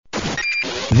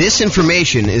This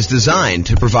information is designed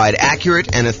to provide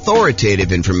accurate and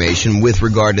authoritative information with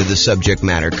regard to the subject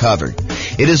matter covered.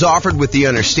 It is offered with the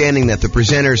understanding that the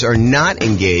presenters are not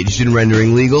engaged in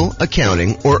rendering legal,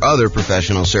 accounting, or other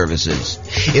professional services.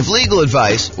 If legal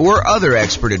advice or other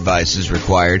expert advice is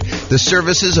required, the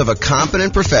services of a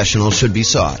competent professional should be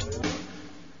sought.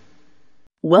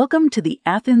 Welcome to the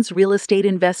Athens Real Estate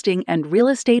Investing and Real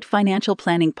Estate Financial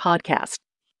Planning Podcast.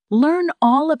 Learn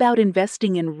all about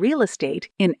investing in real estate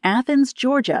in Athens,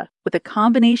 Georgia, with a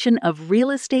combination of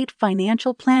real estate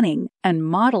financial planning and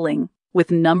modeling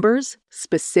with numbers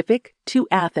specific to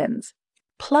Athens,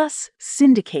 plus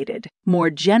syndicated, more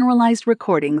generalized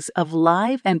recordings of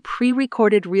live and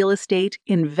pre-recorded real estate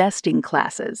investing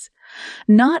classes.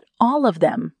 Not all of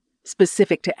them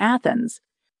specific to Athens.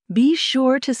 Be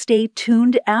sure to stay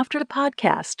tuned after the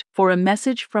podcast for a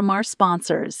message from our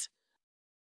sponsors.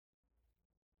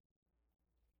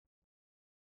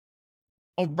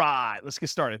 All right, let's get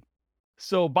started.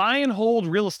 So buy and hold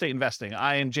real estate investing.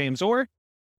 I am James Orr.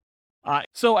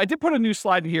 So I did put a new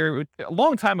slide here. A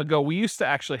long time ago, we used to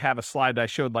actually have a slide that I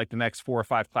showed like the next 4 or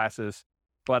 5 classes.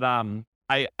 But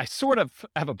I sort of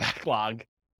have a backlog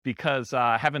because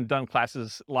I haven't done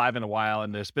classes live in a while,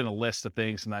 and there's been a list of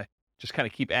things, and I just kind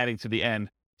of keep adding to the end.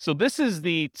 So this is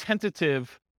the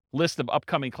tentative list of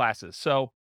upcoming classes. So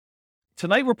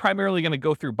tonight, we're primarily going to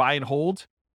go through buy and hold.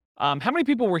 How many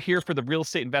people were here for the real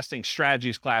estate investing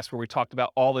strategies class where we talked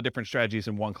about all the different strategies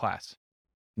in one class?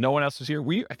 No one else was here?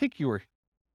 I think you were.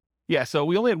 Yeah, so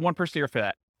we only had one person here for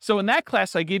that. So in that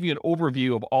class, I gave you an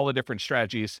overview of all the different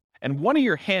strategies. And one of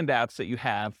your handouts that you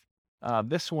have,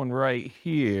 this one right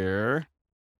here.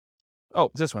 Oh,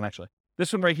 this one actually.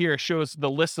 This one right here shows the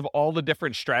list of all the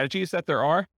different strategies that there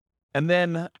are. And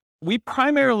then we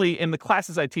primarily, in the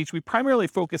classes I teach, we primarily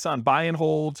focus on buy and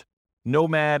hold,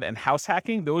 nomad, and house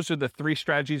hacking. Those are the 3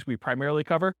 strategies we primarily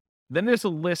cover. Then there's a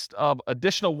list of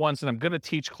additional ones that I'm going to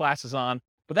teach classes on,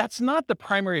 but that's not the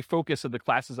primary focus of the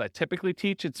classes I typically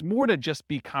teach. It's more to just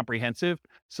be comprehensive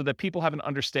so that people have an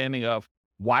understanding of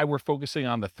why we're focusing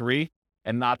on the 3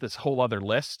 and not this whole other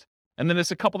list. And then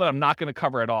there's a couple that I'm not going to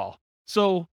cover at all.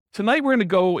 So tonight we're going to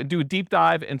go and do a deep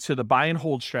dive into the buy and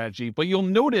hold strategy, but you'll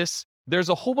notice there's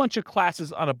a whole bunch of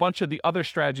classes on a bunch of the other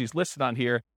strategies listed on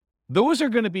here. Those are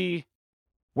going to be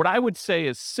what I would say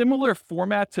is similar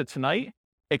format to tonight,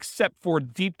 except for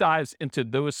deep dives into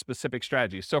those specific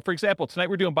strategies. So for example, tonight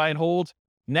we're doing buy and hold.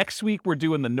 Next week, we're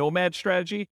doing the nomad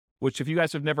strategy, which if you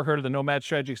guys have never heard of the nomad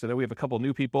strategy, because I know we have a couple of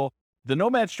new people, the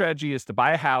nomad strategy is to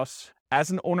buy a house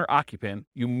as an owner occupant.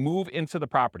 You move into the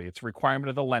property. It's a requirement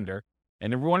of the lender.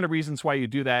 And one of the reasons why you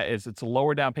do that is it's a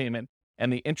lower down payment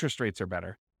and the interest rates are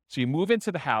better. So you move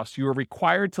into the house, you are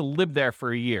required to live there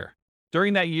for a year.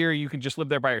 During that year, you can just live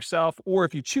there by yourself, or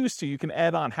if you choose to, you can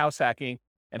add on house hacking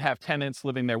and have tenants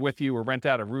living there with you or rent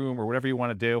out a room or whatever you want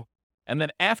to do. And then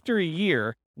after a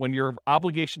year, when your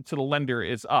obligation to the lender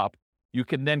is up, you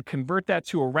can then convert that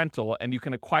to a rental and you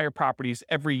can acquire properties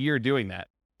every year doing that.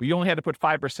 But you only had to put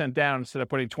 5% down instead of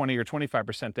putting 20 or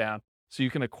 25% down. So you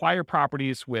can acquire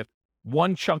properties with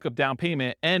one chunk of down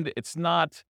payment, and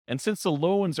since the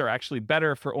loans are actually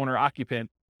better for owner occupant,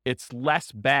 it's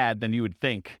less bad than you would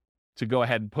think to go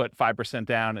ahead and put 5%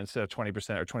 down instead of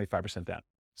 20% or 25% down.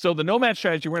 So the nomad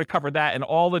strategy, we're going to cover that and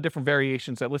all the different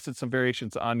variations. I listed some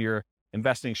variations on your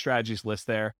investing strategies list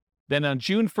there. Then on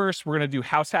June 1st, we're going to do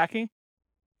house hacking.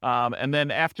 And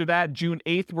then after that, June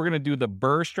 8th, we're going to do the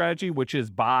BRRRR strategy, which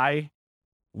is buy,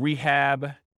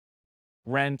 rehab,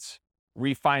 rent,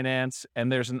 refinance. And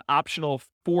there's an optional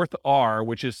 4th R,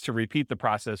 which is to repeat the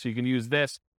process. So you can use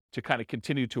this to kind of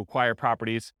continue to acquire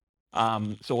properties.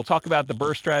 So we'll talk about the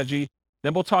BRRRR strategy.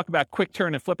 Then we'll talk about quick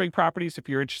turn and flipping properties if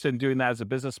you're interested in doing that as a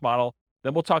business model.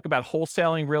 Then we'll talk about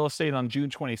wholesaling real estate on June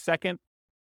 22nd.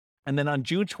 And then on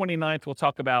June 29th, we'll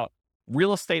talk about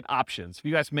real estate options.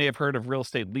 You guys may have heard of real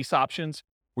estate lease options,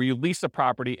 where you lease a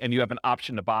property and you have an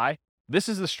option to buy. This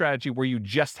is the strategy where you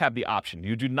just have the option.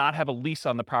 You do not have a lease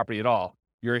on the property at all.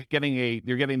 You're getting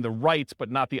the rights,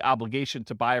 but not the obligation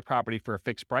to buy a property for a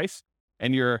fixed price.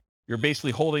 And you're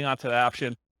basically holding on to that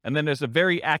option. And then there's a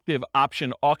very active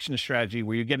option auction strategy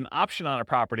where you get an option on a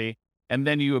property and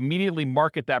then you immediately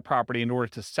market that property in order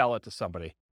to sell it to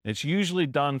somebody. And it's usually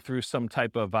done through some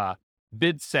type of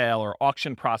bid sale or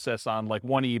auction process on like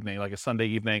one evening, like a Sunday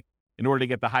evening, in order to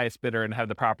get the highest bidder and have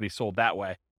the property sold that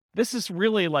way. This is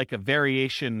really like a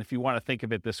variation, if you want to think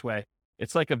of it this way.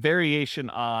 It's like a variation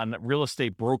on real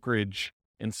estate brokerage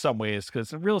in some ways,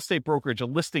 because a real estate brokerage, a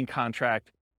listing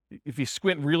contract, if you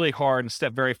squint really hard and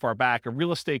step very far back, a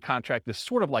real estate contract is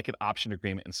sort of like an option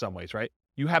agreement in some ways, right?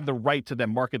 You have the right to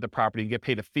then market the property and get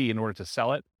paid a fee in order to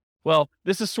sell it. Well,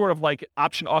 this is sort of like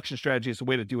option auction strategy is a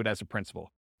way to do it as a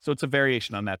principal. So it's a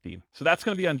variation on that theme. So that's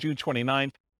going to be on June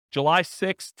 29th. July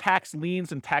 6th, tax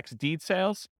liens and tax deed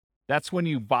sales. That's when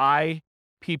you buy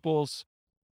people's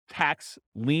tax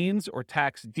liens or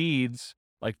tax deeds.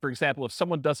 Like, for example, if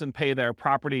someone doesn't pay their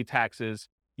property taxes,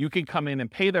 you can come in and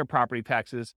pay their property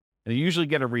taxes, and you usually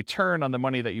get a return on the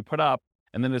money that you put up.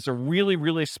 And then there's a really,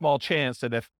 really small chance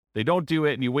that if they don't do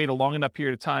it and you wait a long enough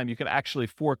period of time, you can actually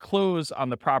foreclose on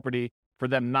the property for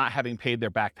them not having paid their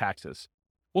back taxes.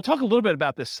 We'll talk a little bit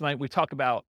about this tonight. We talk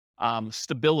about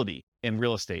stability in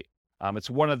real estate. It's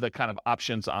one of the kind of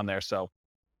options on there. So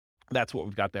that's what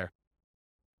we've got there.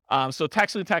 So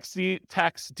tax lien,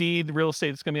 tax deed, real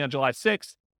estate is going to be on July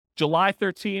 6th. July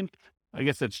 13th, I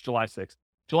guess it's July 6th.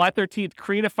 July 13th,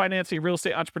 creative financing, real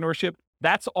estate entrepreneurship.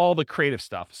 That's all the creative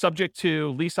stuff. Subject to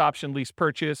lease option, lease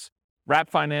purchase, wrap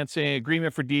financing,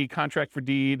 agreement for deed, contract for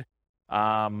deed.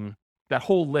 That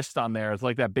whole list on there is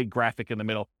like that big graphic in the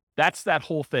middle. That's that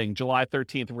whole thing. July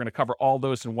 13th, we're going to cover all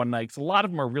those in one night. 'Cause a lot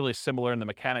of them are really similar in the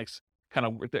mechanics.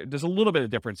 There's a little bit of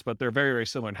difference, but they're very, very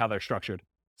similar in how they're structured.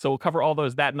 So we'll cover all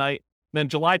those that night. Then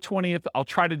July 20th, I'll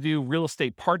try to do real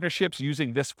estate partnerships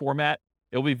using this format.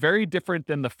 It'll be very different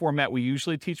than the format we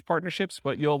usually teach partnerships,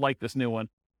 but you'll like this new one.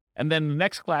 And then the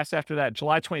next class after that,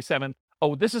 July 27th.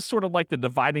 Oh, this is sort of like the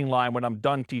dividing line when I'm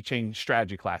done teaching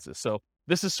strategy classes. So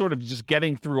this is sort of just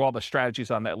getting through all the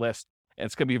strategies on that list. And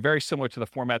it's going to be very similar to the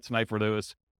format tonight for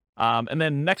those. And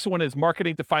then next one is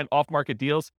marketing to find off-market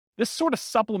deals. This sort of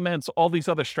supplements all these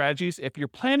other strategies. If you're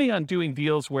planning on doing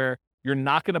deals where you're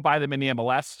not going to buy them in the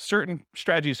MLS, certain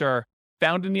strategies are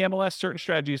found in the MLS. Certain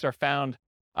strategies are found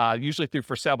usually through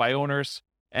for sale by owners,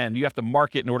 and you have to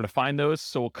market in order to find those.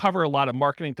 So we'll cover a lot of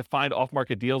marketing to find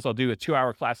off-market deals. I'll do a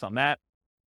 2-hour class on that.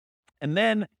 And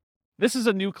then this is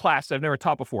a new class I've never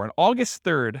taught before. On August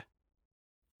 3rd,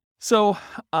 so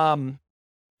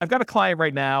I've got a client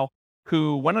right now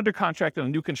who went under contract on a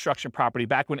new construction property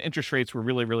back when interest rates were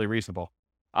really, really reasonable.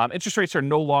 Interest rates are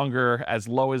no longer as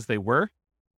low as they were,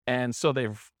 and so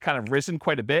they've kind of risen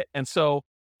quite a bit. And so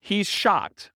he's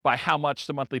shocked by how much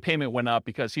the monthly payment went up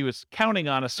because he was counting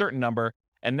on a certain number,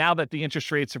 and now that the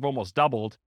interest rates have almost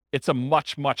doubled, it's a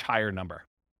much, much higher number.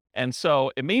 And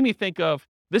so it made me think of,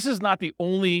 this is not the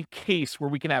only case where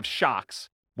we can have shocks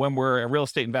when we're a real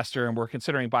estate investor and we're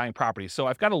considering buying properties. So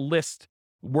I've got a list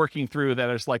working through that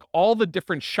is like all the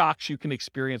different shocks you can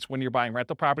experience when you're buying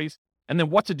rental properties and then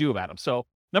what to do about them. So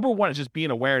number one is just being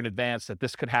aware in advance that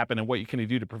this could happen and what you can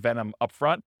do to prevent them up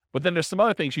front. But then there's some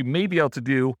other things you may be able to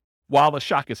do while the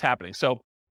shock is happening. So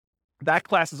that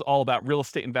class is all about real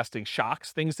estate investing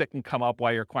shocks, things that can come up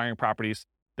while you're acquiring properties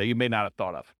that you may not have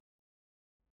thought of.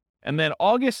 And then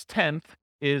August 10th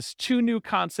is 2 new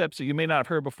concepts that you may not have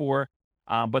heard before,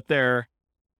 but there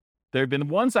have been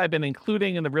ones I've been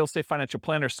including in the Real Estate Financial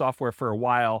Planner software for a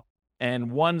while,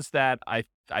 and ones that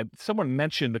someone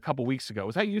mentioned a couple weeks ago.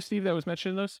 Was that you, Steve, that was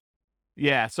mentioning those?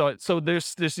 Yeah. So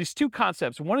there's these 2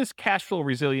 concepts. One is cash flow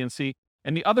resiliency,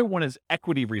 and the other one is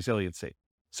equity resiliency.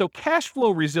 So cash flow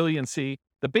resiliency,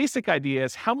 the basic idea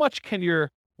is how much can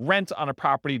your rent on a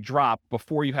property drop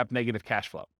before you have negative cash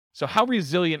flow? So how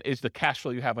resilient is the cash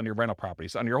flow you have on your rental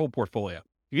properties, on your whole portfolio?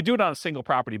 You can do it on a single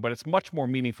property, but it's much more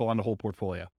meaningful on the whole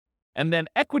portfolio. And then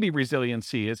equity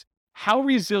resiliency is how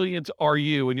resilient are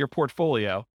you in your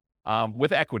portfolio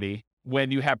with equity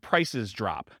when you have prices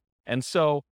drop? And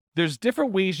so there's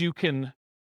different ways you can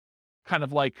kind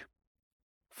of like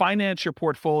finance your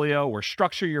portfolio or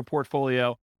structure your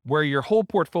portfolio where your whole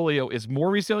portfolio is more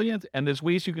resilient, and there's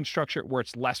ways you can structure it where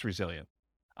it's less resilient.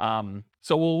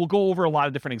 So we'll go over a lot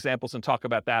of different examples and talk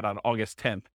about that on August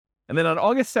 10th. And then on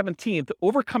August 17th,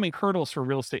 overcoming hurdles for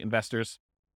real estate investors.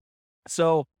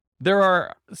 So there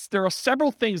are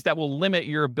several things that will limit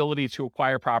your ability to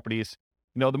acquire properties.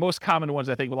 You know, the most common ones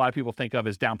I think a lot of people think of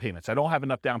is down payments. I don't have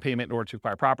enough down payment in order to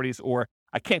acquire properties, or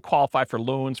I can't qualify for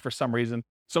loans for some reason.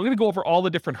 So I'm going to go over all the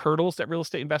different hurdles that real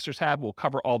estate investors have. We'll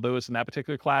cover all those in that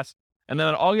particular class. And then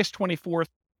on August 24th,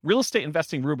 real estate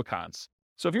investing Rubicons.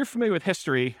 So if you're familiar with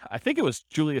history, I think it was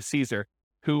Julius Caesar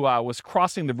who was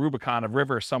crossing the Rubicon, a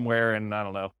river somewhere in, I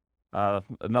don't know,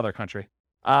 another country.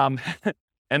 And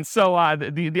so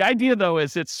the idea, though,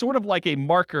 is it's sort of like a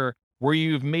marker where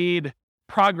you've made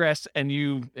progress and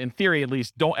you, in theory at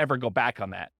least, don't ever go back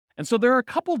on that. And so there are a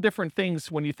couple different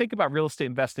things when you think about real estate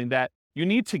investing that you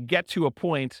need to get to a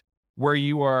point where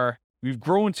you've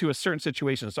grown to a certain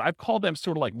situation. So I've called them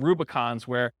sort of like Rubicons,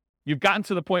 where you've gotten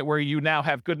to the point where you now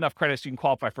have good enough credit so you can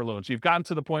qualify for loans. You've gotten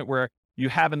to the point where you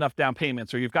have enough down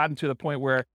payments, or you've gotten to the point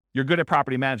where you're good at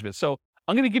property management. So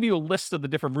I'm going to give you a list of the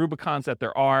different Rubicons that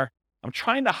there are. I'm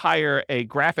trying to hire a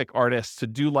graphic artist to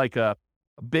do like a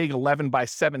big 11 by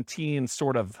 17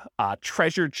 sort of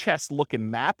treasure chest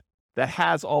looking map that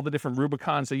has all the different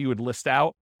Rubicons that you would list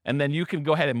out. And then you can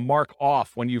go ahead and mark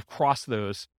off when you've crossed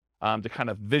those to kind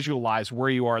of visualize where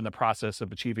you are in the process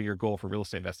of achieving your goal for real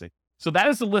estate investing. So that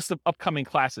is the list of upcoming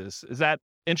classes. Is that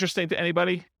interesting to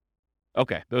anybody?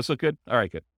 Okay, those look good. All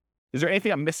right, good. Is there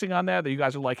anything I'm missing on there that you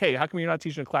guys are like, hey, how come you're not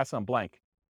teaching a class on blank?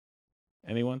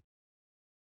 Anyone?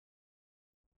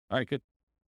 All right, good.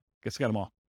 Guess I got them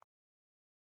all.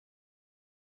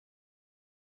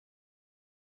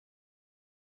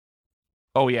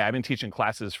 Oh yeah, I've been teaching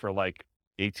classes for like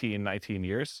 18, 19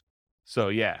 years. So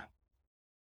yeah.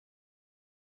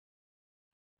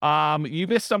 You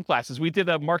missed some classes. We did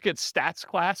a market stats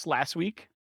class last week.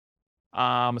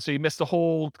 So you missed the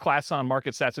whole class on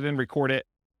market stats. I didn't record it.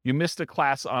 You missed a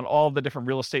class on all the different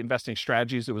real estate investing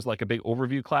strategies. It was like a big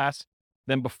overview class.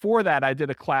 Then before that, I did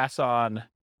a class on,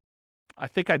 I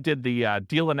think I did the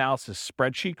deal analysis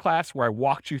spreadsheet class where I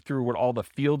walked you through what all the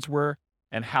fields were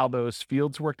and how those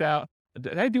fields worked out.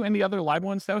 Did I do any other live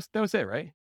ones? That was it,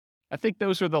 right? I think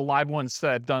those are the live ones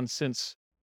that I've done since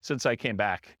I came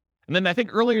back. And then I think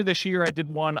earlier this year, I did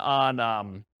one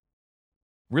on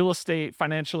real estate,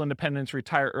 financial independence,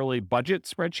 retire early budget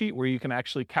spreadsheet, where you can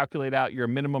actually calculate out your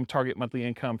minimum target monthly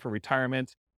income for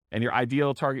retirement and your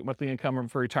ideal target monthly income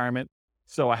for retirement.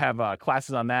 So I have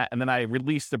classes on that. And then I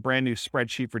released a brand new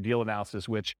spreadsheet for deal analysis,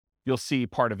 which you'll see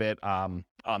part of it on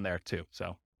there too.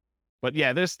 So, but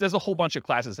yeah, there's a whole bunch of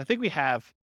classes. I think we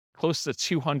have close to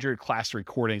 200 class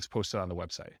recordings posted on the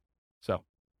website. So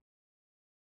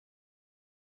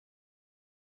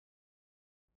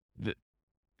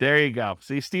there you go.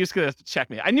 See, Steve's going to check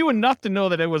me. I knew enough to know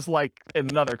that it was like in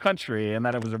another country and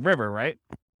that it was a river, right?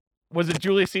 Was it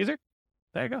Julius Caesar?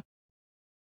 There you go.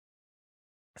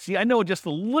 See, I know just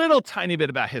a little tiny bit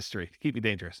about history to keep me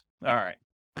dangerous. All right.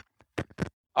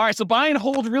 All right, so buy and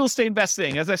hold real estate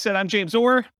investing. As I said, I'm James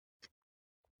Orr.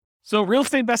 So real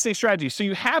estate investing strategies. So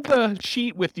you have the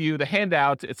sheet with you, the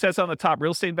handout. It says on the top,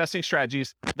 real estate investing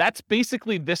strategies. That's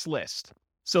basically this list.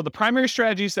 So the primary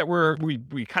strategies that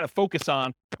we kind of focus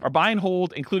on are buy and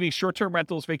hold, including short-term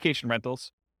rentals, vacation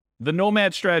rentals, the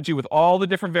nomad strategy with all the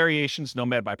different variations,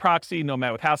 nomad by proxy,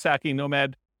 nomad with house hacking,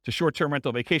 nomad to short-term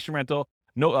rental, vacation rental,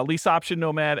 lease option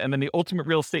nomad, and then the ultimate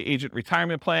real estate agent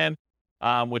retirement plan,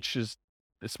 which is,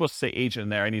 it's supposed to say agent in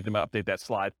there. I need to update that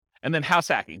slide. And then house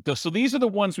hacking. So these are the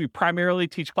ones we primarily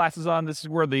teach classes on. This is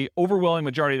where the overwhelming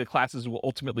majority of the classes will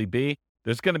ultimately be.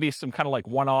 There's going to be some kind of like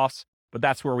one-offs, but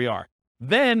that's where we are.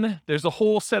 Then there's a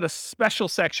whole set of special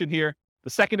section here,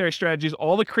 the secondary strategies,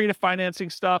 all the creative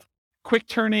financing stuff, quick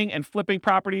turning and flipping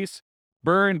properties,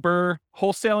 BRRRR and BRRRR,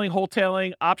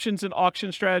 wholetailing, options and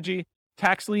auction strategy,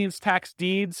 tax liens, tax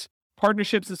deeds,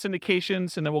 partnerships and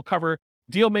syndications, and then we'll cover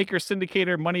deal maker,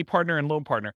 syndicator, money partner, and loan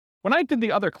partner. When I did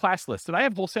the other class list, did I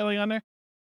have wholesaling on there?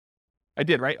 I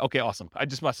did, right? Okay, awesome. I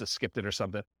just must have skipped it or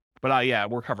something. But yeah,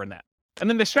 we're covering that. And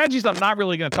then the strategies I'm not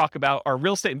really going to talk about are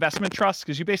real estate investment trusts,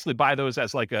 because you basically buy those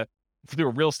as like through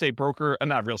a real estate broker,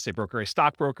 not a real estate broker, a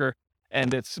stockbroker.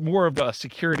 And it's more of a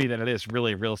security than it is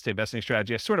really a real estate investing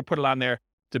strategy. I sort of put it on there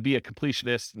to be a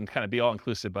completionist and kind of be all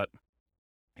inclusive, but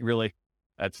really,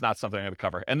 that's not something I'm going to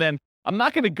cover. And then I'm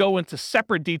not going to go into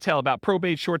separate detail about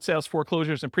probate, short sales,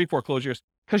 foreclosures, and pre-foreclosures,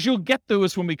 because you'll get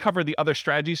those when we cover the other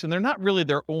strategies, and they're not really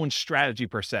their own strategy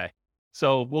per se.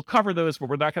 So we'll cover those, but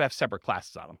we're not going to have separate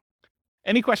classes on them.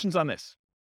 Any questions on this?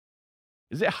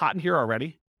 Is it hot in here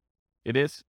already? It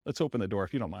is? Let's open the door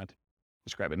if you don't mind.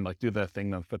 Just grab it and do the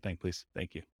thing, the foot thing, please.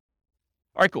 Thank you.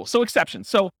 All right, cool. So exceptions.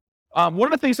 So one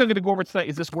of the things I'm going to go over tonight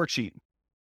is this worksheet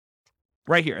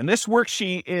right here. And this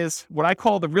worksheet is what I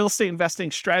call the real estate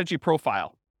investing strategy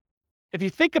profile. If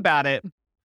you think about it,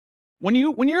 when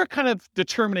you're kind of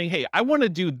determining, hey, I want to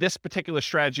do this particular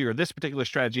strategy or this particular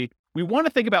strategy, we want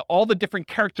to think about all the different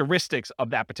characteristics of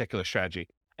that particular strategy.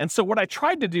 And so what I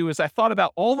tried to do is I thought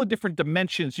about all the different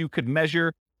dimensions you could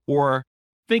measure or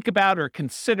think about or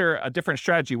consider a different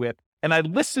strategy with. And I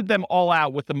listed them all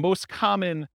out with the most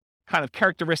common kind of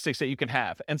characteristics that you can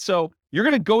have. And so you're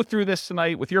going to go through this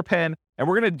tonight with your pen, and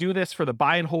we're going to do this for the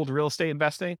buy and hold real estate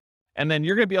investing. And then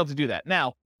you're going to be able to do that.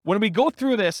 Now, when we go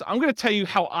through this, I'm going to tell you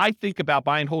how I think about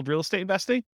buy and hold real estate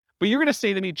investing, but you're going to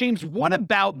say to me, James, what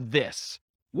about this?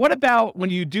 What about when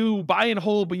you do buy and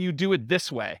hold, but you do it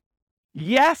this way?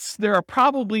 Yes, there are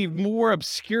probably more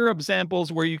obscure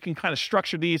examples where you can kind of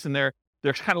structure these, and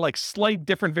there's kind of like slight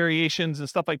different variations and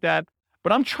stuff like that.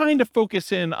 But I'm trying to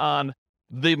focus in on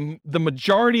the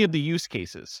majority of the use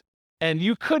cases. And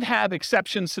you could have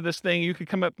exceptions to this thing. You could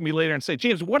come up to me later and say,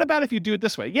 James, what about if you do it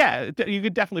this way? Yeah, you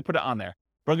could definitely put it on there.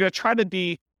 But I'm going to try to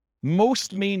be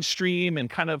most mainstream and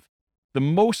kind of the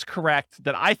most correct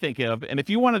that I think of. And if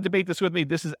you want to debate this with me,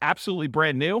 this is absolutely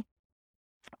brand new.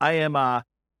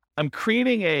 I'm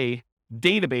creating a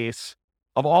database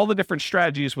of all the different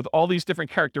strategies with all these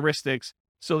different characteristics,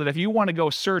 so that if you want to go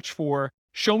search for,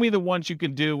 show me the ones you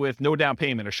could do with no down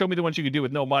payment, or show me the ones you could do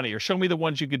with no money, or show me the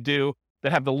ones you could do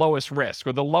that have the lowest risk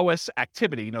or the lowest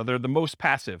activity, they're the most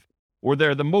passive or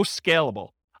they're the most scalable.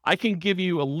 I can give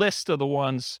you a list of the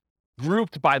ones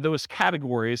grouped by those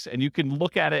categories, and you can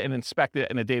look at it and inspect it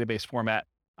in a database format.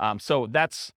 So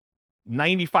that's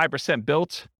 95%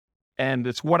 built, and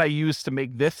it's what I use to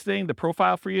make this thing, the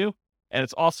profile for you. And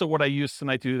it's also what I use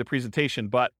tonight to do the presentation.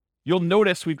 But you'll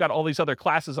notice we've got all these other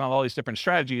classes on all these different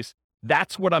strategies.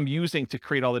 That's what I'm using to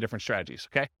create all the different strategies,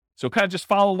 okay? So kind of just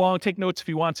follow along, take notes if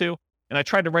you want to. And I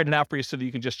tried to write it out for you so that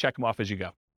you can just check them off as you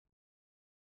go.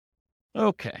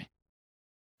 Okay.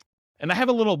 And I have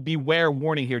a little beware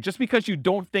warning here. Just because you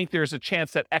don't think there's a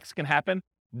chance that X can happen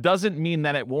doesn't mean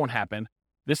that it won't happen.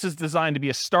 This is designed to be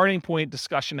a starting point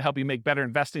discussion to help you make better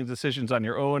investing decisions on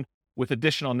your own with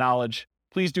additional knowledge.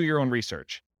 Please do your own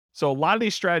research. So a lot of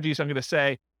these strategies, I'm going to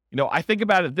say, I think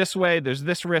about it this way. There's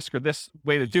this risk or this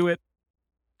way to do it.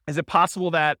 Is it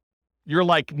possible that you're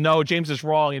like, no, James is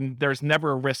wrong, and there's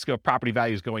never a risk of property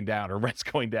values going down or rents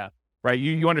going down, right?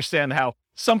 You understand how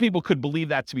some people could believe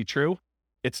that to be true.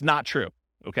 It's not true,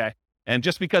 okay? And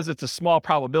just because it's a small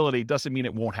probability doesn't mean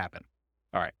it won't happen.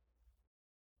 All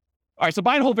right, so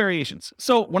buy and hold variations.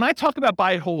 So when I talk about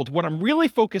buy and hold, what I'm really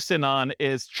focusing on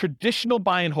is traditional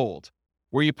buy and hold,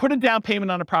 where you put a down payment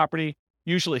on a property,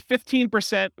 usually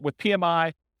 15% with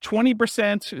PMI,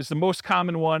 20% is the most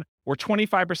common one, or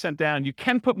 25% down. You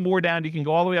can put more down. You can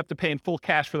go all the way up to paying full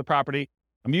cash for the property.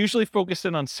 I'm usually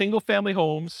focusing on single family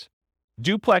homes,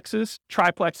 duplexes,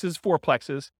 triplexes,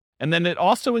 fourplexes, and then it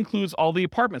also includes all the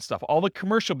apartment stuff, all the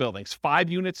commercial buildings, 5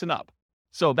 units and up.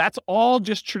 So that's all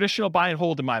just traditional buy and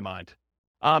hold in my mind.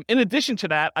 In addition to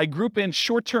that, I group in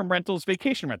short-term rentals,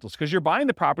 vacation rentals, because you're buying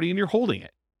the property and you're holding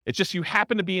it. It's just you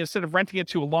happen to be, instead of renting it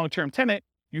to a long-term tenant,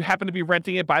 you happen to be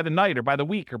renting it by the night or by the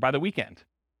week or by the weekend.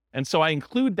 And so I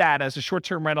include that as a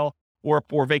short-term rental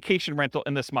or vacation rental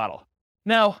in this model.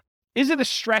 Now, is it a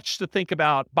stretch to think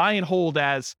about buy and hold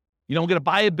as, I'm going to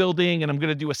buy a building and I'm going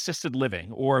to do assisted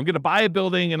living, or I'm going to buy a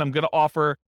building and I'm going to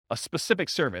offer a specific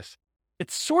service?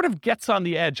 It sort of gets on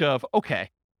the edge of, okay,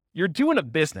 you're doing a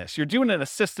business, you're doing an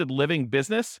assisted living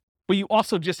business, but you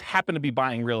also just happen to be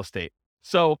buying real estate.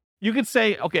 So you could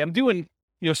say, okay, I'm doing,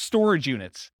 storage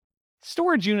units.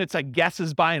 Storage units, I guess,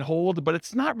 is buy and hold, but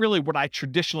it's not really what I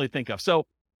traditionally think of. So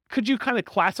could you kind of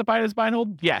classify it as buy and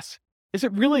hold? Yes. Is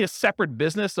it really a separate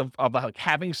business of like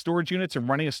having storage units and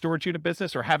running a storage unit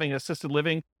business, or having assisted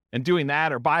living and doing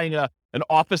that, or buying an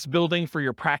office building for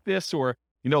your practice, or,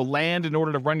 land in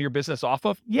order to run your business off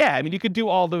of? Yeah. I mean, you could do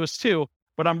all those too,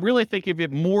 but I'm really thinking of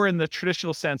it more in the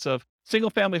traditional sense of single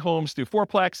family homes through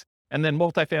fourplex, and then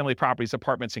multifamily properties,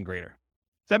 apartments, and greater.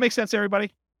 Does that make sense,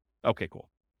 everybody? Okay, cool.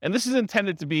 And this is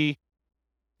intended to be,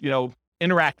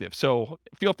 interactive. So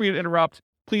feel free to interrupt.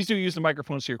 Please do use the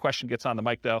microphone so your question gets on the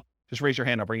mic, though. Just raise your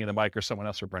hand. I'll bring you the mic, or someone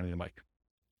else will bring you the mic.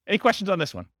 Any questions on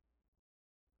this one?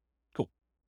 Cool.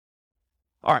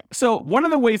 All right. So one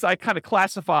of the ways I kind of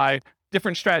classify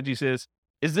different strategies is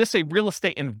this a real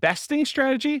estate investing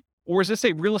strategy, or is this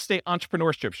a real estate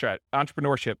entrepreneurship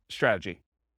strategy?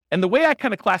 And the way I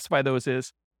kind of classify those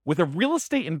is, with a real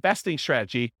estate investing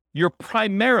strategy, you're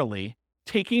primarily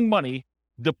taking money,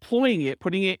 deploying it,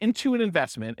 putting it into an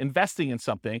investment, investing in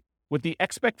something with the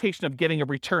expectation of getting a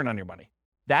return on your money.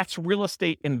 That's real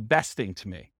estate investing to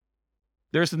me.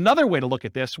 There's another way to look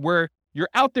at this where you're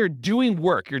out there doing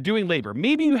work, you're doing labor.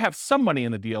 Maybe you have some money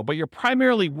in the deal, but you're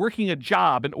primarily working a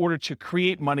job in order to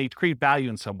create money, to create value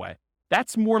in some way.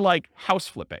 That's more like house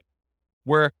flipping,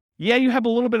 where, yeah, you have a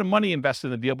little bit of money invested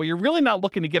in the deal, but you're really not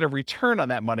looking to get a return on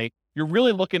that money. You're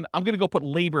really looking, I'm going to go put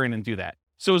labor in and do that.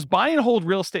 So is buy and hold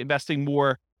real estate investing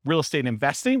more real estate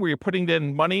investing, where you're putting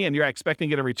in money and you're expecting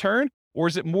to get a return? Or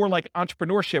is it more like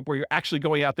entrepreneurship, where you're actually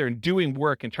going out there and doing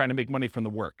work and trying to make money from the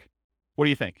work? What do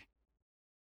you think?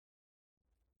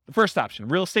 The first option,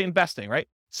 real estate investing, right?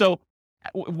 So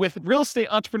with real estate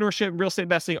entrepreneurship, real estate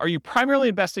investing, are you primarily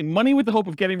investing money with the hope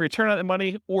of getting a return on that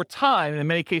money, or time, in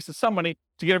many cases some money,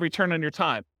 to get a return on your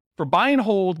time? For buy and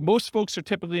hold, most folks are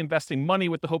typically investing money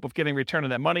with the hope of getting a return on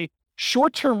that money.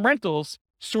 Short-term rentals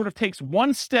sort of takes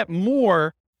one step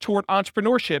more toward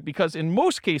entrepreneurship, because in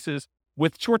most cases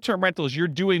with short-term rentals, you're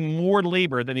doing more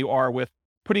labor than you are with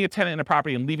putting a tenant in a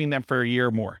property and leaving them for a year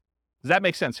or more. Does that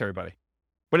make sense, everybody?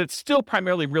 But it's still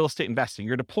primarily real estate investing.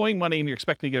 You're deploying money and you're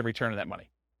expecting to get a return on that money.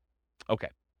 Okay.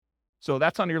 So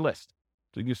that's on your list.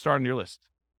 So you can start on your list.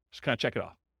 Just kind of check it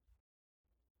off.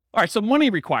 All right, so money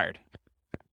required.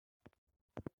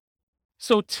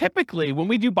 So typically when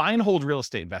we do buy and hold real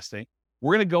estate investing,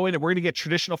 we're going to go in and we're going to get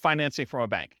traditional financing from a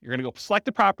bank. You're going to go select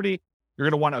the property. You're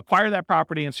going to want to acquire that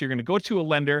property. And so you're going to go to a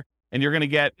lender and you're going to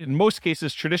get, in most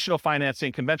cases, traditional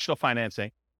financing, conventional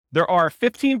financing. There are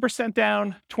 15%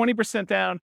 down, 20%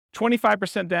 down,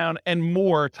 25% down, and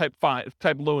more type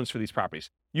loans for these properties.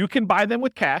 You can buy them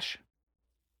with cash,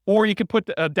 or you can put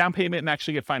a down payment and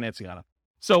actually get financing on them.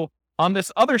 So on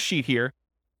this other sheet here,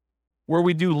 where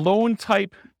we do loan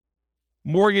type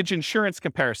mortgage insurance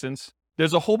comparisons,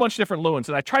 there's a whole bunch of different loans.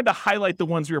 And I tried to highlight the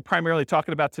ones we were primarily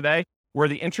talking about today, where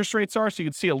the interest rates are. So you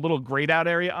can see a little grayed out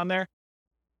area on there.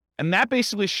 And that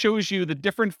basically shows you the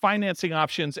different financing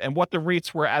options and what the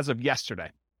rates were as of yesterday.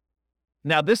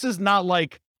 Now, this is not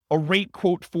like a rate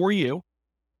quote for you.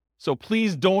 So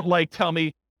please don't tell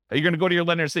me that you're going to go to your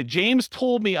lender and say, James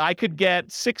told me I could get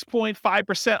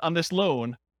 6.5% on this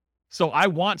loan, so I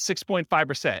want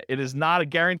 6.5%. It is not a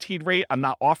guaranteed rate. I'm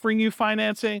not offering you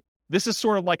financing. This is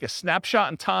sort of like a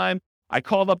snapshot in time. I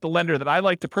called up the lender that I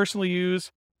like to personally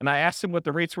use, and I asked him what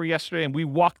the rates were yesterday, and we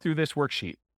walked through this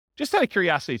worksheet. Just out of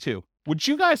curiosity too, would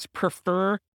you guys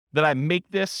prefer that I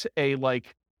make this a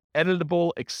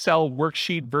editable Excel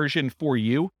worksheet version for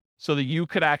you so that you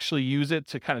could actually use it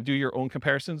to kind of do your own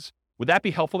comparisons? Would that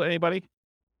be helpful to anybody?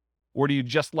 Or do you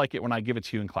just like it when I give it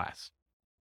to you in class?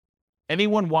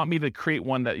 Anyone want me to create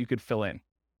one that you could fill in?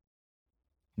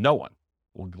 No one.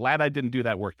 Well, glad I didn't do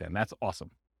that work then. That's awesome.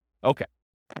 Okay.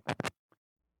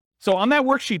 So on that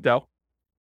worksheet though,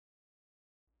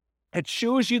 it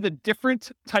shows you the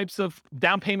different types of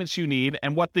down payments you need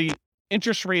and what the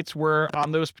interest rates were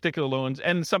on those particular loans,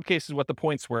 and in some cases what the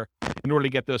points were in order to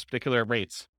get those particular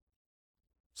rates.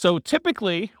 So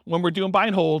typically when we're doing buy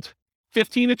and hold,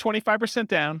 15 to 25%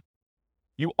 down,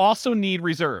 you also need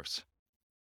reserves.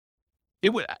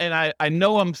 It would, and I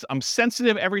know I'm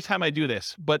sensitive every time I do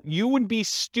this, but you would be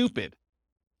stupid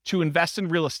to invest in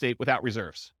real estate without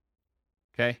reserves.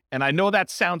 Okay? And I know that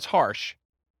sounds harsh,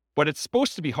 but it's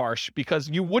supposed to be harsh because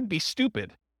you would be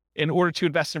stupid in order to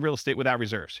invest in real estate without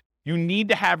reserves. You need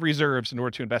to have reserves in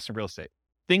order to invest in real estate.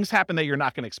 Things happen that you're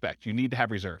not going to expect. You need to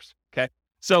have reserves. Okay?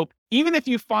 So even if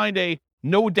you find a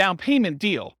no down payment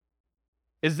deal,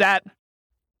 is that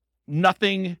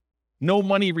nothing, no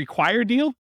money required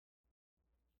deal?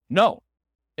 No.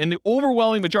 In the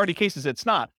overwhelming majority of cases, it's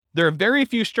not. There are very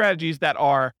few strategies that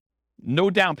are no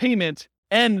down payment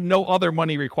and no other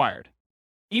money required.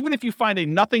 Even if you find a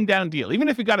nothing down deal, even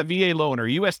if you got a VA loan or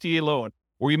USDA loan,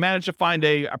 or you manage to find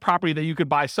a property that you could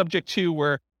buy subject to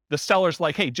where the seller's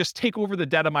like, hey, just take over the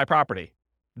debt of my property.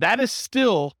 That is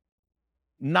still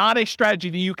not a strategy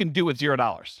that you can do with $0.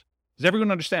 Does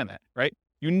everyone understand that, right?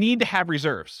 You need to have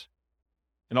reserves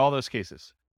in all those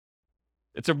cases.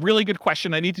 It's a really good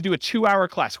question. I need to do a 2-hour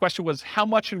class. Question was, how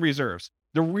much in reserves?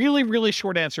 The really, really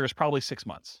short answer is probably 6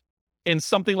 months in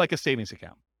something like a savings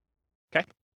account. Okay?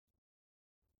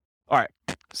 All right.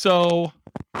 So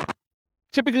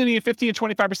typically you need 15 to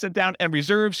 25% down and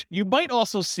reserves. You might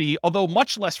also see, although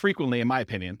much less frequently, in my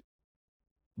opinion,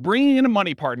 bringing in a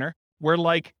money partner where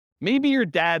maybe your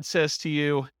dad says to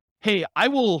you, hey, I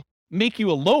will make you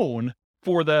a loan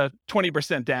for the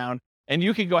 20% down and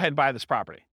you can go ahead and buy this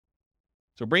property.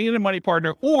 So bring in a money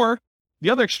partner, or the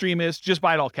other extreme is just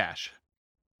buy it all cash.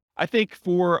 I think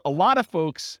for a lot of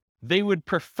folks, they would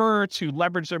prefer to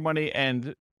leverage their money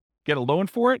and get a loan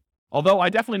for it. Although I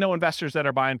definitely know investors that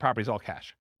are buying properties all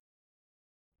cash.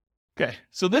 Okay,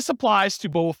 so this applies to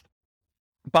both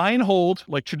buy and hold,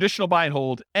 like traditional buy and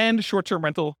hold, and short-term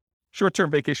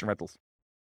vacation rentals.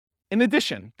 In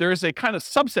addition, there is a kind of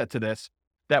subset to this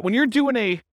that when you're doing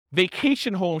a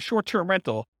vacation home short-term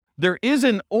rental, there is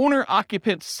an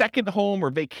owner-occupant second home or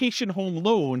vacation home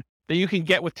loan that you can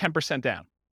get with 10% down.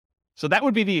 So that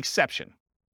would be the exception.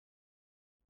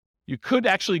 You could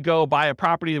actually go buy a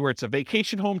property where it's a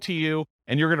vacation home to you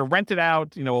and you're going to rent it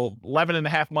out, 11 and a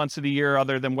half months of the year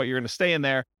other than what you're going to stay in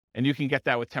there, and you can get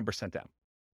that with 10% down.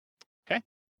 Okay?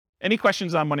 Any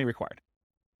questions on money required?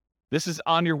 This is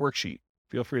on your worksheet.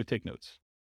 Feel free to take notes.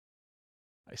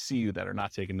 I see you that are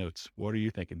not taking notes. What are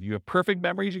you thinking? Do you have perfect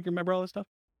memories? You can remember all this stuff?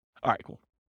 All right, cool.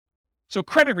 So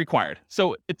credit required.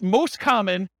 So it's most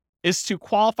common is to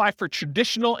qualify for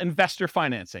traditional investor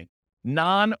financing,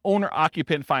 non-owner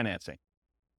occupant financing.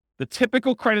 The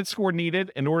typical credit score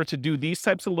needed in order to do these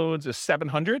types of loans is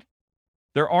 700.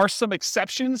 There are some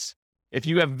exceptions if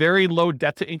you have very low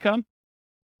debt to income.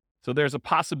 So there's a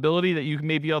possibility that you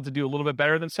may be able to do a little bit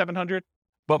better than 700,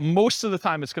 but most of the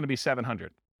time it's going to be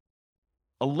 700.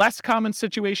 A less common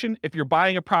situation, if you're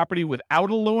buying a property without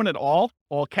a loan at all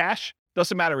cash,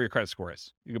 doesn't matter what your credit score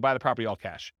is. You can buy the property all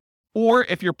cash. Or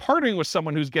if you're partnering with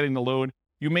someone who's getting the loan,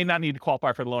 you may not need to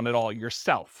qualify for the loan at all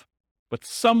yourself, but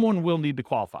someone will need to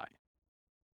qualify.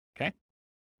 Okay?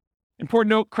 Important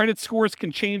note, credit scores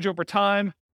can change over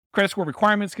time. Credit score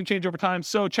requirements can change over time.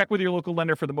 So check with your local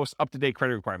lender for the most up-to-date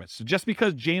credit requirements. So just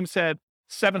because James said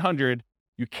 700,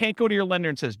 you can't go to your lender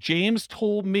and says, James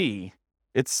told me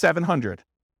it's 700.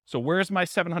 So where's my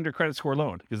 700 credit score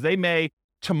loan? Because they may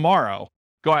tomorrow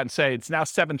go out and say it's now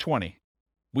 720.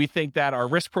 We think that our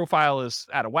risk profile is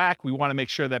out of whack. We want to make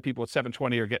sure that people at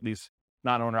 720 are getting these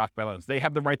non-owner occupied loans. They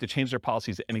have the right to change their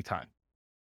policies at any time.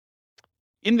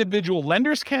 Individual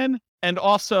lenders can, and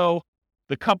also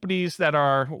the companies that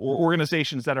are, or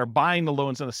organizations that are buying the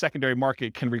loans in the secondary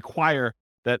market can require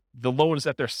that the loans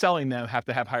that they're selling them have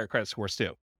to have higher credit scores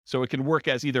too. So it can work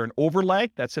as either an overlay,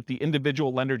 that's if the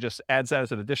individual lender just adds that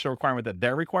as an additional requirement that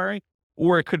they're requiring,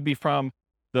 or it could be from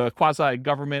the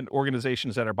quasi-government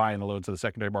organizations that are buying the loans in the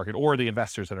secondary market or the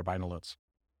investors that are buying the loans.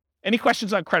 Any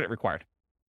questions on credit required?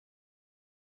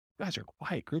 You guys are a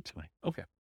quiet group tonight. Okay.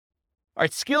 All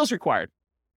right, skills required.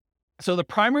 So the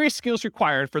primary skills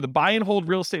required for the buy and hold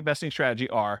real estate investing strategy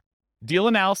are deal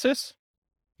analysis.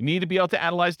 You need to be able to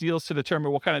analyze deals to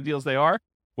determine what kind of deals they are,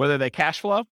 whether they cash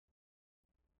flow,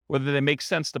 whether they make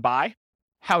sense to buy,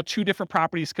 how 2 different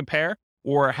properties compare,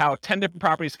 or how 10 different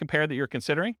properties compare that you're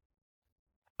considering.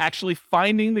 Actually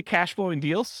finding the cash flowing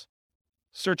deals,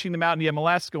 searching them out in the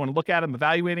MLS, going to look at them,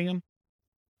 evaluating them.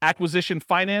 Acquisition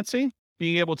financing,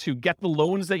 being able to get the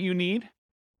loans that you need,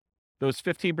 those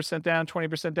 15% down,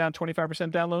 20% down,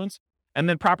 25% down loans, and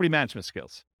then property management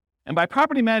skills. And by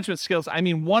property management skills, I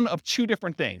mean one of 2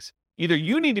 different things. Either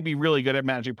you need to be really good at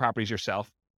managing properties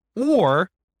yourself, or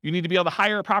you need to be able to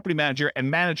hire a property manager and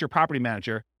manage your property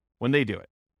manager when they do it.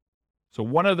 So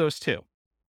one of those 2.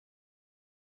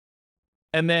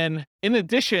 And then in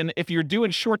addition, if you're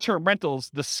doing short-term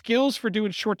rentals, the skills for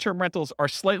doing short-term rentals are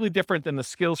slightly different than the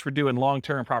skills for doing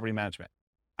long-term property management.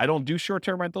 I don't do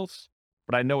short-term rentals,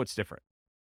 but I know it's different.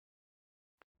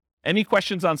 Any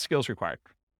questions on skills required?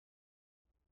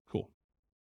 Cool.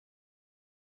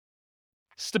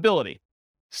 Stability.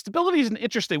 Stability is an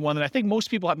interesting one that I think most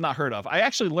people have not heard of. I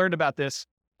actually learned about this.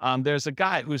 There's a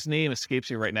guy whose name escapes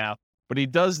me right now, but he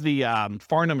does the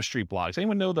Farnham Street blogs.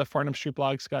 Anyone know the Farnham Street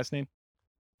blogs guy's name?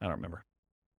 I don't remember.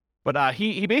 But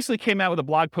he basically came out with a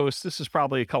blog post. This is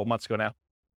probably a couple months ago now.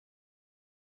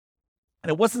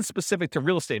 And it wasn't specific to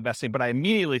real estate investing, but I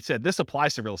immediately said, this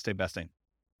applies to real estate investing.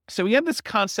 So we have this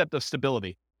concept of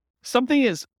stability. Something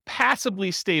is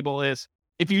passively stable is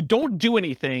if you don't do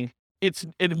anything,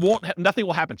 nothing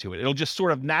will happen to it. It'll just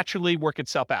sort of naturally work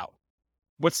itself out.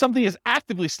 But something is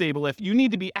actively stable if you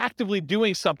need to be actively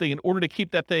doing something in order to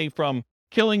keep that thing from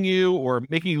killing you or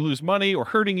making you lose money or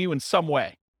hurting you in some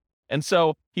way. And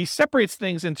so he separates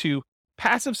things into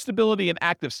passive stability and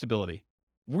active stability.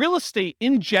 Real estate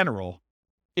in general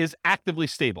is actively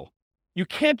stable. You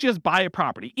can't just buy a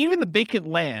property, even the vacant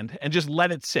land, and just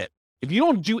let it sit. If you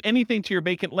don't do anything to your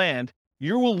vacant land,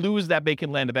 you will lose that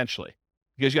vacant land eventually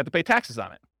because you have to pay taxes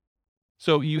on it.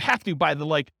 So you have to, by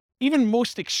the even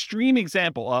most extreme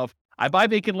example of, I buy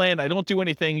vacant land, I don't do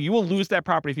anything, you will lose that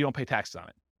property if you don't pay taxes on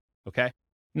it. Okay?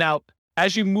 Now,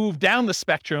 as you move down the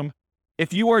spectrum,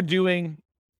 if you are doing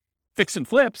fix and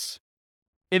flips,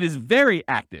 it is very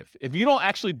active. If you don't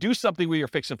actually do something with your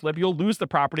fix and flip, you'll lose the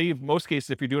property. In most cases,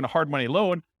 if you're doing a hard money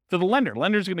loan, to the lender.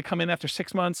 Lender's going to come in after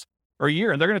 6 months or a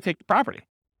year, and they're going to take the property.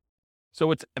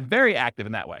 So it's very active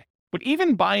in that way. But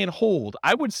even buy and hold,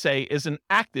 I would say, is an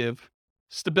active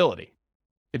stability.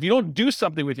 If you don't do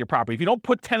something with your property, if you don't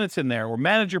put tenants in there or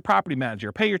manage your property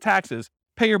manager, pay your taxes,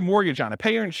 pay your mortgage on it,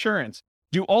 pay your insurance,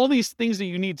 do all these things that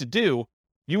you need to do,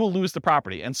 you will lose the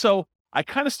property. And so I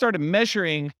kind of started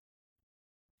measuring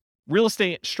real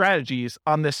estate strategies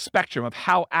on this spectrum of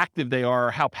how active they are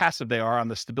or how passive they are on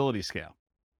the stability scale.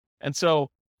 And so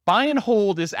buy and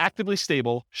hold is actively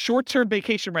stable. Short-term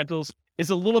vacation rentals is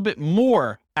a little bit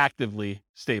more actively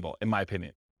stable, in my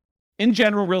opinion. In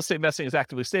general, real estate investing is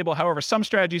actively stable. However, some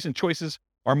strategies and choices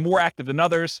are more active than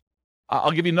others.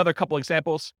 I'll give you another couple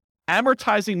examples.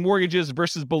 Amortizing mortgages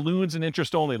versus balloons and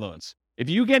interest-only loans. If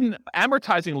you get an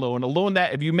amortizing loan, a loan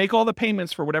that if you make all the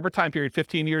payments for whatever time period,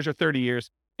 15 years or 30 years,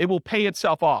 it will pay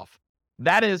itself off.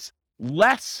 That is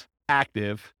less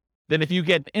active than if you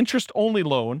get an interest-only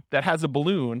loan that has a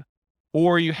balloon,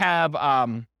 or you have,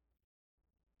 well,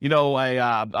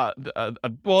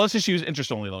 let's just use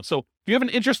interest-only loan. So if you have an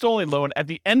interest-only loan, at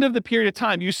the end of the period of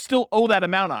time, you still owe that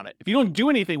amount on it. If you don't do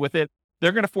anything with it,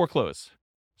 they're going to foreclose.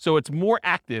 So it's more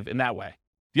active in that way.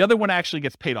 The other one actually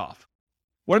gets paid off.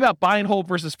 What about buy and hold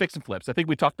versus fix and flips? I think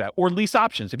we talked about, or lease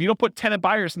options. If you don't put tenant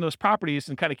buyers in those properties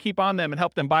and kind of keep on them and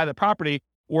help them buy the property,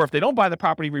 Or if they don't buy the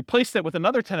property, replace it with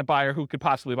another tenant buyer who could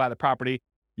possibly buy the property.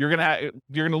 You're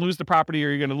gonna lose the property, or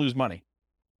you're gonna lose money.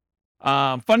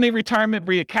 Funding retirement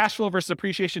via cash flow versus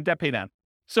appreciation, debt pay down.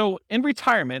 So in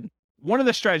retirement, one of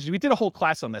the strategies, we did a whole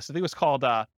class on this. I think it was called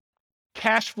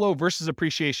cash flow versus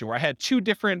appreciation, where I had two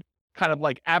different kind of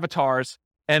like avatars,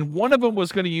 and one of them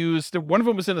was going to one of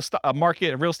them was in a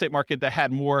market, a real estate market that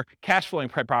had more cash flowing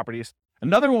properties.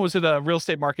 Another one was in a real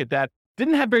estate market that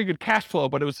didn't have very good cash flow,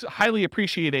 but it was highly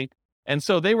appreciating. And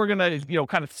so they were going to,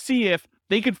 kind of see if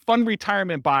they could fund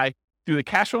retirement by through the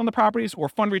cash flow on the properties, or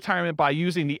fund retirement by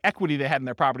using the equity they had in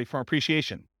their property from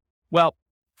appreciation. Well,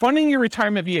 funding your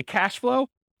retirement via cash flow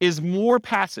is more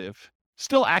passive,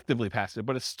 still actively passive,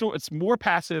 but it's more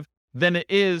passive than it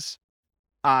is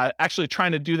actually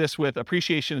trying to do this with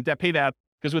appreciation and debt pay down.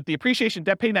 Because with the appreciation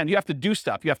debt pay down, you have to do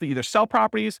stuff. You have to either sell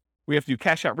properties, we have to do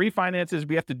cash out refinances,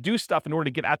 we have to do stuff in order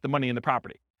to get at the money in the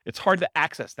property. It's hard to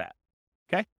access that.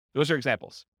 Okay, those are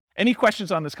examples. Any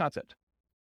questions on this concept?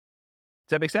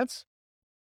 Does that make sense?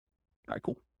 All right,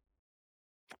 cool.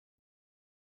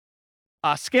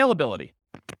 Scalability.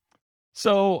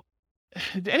 So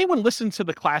did anyone listen to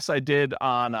the class I did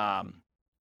on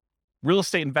Real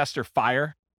Estate Investor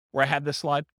Fire, where I had this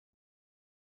slide?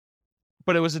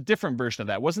 But it was a different version of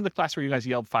that. It wasn't the class where you guys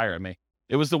yelled fire at me.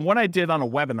 It was the one I did on a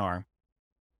webinar.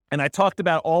 And I talked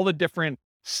about all the different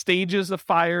stages of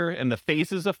fire and the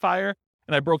phases of fire.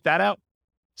 And I broke that out.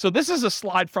 So this is a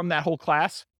slide from that whole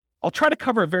class. I'll try to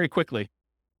cover it very quickly.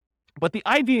 But the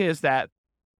idea is that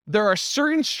there are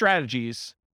certain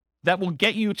strategies that will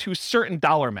get you to certain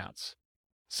dollar amounts.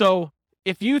 So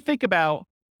if you think about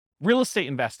real estate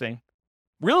investing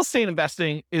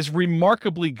is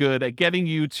remarkably good at getting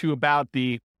you to about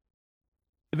this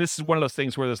is one of those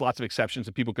things where there's lots of exceptions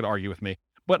and people could argue with me,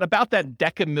 but about that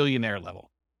deca-millionaire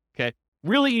level. Okay.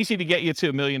 Really easy to get you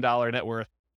to $1 million net worth,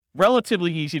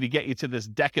 relatively easy to get you to this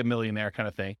deca-millionaire kind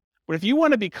of thing. But if you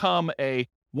want to become a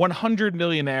 100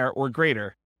 millionaire or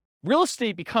greater, real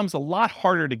estate becomes a lot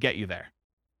harder to get you there.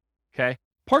 Okay.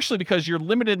 Partially because you're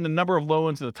limited in the number of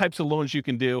loans and the types of loans you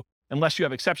can do unless you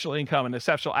have exceptional income and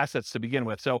exceptional assets to begin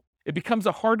with. So it becomes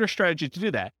a harder strategy to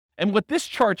do that. And what this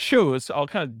chart shows, I'll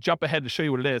kind of jump ahead to show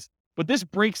you what it is, but this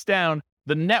breaks down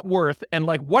the net worth and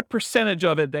like what percentage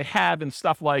of it they have in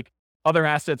stuff like other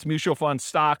assets, mutual funds,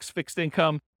 stocks, fixed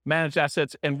income, managed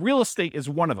assets, and real estate is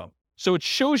one of them. So it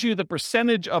shows you the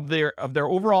percentage of their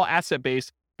overall asset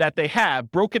base that they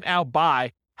have broken out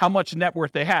by how much net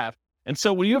worth they have. And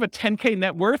so when you have a 10K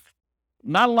net worth,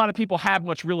 not a lot of people have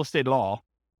much real estate at all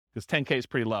because 10K is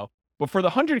pretty low. But for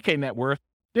the 100K net worth,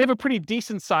 they have a pretty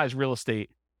decent sized real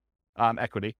estate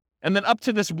equity. And then up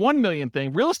to this 1 million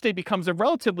thing, real estate becomes a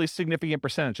relatively significant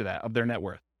percentage of that, of their net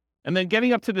worth. And then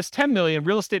getting up to this 10 million,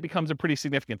 real estate becomes a pretty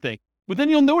significant thing. But then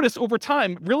you'll notice over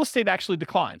time, real estate actually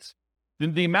declines.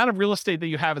 The amount of real estate that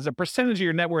you have as a percentage of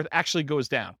your net worth actually goes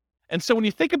down. And so when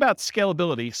you think about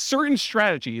scalability, certain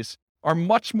strategies are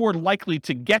much more likely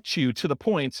to get you to the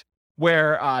point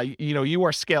where you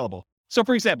are scalable. So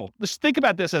for example, let's think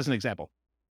about this as an example.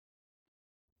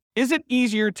 Is it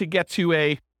easier to get to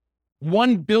a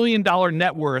 $1 billion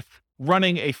net worth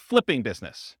running a flipping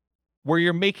business where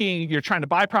you're trying to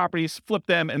buy properties, flip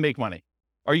them, and make money?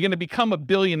 Are you going to become a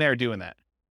billionaire doing that?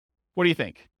 What do you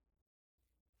think?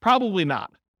 Probably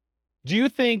not. Do you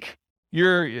think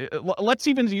let's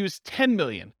even use 10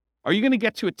 million. Are you going to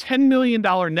get to a $10 million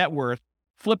net worth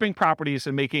flipping properties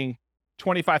and making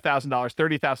 $25,000,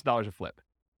 $30,000 a flip?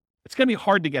 It's going to be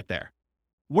hard to get there.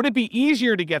 Would it be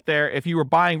easier to get there if you were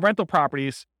buying rental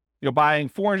properties, buying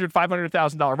 $400,000,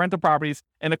 $500,000 rental properties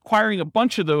and acquiring a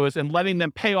bunch of those and letting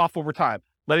them pay off over time,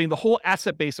 letting the whole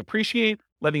asset base appreciate,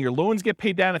 letting your loans get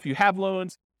paid down if you have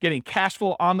loans, getting cash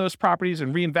flow on those properties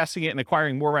and reinvesting it and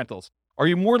acquiring more rentals? Are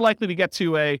you more likely to get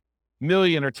to a $1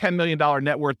 million or $10 million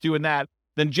net worth doing that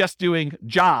than just doing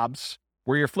jobs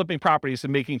where you're flipping properties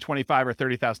and making $25,000 or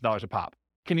 $30,000 a pop?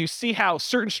 Can you see how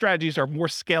certain strategies are more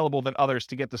scalable than others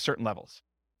to get to certain levels?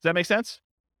 Does that make sense?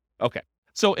 Okay.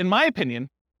 So in my opinion,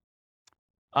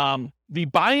 the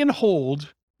buy and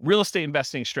hold real estate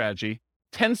investing strategy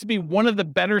tends to be one of the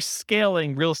better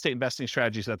scaling real estate investing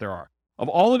strategies that there are. Of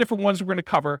all the different ones we're going to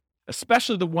cover,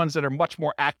 especially the ones that are much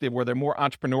more active, where they're more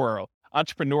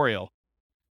entrepreneurial,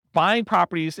 buying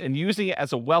properties and using it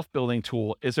as a wealth building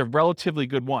tool is a relatively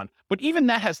good one. But even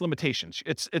that has limitations.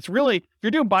 It's really, if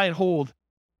you're doing buy and hold,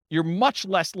 you're much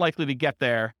less likely to get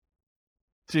there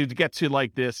to get to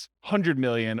like this 100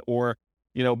 million or,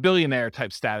 billionaire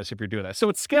type status if you're doing that. So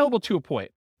it's scalable to a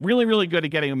point. Really, really good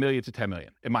at getting 1 million to 10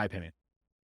 million, in my opinion.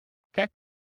 Okay.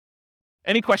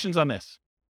 Any questions on this?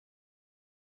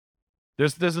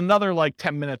 There's another like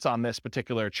 10 minutes on this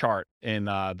particular chart in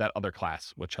that other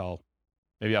class, which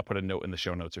maybe I'll put a note in the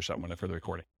show notes or something for the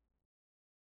recording.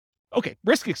 Okay,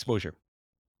 risk exposure.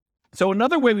 So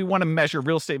another way we want to measure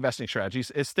real estate investing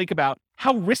strategies is think about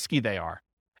how risky they are.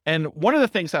 And one of the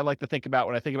things I like to think about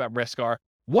when I think about risk are,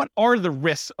 what are the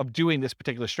risks of doing this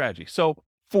particular strategy? So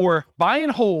for buy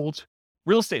and hold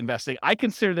real estate investing, I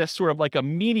consider this sort of like a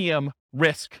medium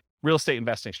risk real estate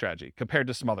investing strategy compared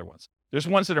to some other ones. There's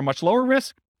ones that are much lower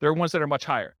risk. There are ones that are much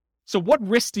higher. So what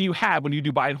risk do you have when you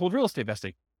do buy and hold real estate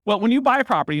investing? Well, when you buy a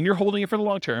property and you're holding it for the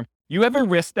long term, you have a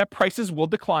risk that prices will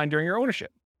decline during your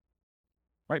ownership,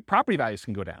 right? Property values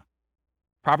can go down.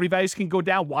 Property values can go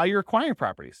down while you're acquiring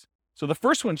properties. So the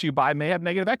first ones you buy may have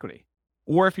negative equity,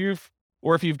 or if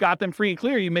you've got them free and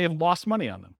clear, you may have lost money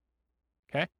on them.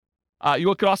 Okay.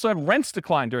 You could also have rents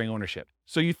decline during ownership.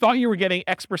 So you thought you were getting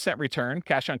X% return,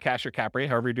 cash on cash or cap rate,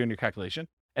 however you're doing your calculation.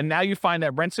 And now you find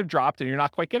that rents have dropped and you're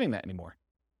not quite getting that anymore.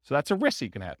 So that's a risk you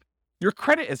can have. Your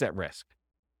credit is at risk.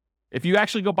 If you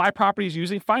actually go buy properties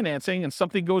using financing and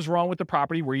something goes wrong with the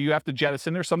property where you have to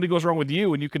jettison, or something goes wrong with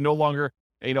you and you can no longer,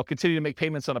 continue to make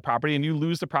payments on the property and you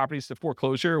lose the properties to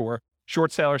foreclosure or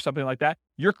short sale or something like that,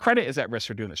 your credit is at risk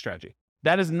for doing this strategy.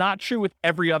 That is not true with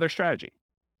every other strategy.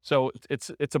 So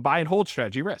it's a buy and hold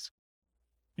strategy risk.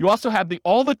 You also have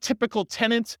all the typical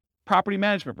tenant property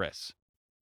management risks.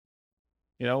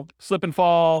 Slip and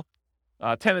fall,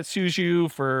 tenant sues you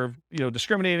for,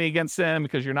 discriminating against them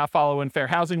because you're not following fair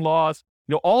housing laws.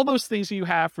 All those things that you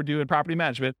have for doing property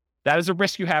management, that is a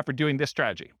risk you have for doing this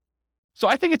strategy. So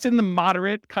I think it's in the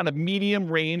moderate kind of medium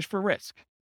range for risk.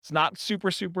 It's not super,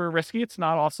 super risky. It's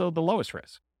not also the lowest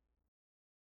risk.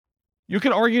 You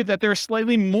can argue that there's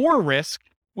slightly more risk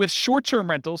with short-term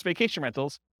rentals, vacation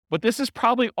rentals, but this is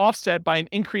probably offset by an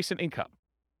increase in income.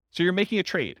 So you're making a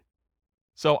trade.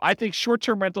 So I think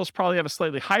short-term rentals probably have a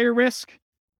slightly higher risk.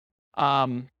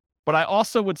 But I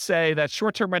also would say that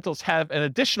short-term rentals have an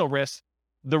additional risk,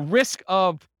 the risk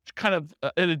of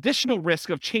an additional risk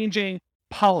of changing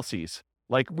policies.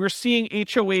 Like we're seeing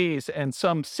HOAs and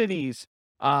some cities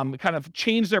kind of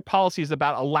change their policies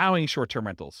about allowing short-term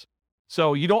rentals.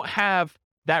 So you don't have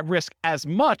that risk as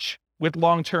much with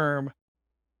long-term,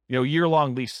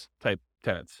 year-long lease type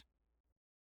tenants.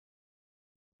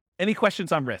 Any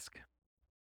questions on risk?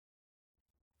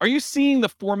 Are you seeing the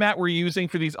format we're using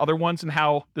for these other ones and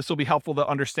how this will be helpful to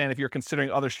understand if you're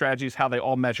considering other strategies, how they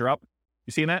all measure up?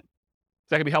 You seeing that? Is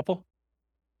that gonna be helpful?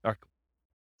 All right.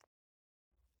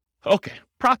 Okay,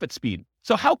 profit speed.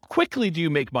 So how quickly do you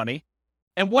make money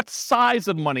and what size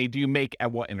of money do you make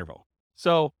at what interval?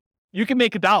 So you can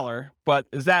make $1, but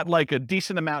is that like a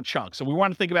decent amount chunk? So we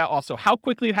want to think about also how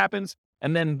quickly it happens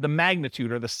and then the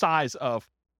magnitude or the size of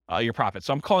your profit.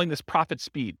 So I'm calling this profit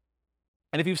speed.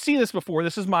 And if you've seen this before,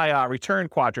 this is my return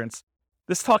quadrants.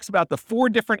 This talks about the 4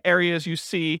 different areas you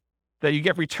see that you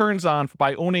get returns on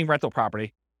by owning rental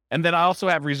property. And then I also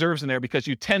have reserves in there because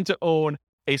you tend to own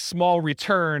a small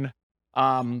return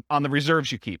on the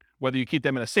reserves you keep. Whether you keep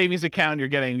them in a savings account, you're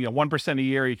getting 1% a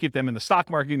year. You keep them in the stock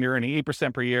market, and you're earning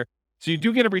 8% per year. So you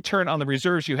do get a return on the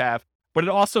reserves you have, but it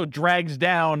also drags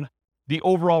down the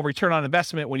overall return on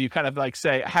investment when you kind of like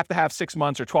say, I have to have 6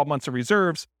 months or 12 months of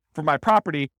reserves for my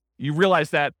property. You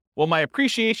realize that, well, my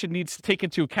appreciation needs to take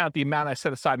into account the amount I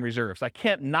set aside in reserves. I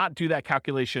can't not do that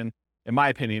calculation, in my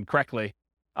opinion, correctly,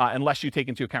 unless you take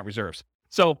into account reserves.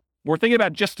 So we're thinking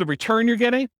about just the return you're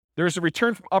getting. There's a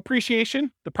return from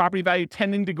appreciation, the property value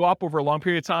tending to go up over a long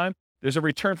period of time. There's a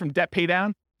return from debt pay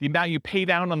down, the amount you pay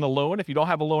down on the loan. If you don't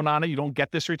have a loan on it, you don't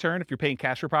get this return. If you're paying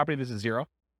cash for property, this is 0.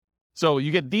 So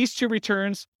you get these 2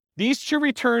 returns. These 2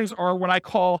 returns are what I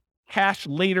call cash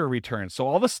later returns. So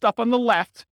all the stuff on the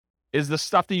left is the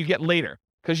stuff that you get later,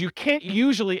 because you can't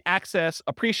usually access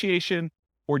appreciation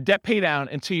or debt pay down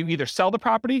until you either sell the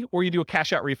property or you do a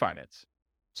cash out refinance.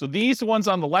 So these ones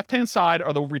on the left-hand side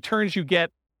are the returns you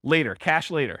get later,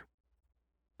 cash later.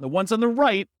 The ones on the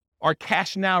right are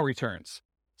cash now returns.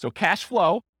 So cash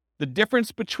flow, the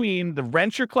difference between the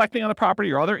rent you're collecting on the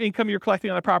property or other income you're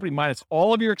collecting on the property minus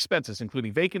all of your expenses,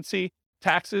 including vacancy,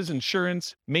 taxes,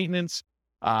 insurance, maintenance,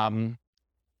 your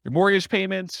mortgage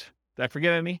payments. Did I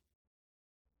forget any?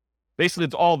 Basically,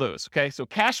 it's all those, okay? So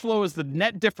cash flow is the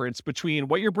net difference between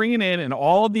what you're bringing in and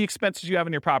all of the expenses you have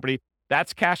in your property.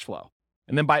 That's cash flow.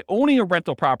 And then by owning a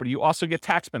rental property, you also get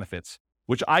tax benefits,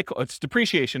 which it's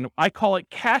depreciation. I call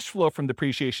it cash flow from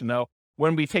depreciation, though,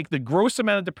 when we take the gross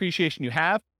amount of depreciation you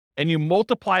have and you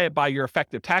multiply it by your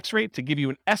effective tax rate to give you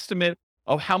an estimate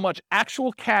of how much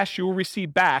actual cash you will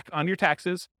receive back on your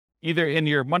taxes, either in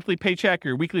your monthly paycheck or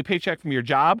your weekly paycheck from your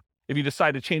job, if you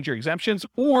decide to change your exemptions,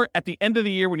 or at the end of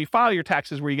the year when you file your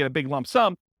taxes where you get a big lump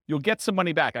sum, you'll get some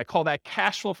money back. I call that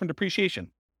cash flow from depreciation.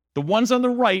 The ones on the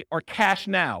right are cash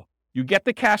now. You get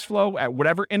the cash flow at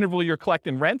whatever interval you're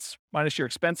collecting rents minus your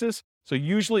expenses. So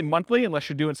usually monthly, unless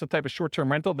you're doing some type of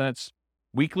short-term rental, then it's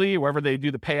weekly, wherever they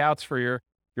do the payouts for your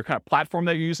kind of platform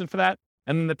that you're using for that.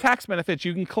 And then the tax benefits,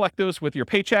 you can collect those with your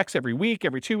paychecks every week,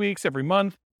 every 2 weeks, every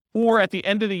month, or at the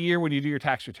end of the year when you do your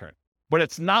tax return. But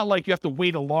it's not like you have to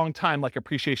wait a long time like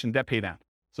appreciation debt pay down.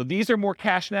 So these are more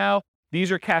cash now. These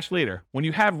are cash later. When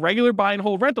you have regular buy and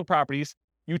hold rental properties,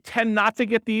 you tend not to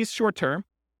get these short-term,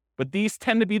 but these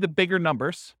tend to be the bigger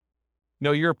numbers.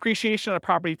 Your appreciation on a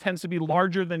property tends to be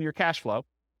larger than your cash flow,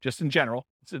 just in general.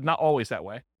 It's not always that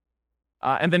way.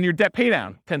 And then your debt pay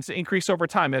down tends to increase over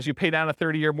time. As you pay down a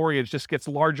 30-year mortgage, just gets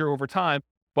larger over time,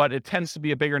 but it tends to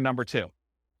be a bigger number too.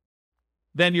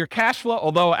 Then your cash flow,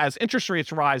 although as interest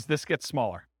rates rise, this gets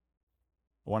smaller.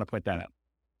 I want to point that out.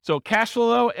 So cash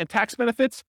flow and tax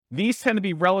benefits, these tend to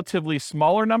be relatively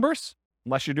smaller numbers,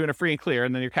 unless you're doing a free and clear,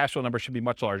 and then your cash flow number should be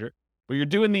much larger. But you're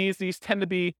doing these tend to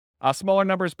be smaller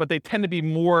numbers, but they tend to be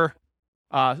more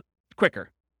quicker.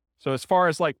 So as far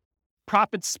as like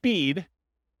profit speed,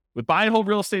 with buy and hold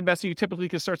real estate investing, you typically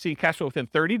can start seeing cash flow within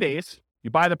 30 days. You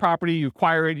buy the property, you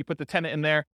acquire it, you put the tenant in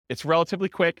there. It's relatively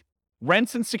quick.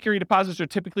 Rents and security deposits are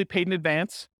typically paid in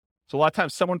advance. So a lot of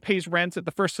times someone pays rents at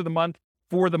the first of the month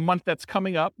for the month that's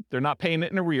coming up. They're not paying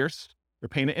it in arrears. They're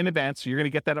paying it in advance. So you're going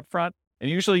to get that up front. And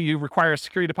usually you require a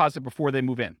security deposit before they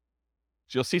move in.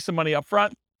 So you'll see some money up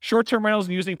front. Short-term rentals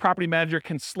and using property manager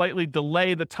can slightly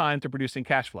delay the time to producing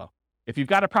cash flow. If you've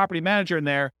got a property manager in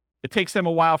there, it takes them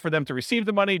a while for them to receive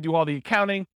the money, do all the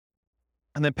accounting,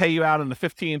 and then pay you out on the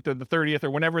 15th or the 30th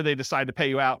or whenever they decide to pay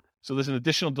you out. So there's an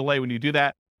additional delay when you do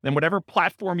that. Then whatever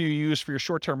platform you use for your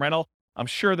short-term rental, I'm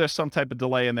sure there's some type of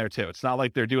delay in there too. It's not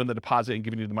like they're doing the deposit and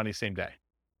giving you the money same day.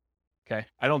 Okay.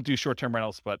 I don't do short-term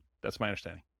rentals, but that's my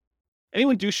understanding.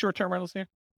 Anyone do short-term rentals here?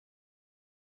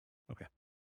 Okay.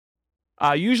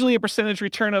 Usually a percentage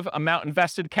return of amount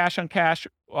invested, cash on cash,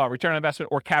 return on investment,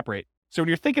 or cap rate. So when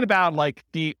you're thinking about like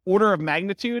the order of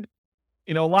magnitude,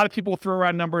 a lot of people throw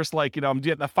around numbers like, I'm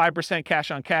getting a 5%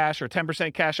 cash on cash or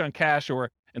 10% cash on cash, or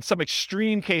in some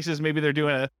extreme cases, maybe they're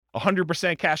doing a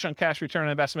 100% cash on cash return on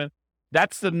investment.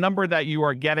 That's the number that you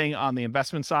are getting on the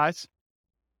investment size,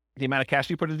 the amount of cash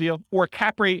you put in the deal. Or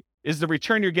cap rate is the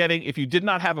return you're getting if you did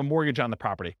not have a mortgage on the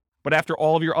property, but after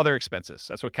all of your other expenses.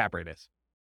 That's what cap rate is.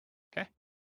 Okay.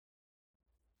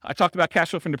 I talked about cash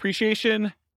flow from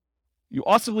depreciation. You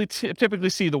also typically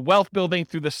see the wealth building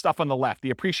through the stuff on the left. The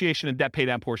appreciation and debt pay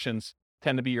down portions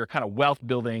tend to be your kind of wealth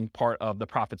building part of the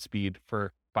profit speed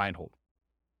for buy and hold.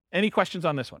 Any questions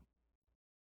on this one?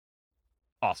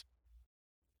 Awesome.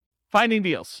 Finding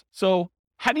deals. So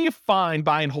how do you find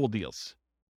buy and hold deals?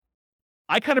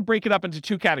 I kind of break it up into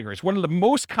two categories. One of the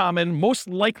most common, most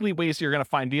likely ways you're going to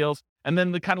find deals, and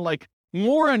then the kind of like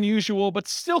more unusual, but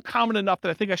still common enough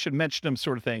that I think I should mention them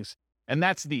sort of things. And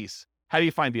that's these. How do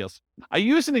you find deals? I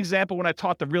used an example when I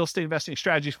taught the real estate investing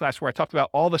strategies class where I talked about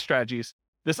all the strategies,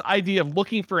 this idea of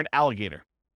looking for an alligator.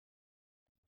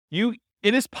 It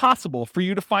is possible for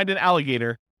you to find an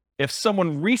alligator if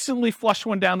someone recently flushed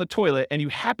one down the toilet and you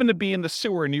happen to be in the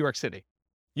sewer in New York City.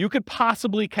 You could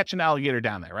possibly catch an alligator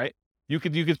down there, right? You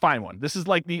could find one. This is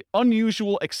like the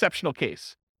unusual, exceptional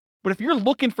case. But if you're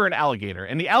looking for an alligator,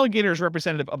 and the alligator is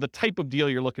representative of the type of deal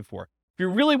you're looking for, if you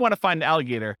really want to find an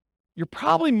alligator, you're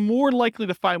probably more likely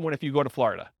to find one if you go to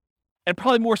Florida. And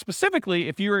probably more specifically,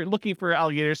 if you're looking for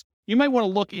alligators, you might want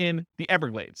to look in the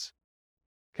Everglades.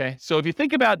 Okay, so if you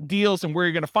think about deals and where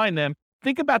you're going to find them,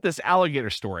 think about this alligator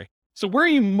story. So where are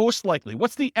you most likely?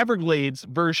 What's the Everglades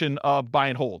version of buy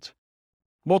and hold?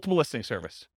 Multiple listing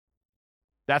service.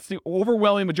 That's the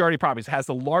overwhelming majority of properties. It has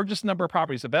the largest number of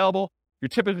properties available. You're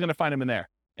typically going to find them in there.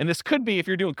 And this could be, if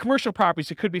you're doing commercial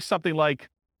properties, it could be something like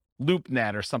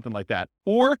LoopNet or something like that.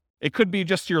 Or it could be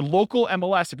just your local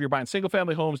MLS if you're buying single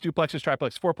family homes, duplexes,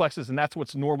 triplexes, fourplexes, and that's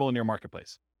what's normal in your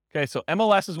marketplace. Okay, so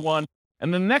MLS is one.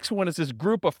 And the next one is this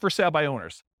group of for sale by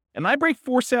owners. And I break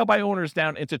for sale by owners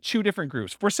down into two different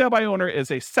groups. For sale by owner is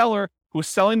a seller who's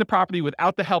selling the property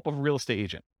without the help of a real estate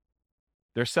agent.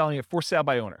 They're selling it for sale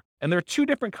by owner. And there are two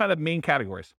different kind of main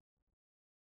categories.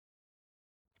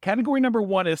 Category number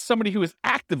one is somebody who is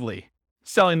actively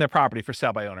selling their property for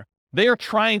sale by owner. They are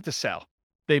trying to sell.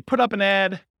 They put up an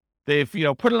ad. They've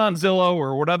put it on Zillow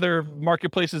or what other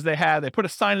marketplaces they have. They put a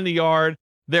sign in the yard.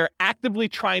 They're actively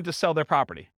trying to sell their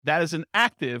property. That is an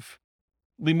actively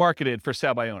marketed for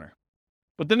sale by owner.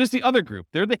 But then there's the other group.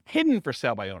 They're the hidden for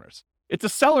sale by owners. It's a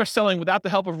seller selling without the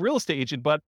help of a real estate agent,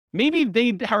 but maybe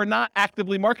they are not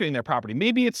actively marketing their property.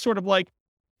 Maybe it's sort of like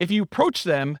if you approach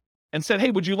them and said,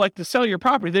 hey, would you like to sell your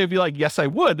property? They would be like, yes, I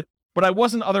would. but I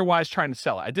wasn't otherwise trying to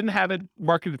sell it. I didn't have it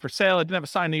marketed for sale. I didn't have a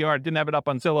sign in the yard. I didn't have it up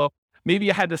on Zillow. Maybe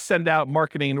you had to send out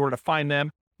marketing in order to find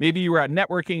them. Maybe you were at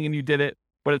networking and you did it,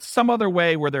 but it's some other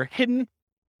way where they're hidden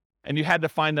and you had to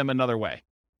find them another way.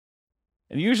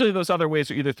 And usually those other ways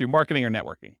are either through marketing or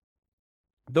networking.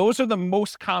 Those are the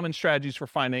most common strategies for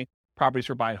finding properties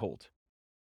for buy and hold.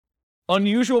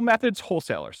 Unusual methods,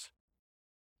 wholesalers.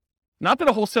 Not that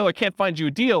a wholesaler can't find you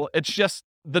a deal. It's just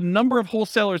the number of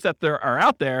wholesalers that there are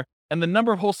out there and the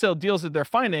number of wholesale deals that they're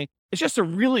finding is just a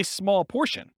really small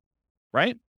portion,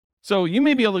 right? So you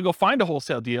may be able to go find a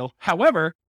wholesale deal.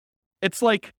 However, it's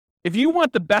like, if you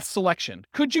want the best selection,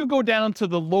 could you go down to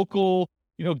the local,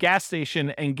 gas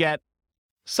station and get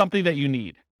something that you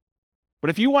need? But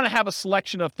if you want to have a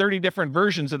selection of 30 different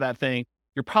versions of that thing,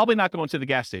 you're probably not going to the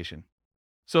gas station.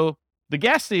 So the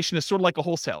gas station is sort of like a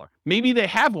wholesaler. Maybe they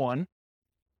have one,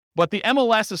 but the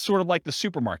MLS is sort of like the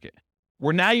supermarket,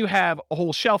 where now you have a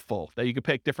whole shelf full that you can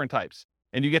pick different types,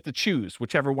 and you get to choose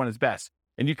whichever one is best,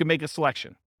 and you can make a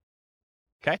selection.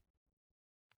 Okay?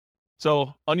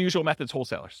 So unusual methods,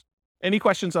 wholesalers. Any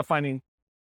questions on finding?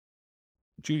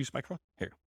 Did you use microphone?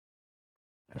 Here.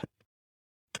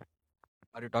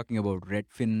 Are you talking about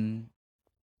Redfin,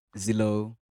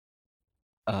 Zillow?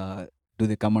 Do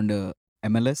they come under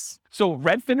MLS? So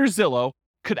Redfin or Zillow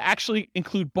could actually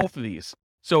include both of these.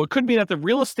 So it could be that the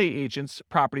real estate agents'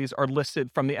 properties are listed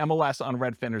from the MLS on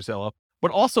Redfin or Zillow, but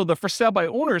also the for sale by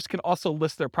owners can also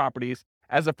list their properties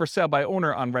as a for sale by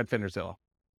owner on Redfin or Zillow.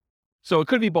 So it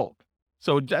could be both.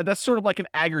 So that's sort of like an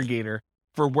aggregator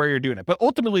for where you're doing it. But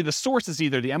ultimately, the source is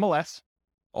either the MLS,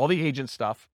 all the agent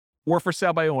stuff, or for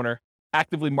sale by owner,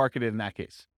 actively marketed in that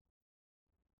case.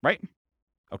 Right?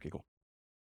 Okay, cool.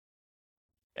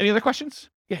 Any other questions?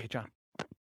 Yeah, hey, John.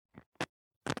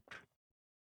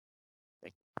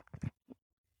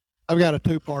 I've got a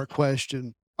two-part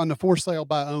question. On the for sale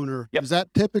by owner, Yep. Is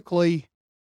that typically,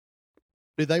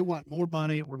 do they want more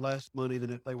money or less money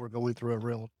than if they were going through a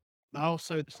realtor? And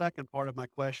also, the second part of my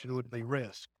question would be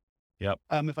risk. Yep.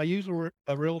 If I use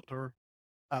a realtor,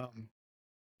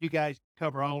 you guys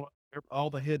cover all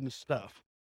the hidden stuff.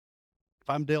 If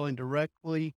I'm dealing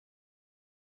directly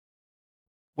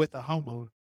with a homeowner,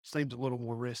 seems a little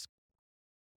more risky.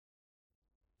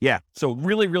 Yeah. So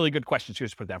really, really good questions.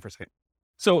 Here's put it down for a second.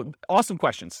 So awesome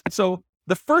questions. So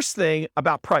the first thing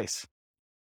about price,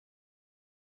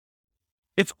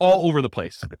 it's all over the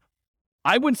place.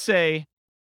 I would say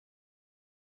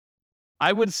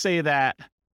that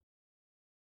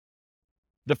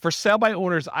the for sale by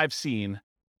owners I've seen,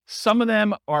 some of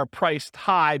them are priced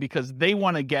high because they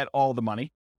want to get all the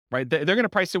money, right? They're going to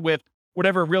price it with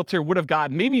whatever a realtor would have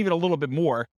gotten, maybe even a little bit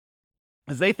more,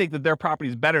 because they think that their property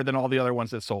is better than all the other ones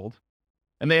that sold.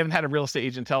 And they haven't had a real estate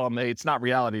agent tell them it's not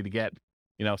reality to get,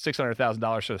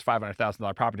 $600,000 for this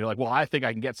 $500,000 property. They're like, well, I think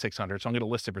I can get 600, so I'm going to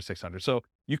list it for 600. So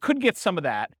you could get some of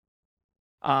that.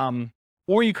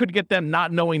 Or you could get them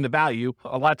not knowing the value.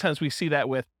 A lot of times we see that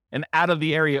with an out of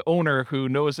the area owner who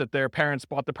knows that their parents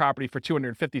bought the property for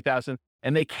 $250,000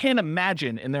 and they can't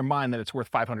imagine in their mind that it's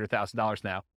worth $500,000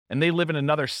 now. And they live in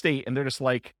another state and they're just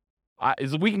like,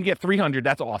 if we can get 300,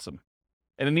 that's awesome.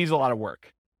 And it needs a lot of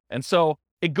work. And so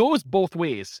it goes both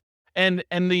ways. And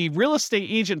the real estate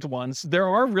agent ones, there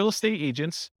are real estate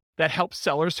agents that help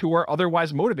sellers who are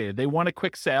otherwise motivated. They want a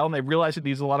quick sale and they realize it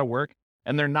needs a lot of work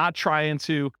and they're not trying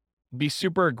to be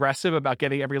super aggressive about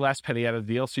getting every last penny out of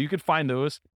the deal. So you could find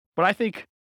those. But I think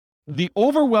the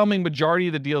overwhelming majority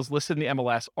of the deals listed in the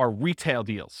MLS are retail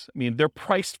deals. I mean, they're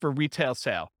priced for retail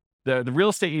sale. The real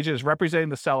estate agent is representing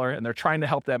the seller and they're trying to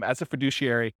help them as a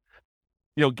fiduciary,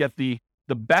 get the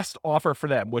best offer for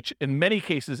them, which in many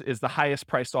cases is the highest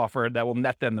priced offer that will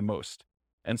net them the most.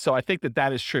 And so I think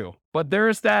that is true. But there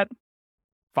is that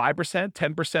 5%,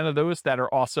 10% of those that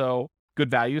are also good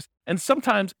values. And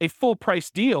sometimes a full price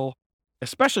deal,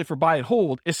 especially for buy and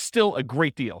hold, is still a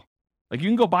great deal. Like you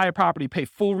can go buy a property, pay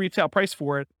full retail price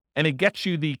for it, and it gets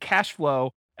you the cash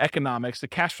flow economics, the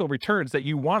cash flow returns that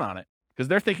you want on it, because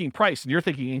they're thinking price and you're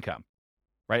thinking income,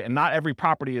 right? And not every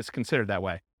property is considered that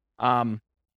way.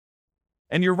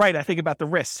 And you're right, I think about the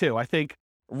risk too. I think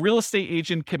a real estate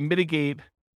agent can mitigate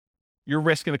your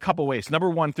risk in a couple ways. Number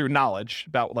one, through knowledge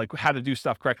about like how to do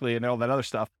stuff correctly and all that other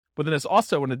stuff. But then there's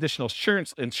also an additional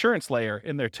insurance layer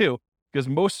in there too, because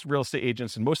most real estate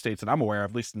agents in most states, and I'm aware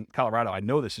of, at least in Colorado, I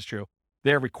know this is true,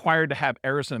 they're required to have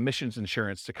errors and omissions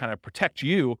insurance to kind of protect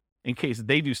you in case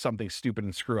they do something stupid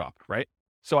and screw up, right?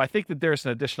 So I think that there's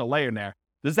an additional layer in there.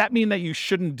 Does that mean that you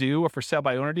shouldn't do a for sale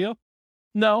by owner deal?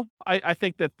 No, I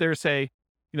think that there's a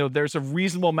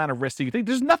reasonable amount of risk that you think.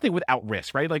 There's nothing without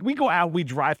risk, right? Like we go out, we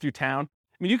drive through town,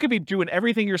 I mean, you could be doing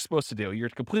everything you're supposed to do. You're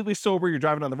completely sober. You're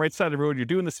driving on the right side of the road. You're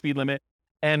doing the speed limit.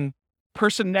 And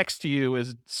person next to you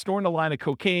is snorting a line of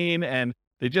cocaine and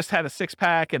they just had a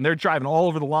 6-pack and they're driving all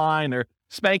over the line. They're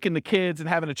spanking the kids and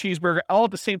having a cheeseburger all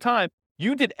at the same time.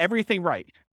 You did everything right,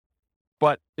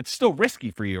 but it's still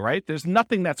risky for you, right? There's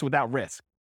nothing that's without risk.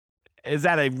 Is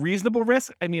that a reasonable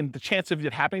risk? I mean, the chance of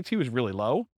it happening to you is really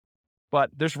low, but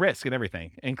there's risk in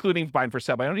everything, including buying for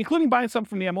sale by owner, including buying something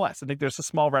from the MLS. I think there's a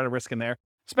small amount of risk in there,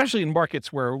 especially in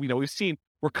markets where,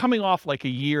 we're coming off like a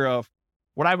year of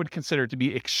what I would consider to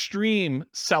be extreme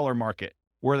seller market,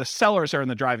 where the sellers are in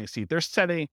the driving seat. They're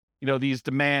setting, these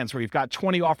demands where you've got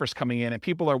 20 offers coming in and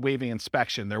people are waiving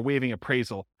inspection, they're waiving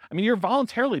appraisal. I mean, you're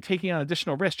voluntarily taking on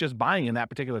additional risk just buying in that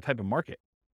particular type of market.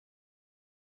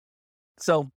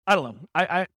 So I don't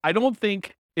know. I don't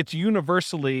think it's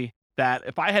universally that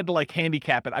if I had to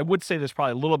handicap it, I would say there's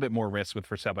probably a little bit more risk with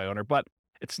for sale by owner, but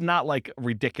it's not like a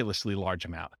ridiculously large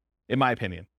amount, in my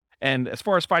opinion. And as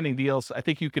far as finding deals, I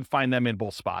think you can find them in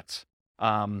both spots.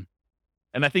 And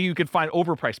I think you can find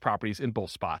overpriced properties in both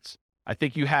spots. I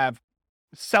think you have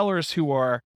sellers who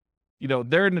are,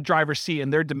 they're in the driver's seat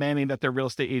and they're demanding that their real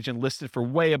estate agent list it for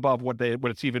way above what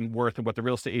it's even worth and what the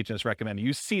real estate agent is recommending.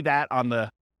 You see that on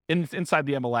the inside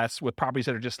the MLS with properties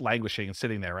that are just languishing and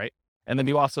sitting there, right? And then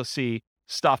you also see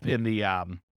stuff in the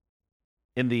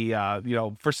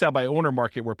for sale by owner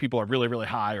market where people are really, really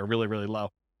high or really, really low.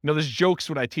 There's jokes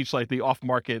when I teach the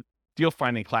off-market deal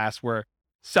finding class where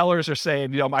sellers are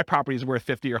saying, my property is worth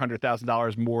 $50,000 or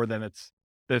 $100,000 more than it's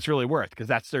really worth because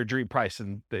that's their dream price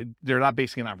and they're not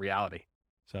basing it on reality.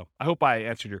 So I hope I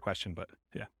answered your question, but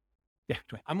yeah.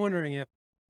 I'm wondering if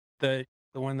the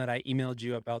one that I emailed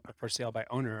you about the for sale by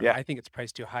owner, Yeah. I think it's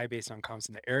priced too high based on comps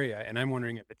in the area. And I'm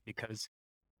wondering if it's because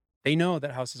they know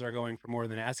that houses are going for more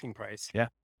than asking price. Yeah.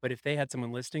 But if they had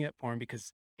someone listing it for them,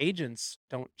 because agents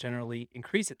don't generally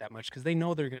increase it that much because they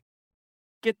know they're going to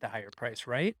get the higher price,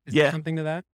 right? Is there something to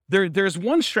that? There's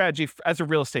one strategy as a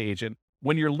real estate agent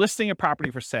when you're listing a property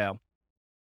for sale.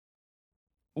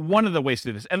 One of the ways to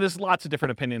do this, and there's lots of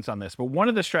different opinions on this, but one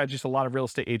of the strategies a lot of real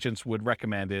estate agents would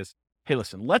recommend is, hey,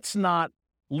 listen, let's not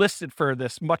list it for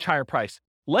this much higher price.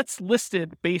 Let's list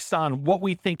it based on what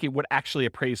we think it would actually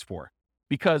appraise for.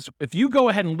 Because if you go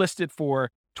ahead and list it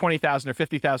for $20,000 or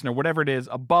 $50,000 or whatever it is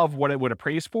above what it would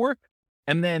appraise for,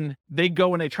 and then they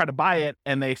go and they try to buy it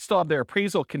and they still have their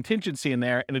appraisal contingency in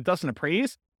there and it doesn't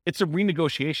appraise, it's a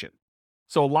renegotiation.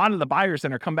 So a lot of the buyers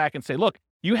then are come back and say, look,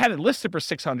 you had it listed for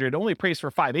 $600, only appraised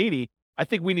for $580. I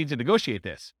think we need to negotiate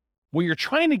this. What you're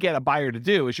trying to get a buyer to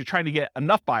do is you're trying to get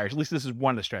enough buyers, at least this is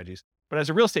one of the strategies, but as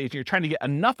a real estate agent, you're trying to get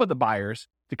enough of the buyers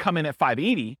to come in at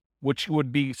 $580, which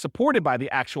would be supported by the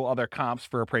actual other comps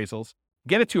for appraisals,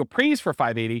 get it to appraise for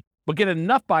 $580, but get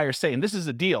enough buyers saying this is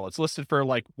a deal. It's listed for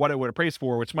what it would appraise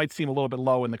for, which might seem a little bit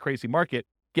low in the crazy market.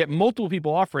 Get multiple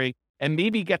people offering and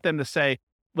maybe get them to say,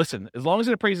 listen, as long as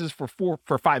it appraises for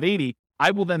 $580,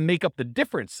 I will then make up the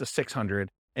difference to $600.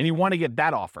 And you want to get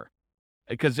that offer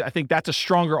because I think that's a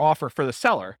stronger offer for the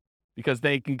seller because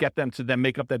they can get them to then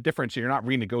make up that difference. So you're not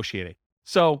renegotiating.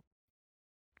 So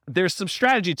there's some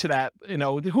strategy to that.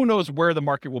 Who knows where the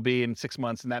market will be in 6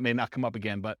 months and that may not come up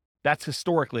again, but that's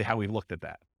historically how we've looked at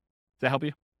that. Does that help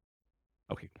you?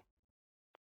 Okay.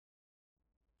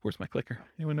 Where's my clicker?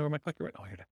 Anyone know where my clicker went? Oh,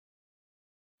 here it is.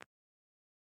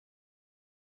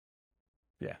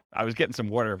 Yeah, I was getting some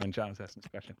water when John was asking this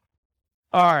question.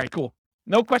 All right, cool.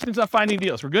 No questions on finding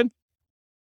deals. We're good?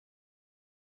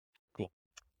 Cool.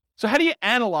 So how do you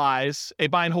analyze a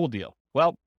buy and hold deal?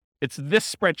 Well, it's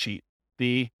this spreadsheet,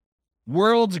 the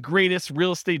world's greatest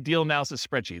real estate deal analysis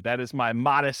spreadsheet. That is my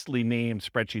modestly named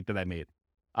spreadsheet that I made.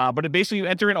 But it basically, you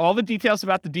enter in all the details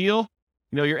about the deal,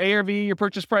 your ARV, your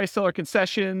purchase price, seller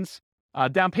concessions,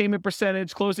 down payment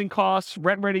percentage, closing costs,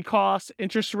 rent ready costs,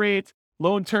 interest rate,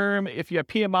 loan term, if you have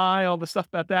PMI, all the stuff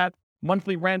about that,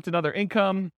 monthly rent and other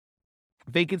income,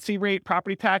 vacancy rate,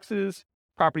 property taxes,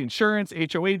 property insurance,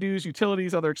 HOA dues,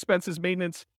 utilities, other expenses,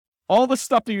 maintenance, all the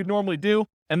stuff that you normally do.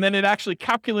 And then it actually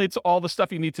calculates all the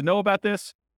stuff you need to know about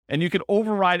this. And you can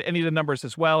override any of the numbers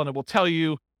as well. And it will tell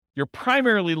you you're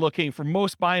primarily looking for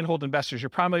most buy and hold investors. You're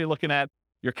primarily looking at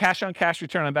your cash on cash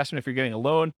return on investment if you're getting a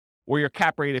loan or your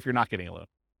cap rate if you're not getting a loan.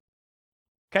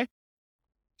 Okay.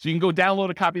 So you can go download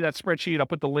a copy of that spreadsheet. I'll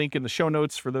put the link in the show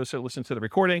notes for those that listen to the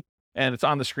recording, and it's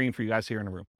on the screen for you guys here in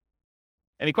the room.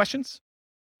 Any questions?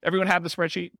 Everyone have the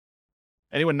spreadsheet?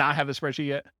 Anyone not have the spreadsheet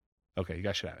yet? Okay, you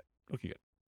guys should have it. Okay, good.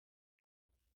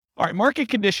 All right, market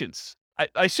conditions. I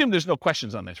assume there's no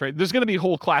questions on this, right? There's going to be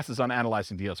whole classes on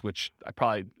analyzing deals, which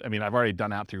I've already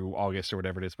done out through August or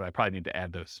whatever it is, but I probably need to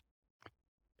add those.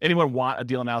 Anyone want a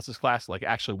deal analysis class, like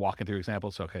actually walking through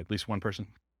examples? Okay, at least one person.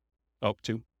 Oh,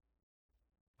 two.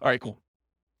 All right, cool.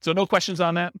 So no questions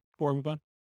on that before we move on?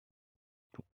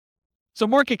 Cool. So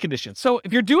market conditions. So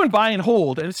if you're doing buy and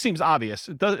hold, and it seems obvious,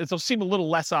 it'll seem a little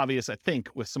less obvious, I think,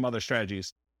 with some other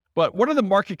strategies. But what are the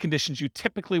market conditions you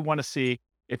typically want to see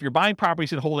if you're buying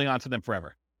properties and holding on to them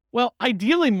forever? Well,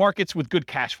 ideally markets with good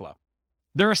cash flow.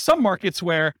 There are some markets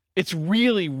where it's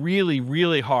really, really,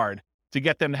 really hard to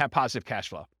get them to have positive cash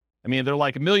flow. I mean, they're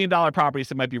like $1 million properties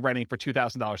that might be renting for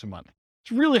 $2,000 a month.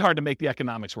 It's really hard to make the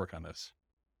economics work on this.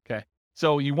 Okay.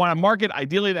 So you want a market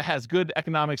ideally that has good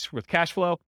economics with cash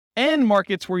flow, and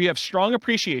markets where you have strong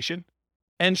appreciation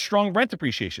and strong rent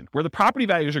appreciation, where the property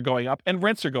values are going up and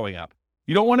rents are going up.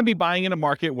 You don't want to be buying in a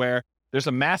market where there's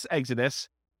a mass exodus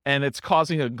and it's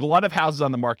causing a glut of houses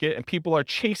on the market and people are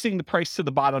chasing the price to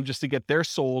the bottom just to get theirs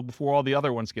sold before all the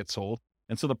other ones get sold.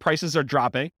 And so the prices are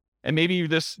dropping. And maybe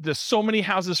there's so many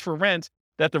houses for rent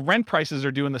that the rent prices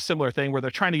are doing the similar thing where they're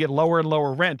trying to get lower and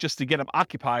lower rent just to get them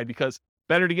occupied, because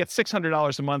better to get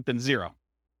 $600 a month than zero.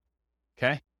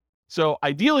 Okay. So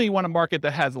ideally you want a market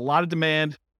that has a lot of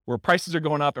demand, where prices are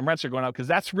going up and rents are going up, because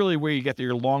that's really where you get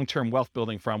your long-term wealth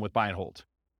building from with buy and hold.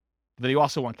 But then you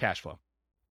also want cash flow.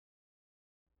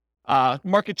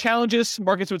 Market challenges,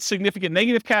 markets with significant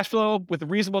negative cash flow with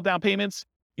reasonable down payments.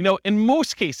 You know, in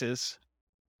most cases,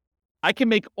 I can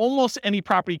make almost any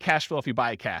property cash flow if you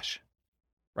buy it cash,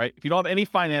 right? If you don't have any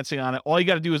financing on it, all you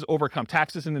got to do is overcome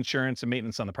taxes and insurance and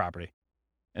maintenance on the property.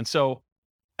 And so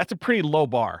that's a pretty low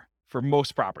bar for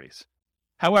most properties.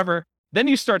 However, then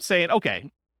you start saying,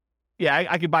 okay, yeah,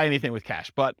 I could buy anything with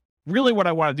cash, but really what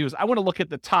I want to do is I want to look at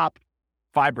the top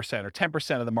 5% or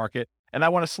 10% of the market, and I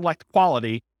want to select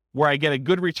quality where I get a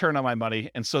good return on my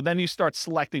money. And so then you start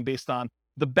selecting based on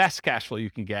the best cash flow you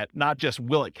can get, not just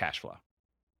will it cash flow.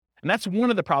 And that's one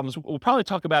of the problems. We'll probably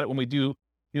talk about it when we do,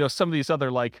 some of these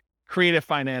other like creative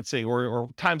financing or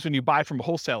times when you buy from a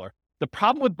wholesaler. The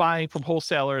problem with buying from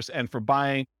wholesalers and for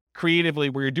buying creatively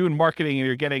where you're doing marketing and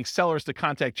you're getting sellers to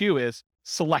contact you is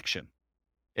selection.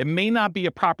 It may not be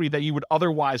a property that you would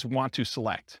otherwise want to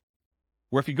select.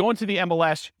 Where if you go into the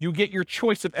MLS, you get your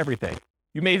choice of everything.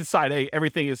 You may decide, hey,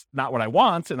 everything is not what I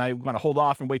want, and I want to hold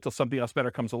off and wait till something else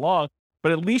better comes along.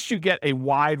 But at least you get a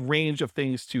wide range of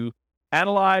things to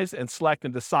analyze and select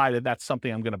and decide if that's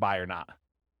something I'm going to buy or not.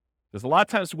 There's a lot of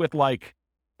times with like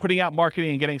putting out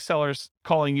marketing and getting sellers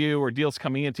calling you or deals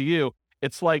coming into you,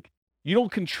 it's like you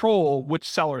don't control which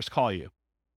sellers call you.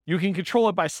 You can control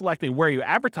it by selecting where you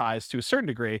advertise to a certain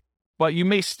degree, but you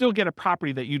may still get a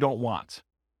property that you don't want.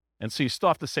 And so you still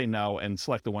have to say no and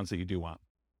select the ones that you do want.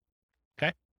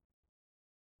 Okay.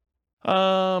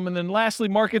 And then lastly,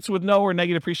 markets with no or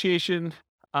negative appreciation.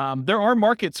 There are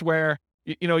markets where,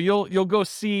 you'll go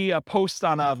see a post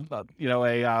on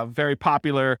a very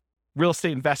popular real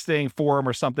estate investing forum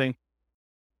or something.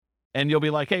 And you'll be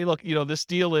like, hey, look, this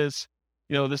deal is,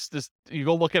 you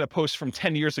go look at a post from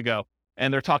 10 years ago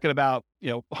and they're talking about,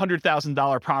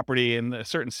 $100,000 property in a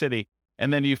certain city.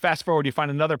 And then you fast forward, you find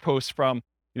another post from,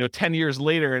 10 years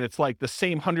later, and it's like the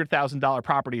same $100,000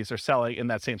 properties are selling in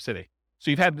that same city.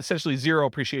 So you've had essentially zero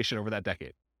appreciation over that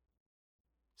decade.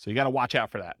 So you got to watch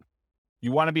out for that.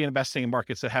 You want to be investing in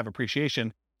markets that have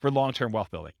appreciation for long-term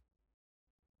wealth building.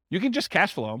 You can just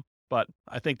cash flow them, but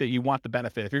I think that you want the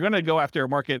benefit. If you're going to go after a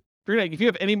market, if you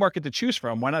have any market to choose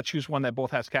from, why not choose one that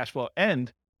both has cash flow and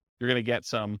you're going to get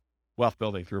some wealth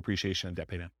building through appreciation and debt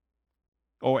pay down,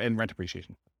 and rent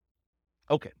appreciation.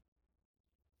 Okay.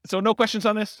 So no questions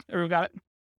on this? Everyone got it?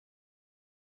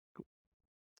 Cool.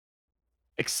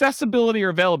 Accessibility or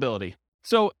availability.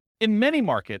 So in many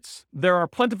markets, there are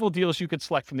plentiful deals you could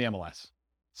select from the MLS.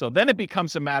 So then it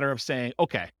becomes a matter of saying,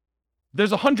 okay, there's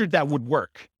 100 that would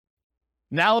work.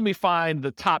 Now let me find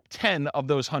the top 10 of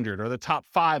those 100 or the top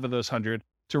 5 of those 100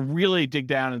 to really dig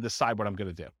down and decide what I'm going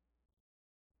to do.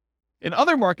 In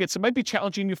other markets, it might be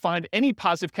challenging to find any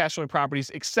positive cash flowing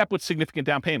properties except with significant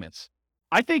down payments.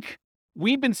 I think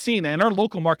we've been seeing, in our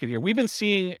local market here, we've been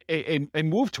seeing a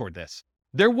move toward this.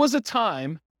 There was a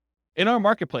time in our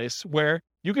marketplace where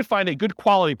you could find a good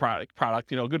quality product,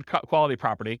 good quality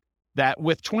property that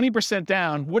with 20%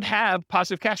 down would have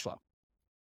positive cash flow.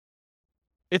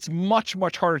 It's much,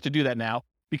 much harder to do that now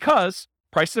because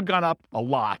prices have gone up a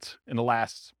lot in the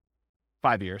last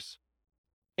 5 years.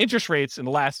 Interest rates in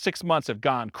the last 6 months have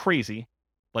gone crazy,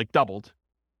 like doubled,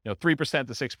 3%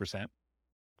 to 6%.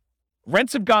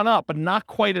 Rents have gone up, but not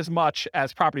quite as much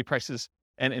as property prices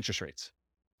and interest rates.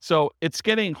 So it's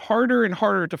getting harder and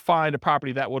harder to find a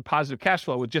property that would positive cash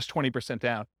flow with just 20%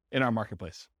 down in our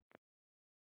marketplace.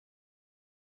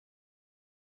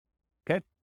 Okay.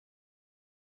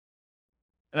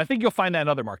 And I think you'll find that in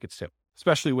other markets too,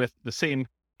 especially with the same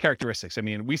characteristics. I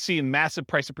mean, we see massive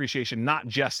price appreciation, not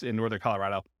just in Northern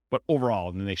Colorado, but overall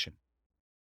in the nation.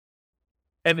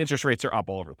 And interest rates are up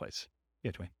all over the place.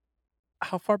 Yeah, Dwayne.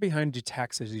 How far behind do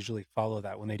taxes usually follow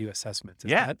that when they do assessments?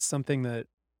 Is that something that...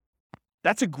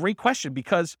 That's a great question,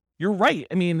 because you're right.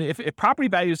 I mean, if property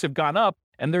values have gone up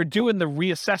and they're doing the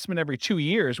reassessment every 2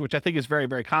 years, which I think is very,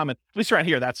 very common, at least around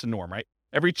here, that's the norm, right?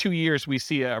 Every 2 years, we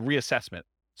see a reassessment.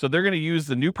 So they're going to use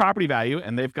the new property value,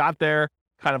 and they've got their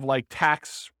kind of like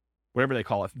tax, whatever they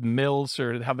call it, mills,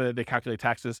 or how they calculate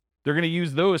taxes. They're going to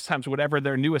use those times whatever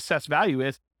their new assessed value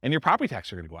is, and your property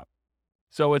taxes are going to go up.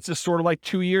 So it's just sort of like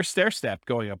 2-year stair step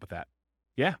going up with that.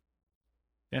 Yeah.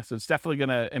 So it's definitely going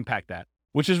to impact that,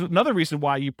 which is another reason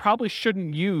why you probably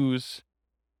shouldn't use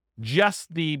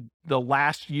just the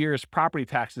last year's property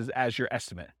taxes as your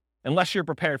estimate, unless you're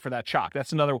prepared for that shock.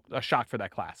 That's a shock for that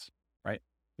class, right?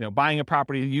 Buying a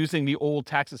property using the old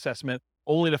tax assessment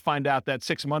only to find out that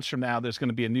 6 months from now, there's going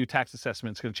to be a new tax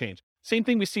assessment. It's going to change. Same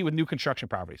thing we see with new construction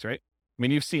properties, right? I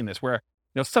mean, you've seen this where,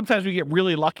 sometimes we get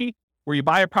really lucky where you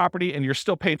buy a property and you're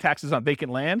still paying taxes on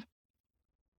vacant land.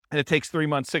 And it takes 3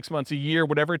 months, 6 months, a year,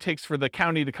 whatever it takes for the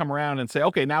county to come around and say,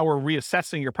 okay, now we're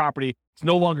reassessing your property. It's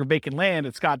no longer vacant land.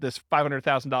 It's got this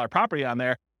 $500,000 property on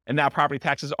there. And now property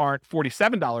taxes aren't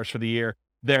 $47 for the year.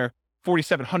 They're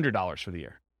 $4,700 for the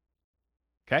year.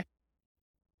 Okay.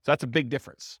 So that's a big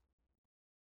difference.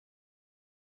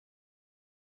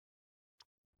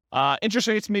 Interest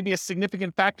rates may be a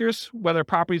significant factors, whether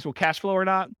properties will cash flow or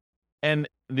not. And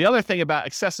the other thing about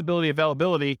accessibility,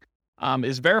 availability,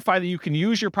 is verify that you can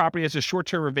use your property as a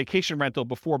short-term or vacation rental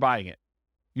before buying it.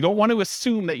 You don't want to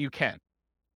assume that you can.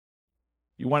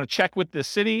 You want to check with the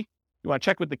city. You want to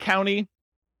check with the county.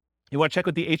 You want to check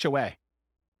with the HOA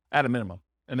at a minimum.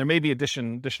 And there may be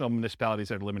additional municipalities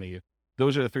that are limiting you.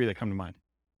 Those are the 3 that come to mind.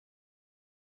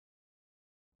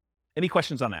 Any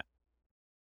questions on that?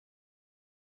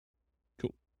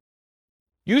 Cool.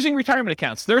 Using retirement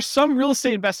accounts. There's some real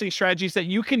estate investing strategies that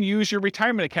you can use your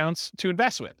retirement accounts to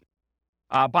invest with.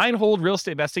 Buy and hold real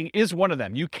estate investing is one of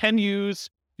them. You can use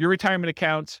your retirement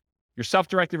account, your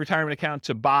self-directed retirement account,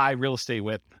 to buy real estate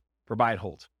with for buy and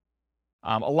hold.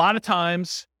 A lot of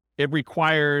times it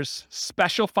requires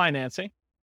special financing.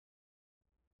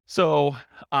 So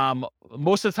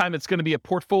most of the time it's going to be a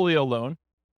portfolio loan,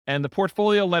 and the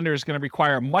portfolio lender is going to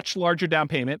require a much larger down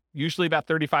payment, usually about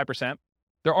 35%.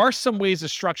 There are some ways to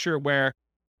structure where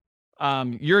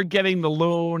you're getting the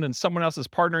loan and someone else is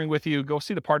partnering with you. Go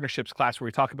see the partnerships class where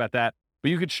we talk about that. But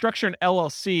you could structure an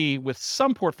LLC with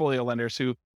some portfolio lenders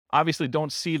who obviously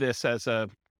don't see this as a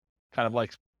kind of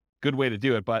like good way to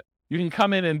do it. But you can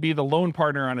come in and be the loan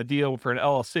partner on a deal for an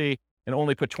LLC and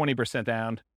only put 20%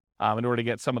 down in order to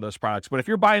get some of those products. But if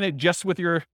you're buying it just with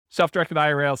your self-directed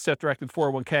IRA, self-directed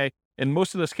 401k, in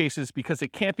most of those cases, because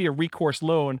it can't be a recourse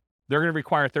loan, they're going to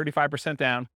require 35%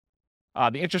 down.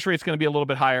 The interest rate is going to be a little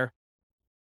bit higher.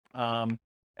 And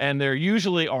they're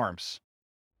usually ARMs.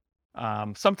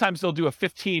 Sometimes they'll do a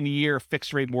 15-year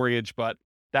fixed rate mortgage, but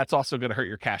that's also going to hurt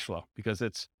your cash flow because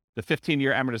it's the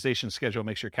 15-year amortization schedule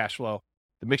makes your cash flow,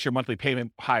 it makes your monthly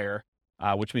payment higher,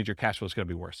 which means your cash flow is going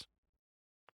to be worse.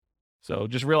 So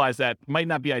just realize that might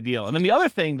not be ideal. And then the other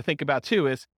thing to think about too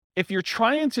is if you're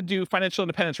trying to do financial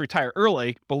independence, retire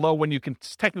early, below when you can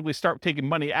technically start taking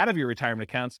money out of your retirement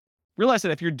accounts, realize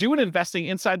that if you're doing investing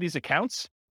inside these accounts,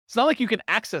 it's not like you can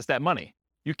access that money.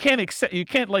 You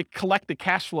can't like collect the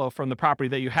cash flow from the property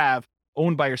that you have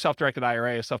owned by your self-directed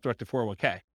IRA or self-directed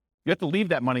 401k. You have to leave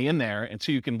that money in there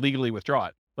until you can legally withdraw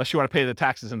it, unless you want to pay the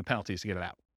taxes and the penalties to get it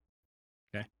out.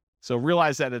 Okay. So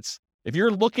realize that if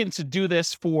you're looking to do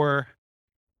this for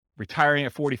retiring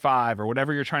at 45 or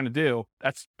whatever you're trying to do,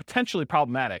 that's potentially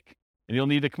problematic. And you'll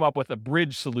need to come up with a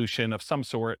bridge solution of some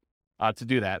sort to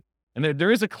do that. And there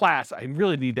is a class, I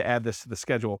really need to add this to the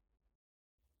schedule.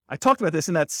 I talked about this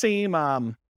in that same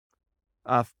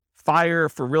Fire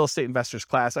for Real Estate Investors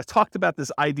class. I talked about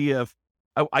this idea of,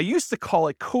 I used to call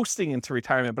it coasting into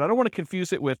retirement, but I don't want to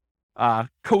confuse it with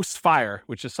Coast Fire,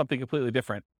 which is something completely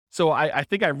different. So I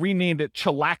think I renamed it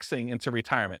chillaxing into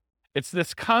retirement. It's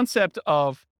this concept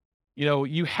of,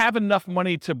 you have enough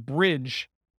money to bridge,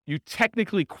 you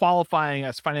technically qualifying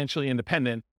as financially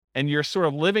independent, and you're sort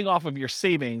of living off of your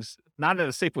savings, not at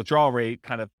a safe withdrawal rate,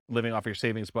 kind of living off your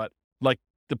savings, but like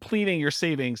depleting your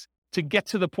savings to get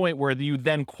to the point where you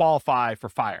then qualify for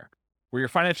FIRE, where your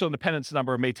financial independence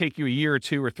number may take you a year or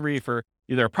 2 or 3 for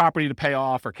either a property to pay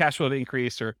off or cash flow to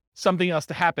increase or something else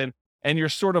to happen. And you're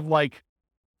sort of like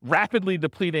rapidly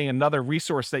depleting another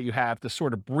resource that you have to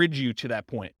sort of bridge you to that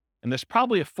point. And there's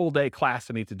probably a full day class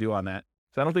I need to do on that.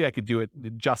 So I don't think I could do it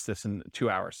justice in 2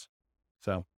 hours.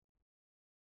 So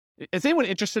is anyone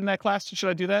interested in that class? Should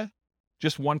I do that?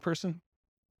 Just one person?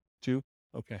 Two?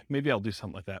 Okay. Maybe I'll do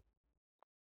something like that.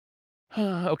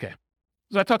 Okay.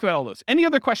 So I talked about all those. Any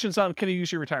other questions on can you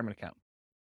use your retirement account?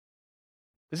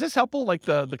 Is this helpful? Like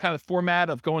the kind of format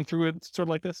of going through it sort of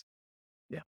like this?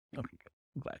 Yeah. Okay, good.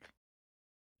 I'm glad.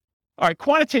 All right,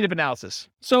 quantitative analysis.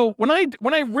 So when I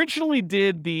originally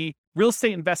did the real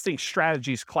estate investing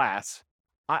strategies class,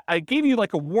 I gave you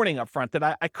like a warning up front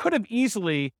that I could have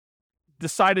easily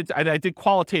decided, I did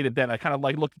qualitative then. I kind of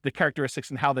like looked at the characteristics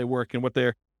and how they work and what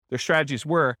their strategies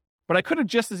were. But I could have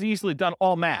just as easily done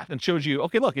all math and showed you,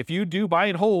 okay, look, if you do buy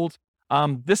and hold,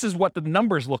 this is what the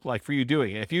numbers look like for you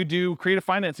doing it. If you do creative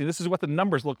financing, this is what the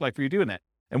numbers look like for you doing it.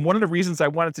 And one of the reasons I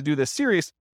wanted to do this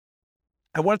series,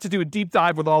 I wanted to do a deep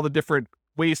dive with all the different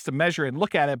ways to measure and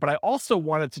look at it, but I also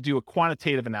wanted to do a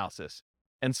quantitative analysis.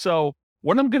 And so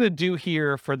what I'm going to do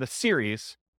here for the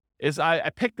series is I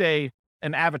picked an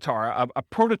avatar, a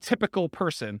prototypical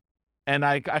person, and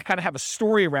I kind of have a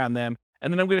story around them.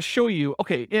 And then I'm going to show you,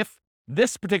 okay, if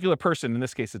this particular person, in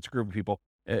this case, it's a group of people,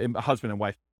 a husband and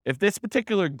wife, if this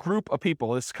particular group of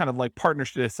people, this kind of like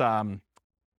partnership, this, what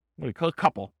do you call it,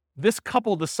 couple, this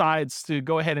couple decides to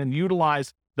go ahead and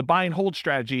utilize the buy and hold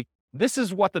strategy, this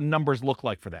is what the numbers look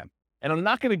like for them. And I'm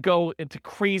not going to go into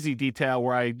crazy detail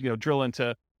where I, drill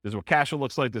into this is what cash flow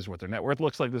looks like, this is what their net worth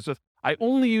looks like. I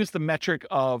only use the metric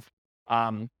of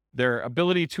their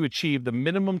ability to achieve the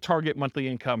minimum target monthly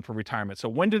income for retirement. So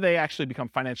when do they actually become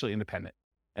financially independent?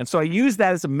 And so I use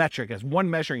that as a metric, as one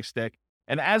measuring stick.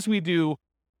 And as we do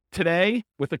today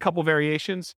with a couple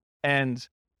variations and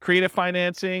creative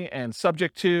financing and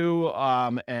subject to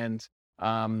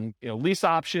lease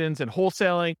options and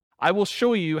wholesaling, I will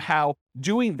show you how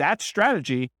doing that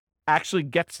strategy actually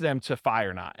gets them to FI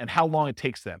or not and how long it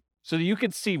takes them. So that you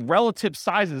can see relative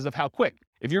sizes of how quick.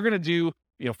 If you're going to do,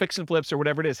 fix and flips or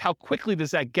whatever it is, how quickly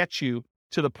does that get you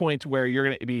to the point where you're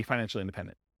going to be financially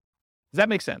independent? Does that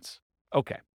make sense?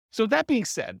 Okay. So that being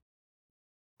said,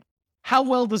 how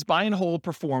well does buy and hold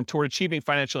perform toward achieving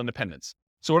financial independence?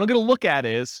 So what I'm going to look at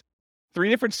is 3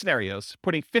 different scenarios,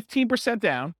 putting 15%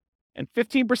 down, and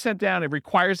 15% down, it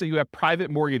requires that you have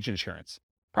private mortgage insurance.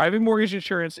 Private mortgage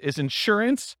insurance is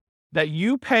insurance that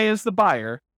you pay as the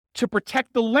buyer to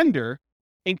protect the lender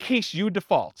in case you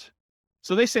default.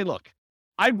 So they say, look,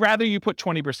 I'd rather you put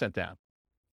 20% down.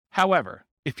 However,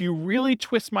 if you really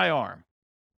twist my arm,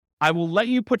 I will let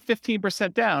you put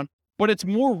 15% down, but it's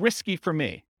more risky for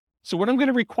me. So what I'm going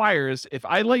to require is if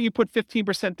I let you put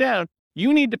 15% down,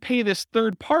 you need to pay this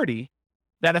third party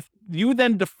that if you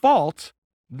then default,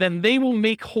 then they will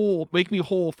make me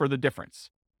whole for the difference.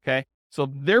 Okay. So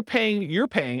you're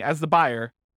paying as the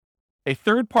buyer, a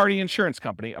third party insurance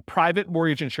company, a private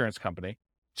mortgage insurance company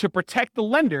to protect the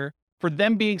lender for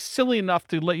them being silly enough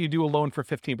to let you do a loan for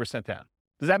 15% down.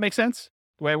 Does that make sense?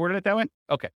 The way I worded it that way?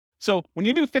 Okay. So when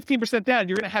you do 15% down,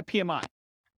 you're going to have PMI.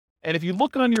 And if you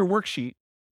look on your worksheet,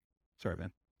 sorry,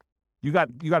 man, you got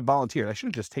volunteered. I should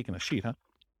have just taken a sheet,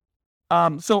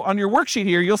 huh? So on your worksheet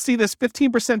here, you'll see this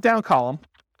 15% down column.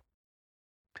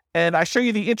 And I show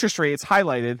you the interest rates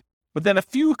highlighted, but then a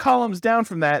few columns down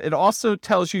from that, it also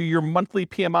tells you your monthly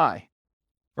PMI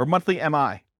or monthly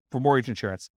MI for mortgage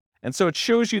insurance. And so it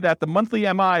shows you that the monthly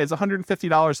MI is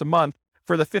 $150 a month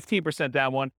for the 15%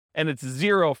 down one, and it's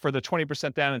 0 for the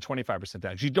 20% down and 25%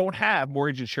 down. You don't have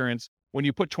mortgage insurance when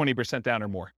you put 20% down or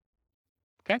more.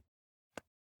 Okay?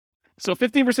 So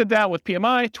 15% down with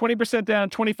PMI, 20% down,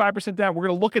 25% down. We're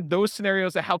going to look at those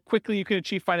scenarios of how quickly you can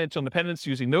achieve financial independence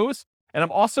using those. And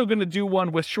I'm also going to do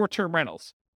one with short-term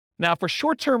rentals. Now, for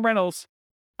short-term rentals,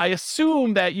 I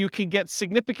assume that you can get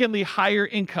significantly higher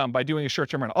income by doing a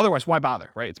short-term rental. Otherwise, why bother,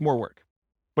 right? It's more work.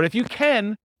 But if you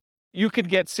can, you could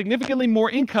get significantly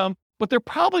more income, but there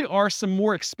probably are some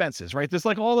more expenses, right? There's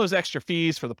like all those extra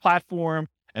fees for the platform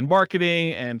and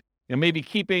marketing and maybe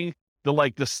keeping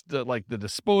the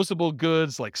disposable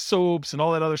goods like soaps and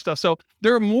all that other stuff. So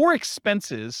there are more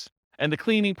expenses and the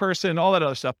cleaning person and all that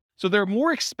other stuff. So there are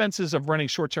more expenses of running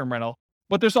short-term rental,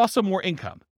 but there's also more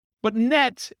income. But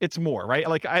net, it's more, right?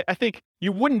 Like I think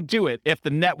you wouldn't do it if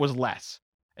the net was less.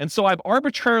 And so I've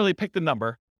arbitrarily picked a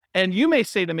number. And you may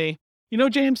say to me,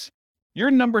 James,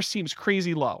 your number seems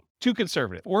crazy low, too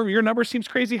conservative, or your number seems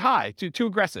crazy high, too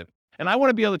aggressive. And I want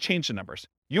to be able to change the numbers.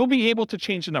 You'll be able to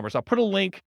change the numbers. I'll put a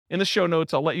link in the show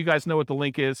notes. I'll let you guys know what the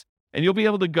link is, and you'll be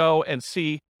able to go and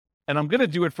see. And I'm going to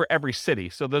do it for every city.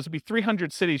 So there's will be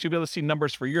 300 cities. You'll be able to see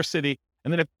numbers for your city.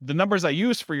 And then if the numbers I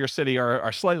use for your city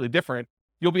are slightly different,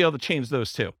 you'll be able to change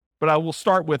those too. But I will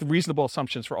start with reasonable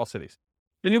assumptions for all cities.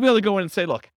 Then you'll be able to go in and say,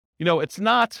 look, it's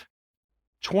not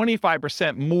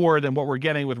 25% more than what we're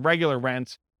getting with regular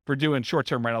rent for doing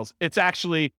short-term rentals, it's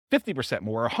actually 50%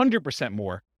 more, 100%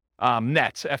 more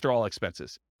net after all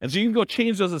expenses. And so you can go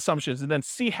change those assumptions and then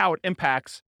see how it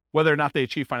impacts whether or not they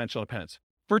achieve financial independence.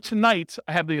 For tonight,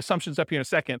 I have the assumptions up here in a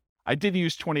second. I did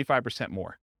use 25%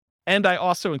 more. And I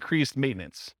also increased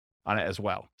maintenance on it as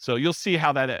well. So you'll see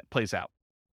how that plays out.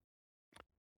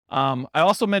 I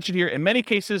also mentioned here, in many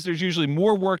cases, there's usually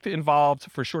more work involved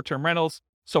for short-term rentals.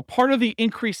 So part of the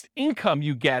increased income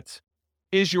you get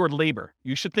is your labor.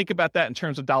 You should think about that in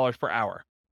terms of dollars per hour.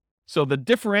 So the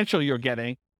differential you're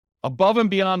getting above and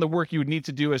beyond the work you would need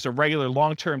to do as a regular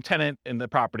long-term tenant in the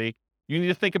property, you need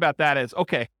to think about that as,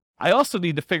 okay, I also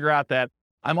need to figure out that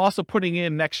I'm also putting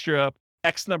in an extra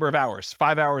X number of hours,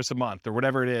 5 hours a month or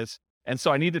whatever it is. And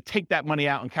so I need to take that money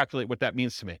out and calculate what that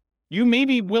means to me. You may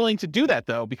be willing to do that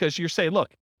though, because you're saying,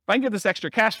 look, if I can get this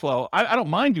extra cash flow, I don't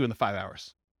mind doing the 5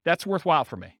 hours. That's worthwhile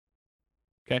for me.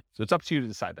 Okay. So it's up to you to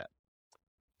decide that.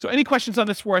 So any questions on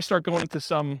this before I start going into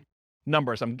some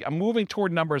numbers? I'm moving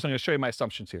toward numbers. I'm going to show you my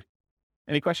assumptions here.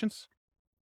 Any questions?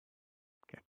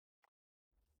 Okay.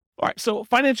 All right. So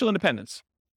financial independence.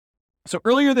 So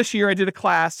earlier this year, I did a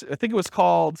class, I think it was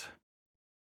called,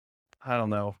 I don't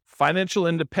know, Financial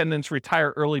Independence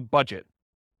Retire Early Budget.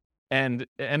 And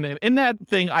in that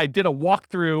thing, I did a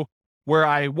walkthrough where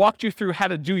I walked you through how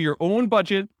to do your own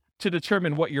budget to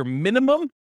determine what your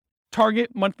minimum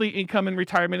target monthly income in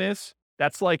retirement is.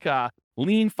 That's like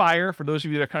lean fire, for those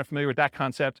of you that are kind of familiar with that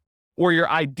concept, or your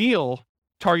ideal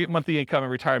target monthly income in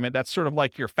retirement. That's sort of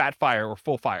like your fat fire or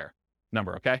full fire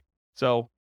number, okay? So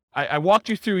I walked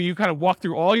you through, you kind of walk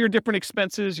through all your different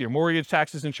expenses, your mortgage,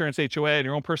 taxes, insurance, HOA, and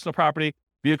your own personal property,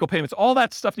 vehicle payments, all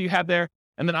that stuff that you have there.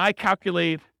 And then I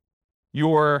calculate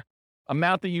your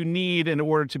amount that you need in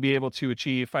order to be able to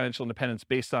achieve financial independence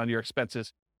based on your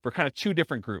expenses for kind of two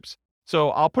different groups.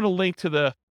 So I'll put a link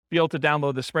to be able to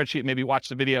download the spreadsheet, maybe watch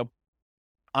the video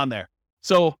on there.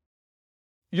 So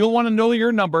you'll want to know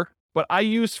your number, but I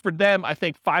used for them, I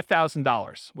think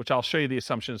 $5,000, which I'll show you the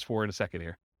assumptions for in a second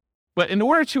here. But in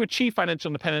order to achieve financial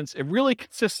independence, it really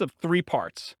consists of three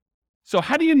parts. So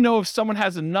how do you know if someone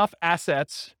has enough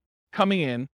assets coming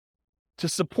in to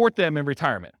support them in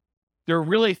retirement? There are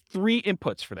really three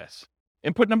inputs for this.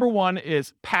 Input number one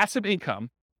is passive income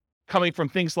coming from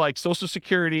things like Social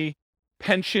Security,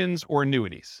 pensions, or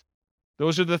annuities.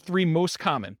 Those are the three most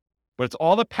common, but it's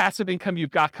all the passive income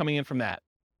you've got coming in from that.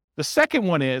 The second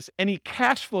one is any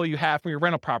cash flow you have from your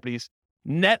rental properties,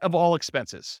 net of all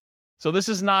expenses. So this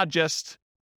is not just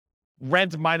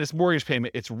rent minus mortgage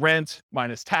payment. It's rent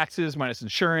minus taxes, minus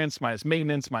insurance, minus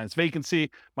maintenance, minus vacancy,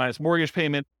 minus mortgage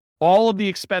payment. All of the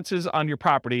expenses on your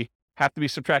property have to be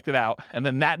subtracted out. And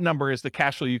then that number is the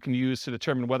cash flow you can use to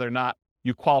determine whether or not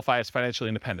you qualify as financially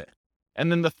independent.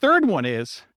 And then the third one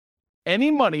is any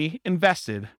money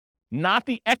invested, not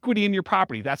the equity in your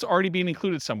property, that's already being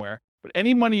included somewhere, but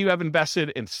any money you have invested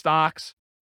in stocks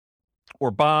or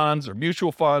bonds or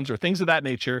mutual funds or things of that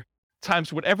nature,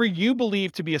 times whatever you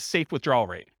believe to be a safe withdrawal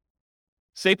rate.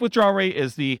 Safe withdrawal rate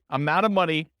is the amount of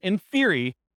money, in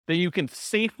theory, that you can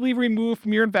safely remove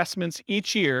from your investments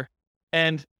each year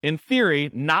and, in theory,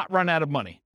 not run out of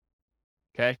money.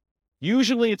 Okay?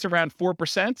 Usually it's around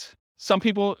 4%. Some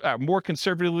people more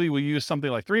conservatively will use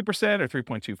something like 3% or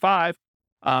 3.25.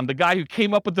 The guy who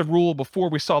came up with the rule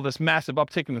before we saw this massive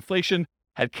uptick in inflation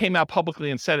had came out publicly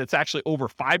and said it's actually over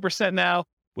 5% now,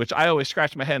 which I always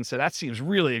scratch my head and say, that seems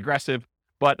really aggressive.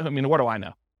 But I mean, what do I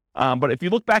know? But if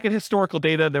you look back at historical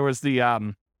data, there was the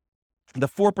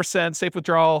 4% safe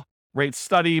withdrawal rate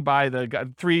study by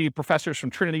the three professors from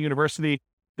Trinity University.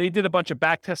 They did a bunch of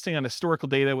back testing on historical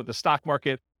data with the stock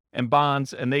market and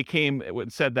bonds, and they came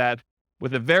and said that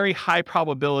with a very high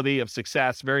probability of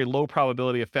success, very low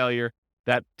probability of failure,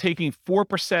 that taking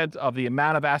 4% of the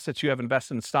amount of assets you have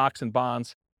invested in stocks and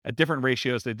bonds at different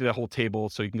ratios, they did a whole table,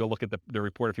 so you can go look at the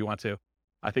report if you want to.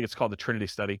 I think it's called the Trinity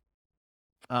study.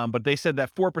 But they said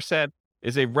that 4%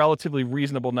 is a relatively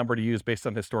reasonable number to use based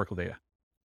on historical data.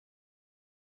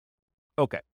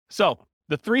 Okay, so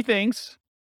the three things,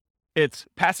 it's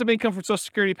passive income from Social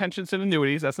Security, pensions, and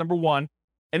annuities. That's number one.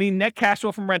 Any net cash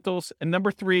flow from rentals. And number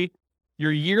three,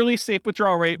 your yearly safe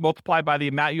withdrawal rate multiplied by the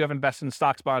amount you have invested in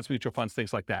stocks, bonds, mutual funds,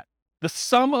 things like that. The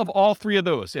sum of all three of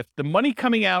those, if the money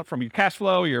coming out from your cash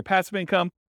flow, your passive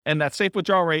income, and that safe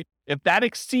withdrawal rate, if that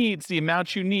exceeds the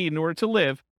amount you need in order to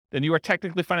live, then you are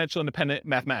technically financially independent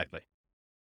mathematically.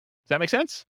 Does that make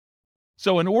sense?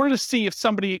 So in order to see if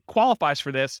somebody qualifies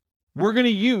for this, we're going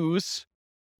to use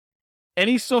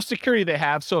any Social Security they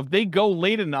have. So if they go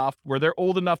late enough where they're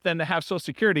old enough then to have Social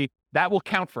Security, that will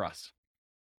count for us.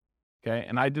 Okay.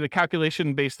 And I did a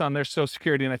calculation based on their Social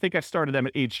Security, and I think I started them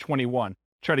at age 21,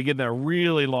 try to give them a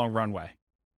really long runway.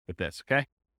 with this, okay?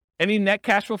 Any net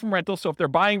cash flow from rentals. So if they're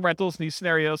buying rentals in these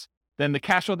scenarios, then the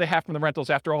cash flow they have from the rentals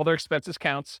after all their expenses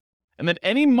counts. And then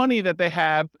any money that they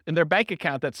have in their bank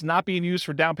account that's not being used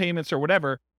for down payments or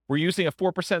whatever, we're using a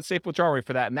 4% safe withdrawal rate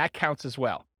for that, and that counts as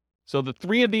well. So the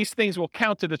three of these things will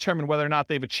count to determine whether or not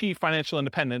they've achieved financial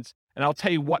independence. And I'll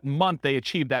tell you what month they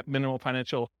achieved that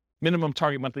minimum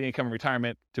target monthly income in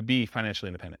retirement to be financially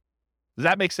independent. Does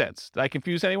that make sense? Did I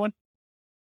confuse anyone?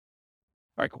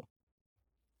 All right, cool.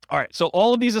 All right, so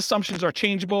all of these assumptions are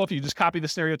changeable if you just copy the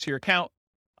scenario to your account.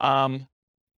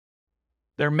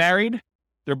 They're married.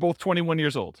 They're both 21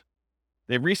 years old.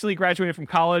 They've recently graduated from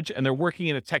college, and they're working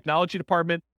in a technology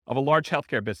department of a large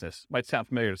healthcare business. Might sound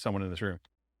familiar to someone in this room.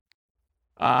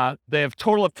 They have a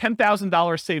total of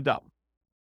 $10,000 saved up.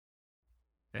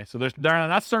 Okay, so they're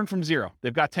not starting from zero.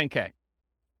 They've got 10K.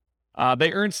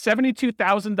 They earn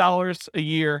 $72,000 a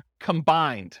year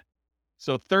combined.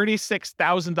 So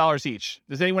 $36,000 each.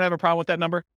 Does anyone have a problem with that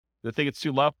number? Do they think it's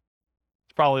too low?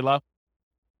 It's probably low.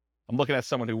 I'm looking at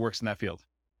someone who works in that field.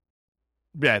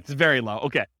 Yeah, it's very low.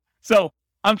 Okay. So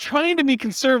I'm trying to be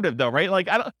conservative though, right? Like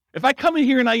if I come in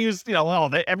here and I use,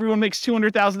 everyone makes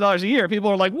 $200,000 a year,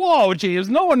 people are like, whoa, James,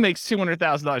 no one makes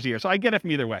 $200,000 a year. So I get it from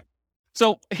either way.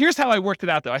 So here's how I worked it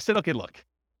out though. I said, okay, look,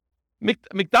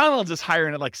 McDonald's is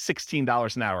hiring at like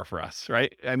 $16 an hour for us,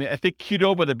 right? I mean, I think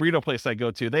Qdoba, the burrito place I go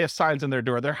to, they have signs on their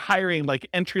door. They're hiring like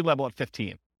entry level at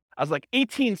 15. I was like,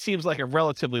 18 seems like a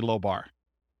relatively low bar,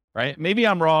 right? Maybe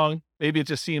I'm wrong. Maybe it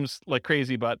just seems like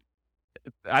crazy, but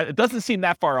it doesn't seem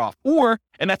that far off.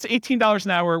 And that's $18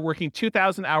 an hour, working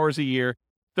 2,000 hours a year,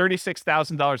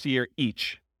 $36,000 a year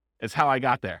each is how I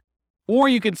got there. Or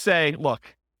you could say,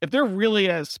 look, if they're really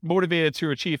as motivated to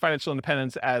achieve financial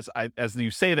independence as you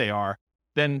say they are,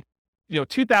 then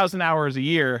 2,000 hours a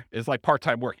year is like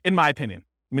part-time work, in my opinion.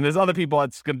 I mean, there's other people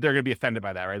they're going to be offended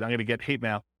by that, right? I'm going to get hate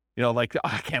mail, like,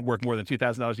 I can't work more than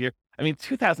 $2,000 a year. I mean,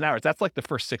 2,000 hours, that's like the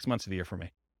first 6 months of the year for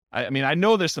me. I mean, I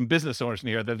know there's some business owners in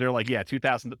here that they're like, yeah,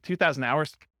 2,000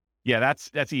 hours. Yeah,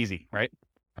 that's easy, right?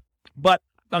 But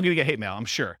I'm going to get hate mail, I'm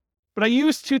sure. But I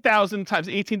use 2,000 times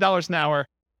 $18 an hour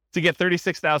to get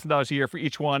 $36,000 a year for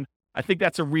each one. I think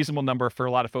that's a reasonable number for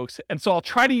a lot of folks. And so I'll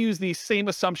try to use these same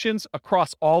assumptions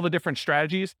across all the different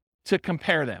strategies to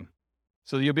compare them.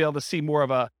 So you'll be able to see more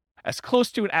of as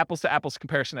close to an apples to apples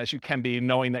comparison as you can be,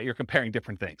 knowing that you're comparing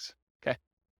different things. Okay.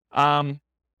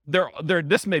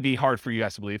 This may be hard for you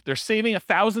guys to believe. They're saving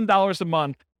 $1,000 a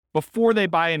month before they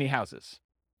buy any houses.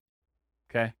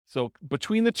 Okay. So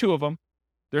between the two of them,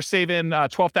 they're saving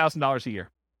 $12,000 a year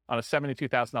on a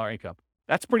 $72,000 income.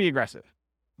 That's pretty aggressive,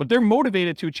 but they're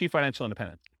motivated to achieve financial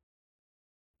independence.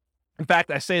 In fact,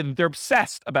 I say that they're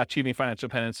obsessed about achieving financial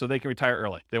independence so they can retire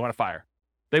early. They want to fire.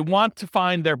 They want to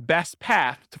find their best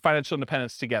path to financial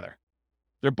independence together.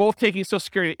 They're both taking Social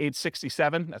Security at age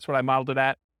 67. That's what I modeled it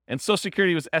at. And Social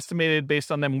Security was estimated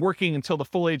based on them working until the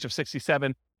full age of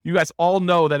 67. You guys all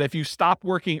know that if you stop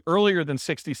working earlier than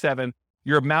 67,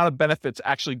 your amount of benefits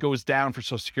actually goes down for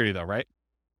Social Security though, right?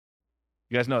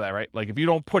 You guys know that, right? Like if you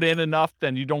don't put in enough,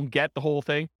 then you don't get the whole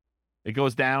thing. It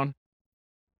goes down.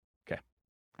 Okay.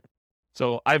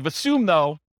 So I've assumed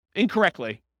though,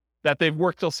 incorrectly, that they've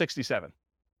worked till 67.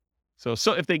 So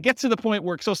if they get to the point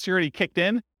where Social Security kicked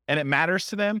in and it matters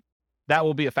to them, that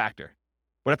will be a factor.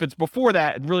 But if it's before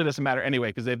that, it really doesn't matter anyway,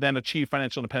 because they've then achieved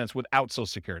financial independence without Social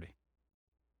Security.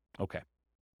 Okay.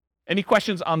 Any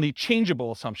questions on the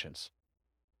changeable assumptions?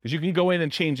 Because you can go in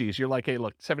and change these. You're like, hey,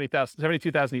 look,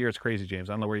 72,000 a year is crazy, James.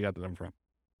 I don't know where you got the number from.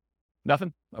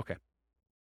 Nothing? Okay.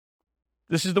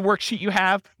 This is the worksheet you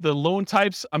have, the loan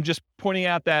types. I'm just pointing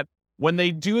out that when they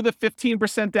do the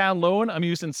 15% down loan, I'm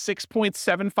using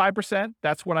 6.75%.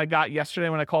 That's what I got yesterday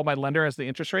when I called my lender as the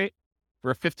interest rate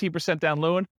for a 15% down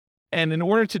loan. And in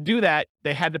order to do that,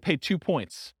 they had to pay 2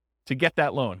 points to get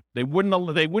that loan. They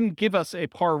wouldn't give us a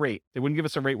par rate. They wouldn't give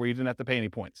us a rate where you didn't have to pay any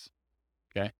points.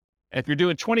 Okay. And if you're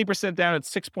doing 20% down at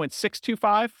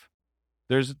 6.625,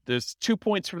 there's 2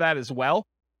 points for that as well,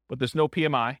 but there's no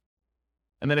PMI.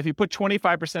 And then if you put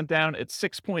 25% down at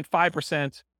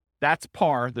 6.5%, that's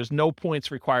par. There's no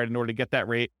points required in order to get that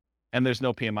rate, and there's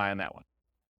no PMI on that one.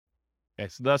 Okay,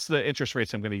 so that's the interest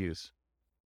rates I'm going to use.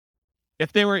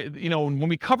 If they were, when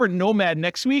we cover Nomad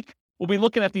next week, we'll be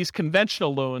looking at these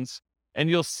conventional loans, and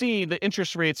you'll see the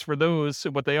interest rates for those,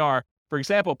 what they are. For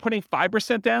example, putting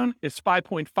 5% down is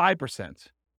 5.5%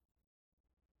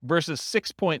 versus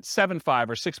 6.75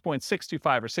 or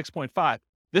 6.625 or 6.5.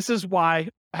 This is why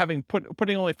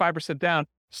putting only 5% down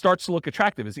starts to look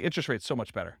attractive, is the interest rate's so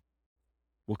much better.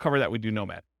 We'll cover that. We do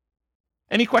Nomad.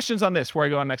 Any questions on this before I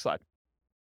go on next slide?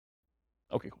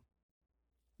 Okay, cool.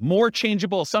 More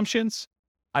changeable assumptions.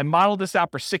 I modeled this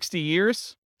out for 60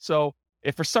 years. So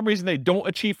if for some reason they don't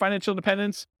achieve financial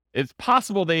independence, it's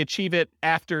possible they achieve it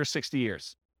after 60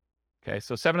 years. Okay,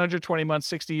 so 720 months,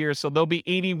 60 years. So they'll be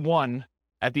 81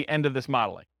 at the end of this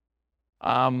modeling.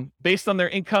 Based on their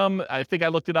income, I think I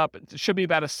looked it up. It should be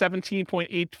about a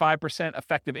 17.85%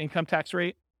 effective income tax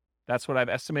rate. That's what I've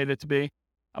estimated it to be.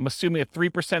 I'm assuming a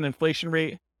 3% inflation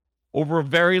rate over a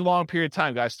very long period of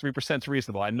time, guys. 3% is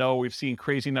reasonable. I know we've seen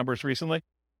crazy numbers recently,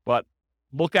 but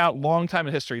look out long time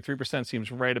in history. 3%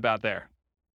 seems right about there.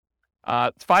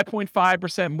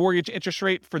 5.5% mortgage interest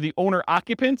rate for the owner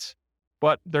occupant,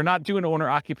 but they're not doing owner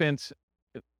occupants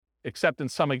except in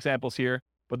some examples here,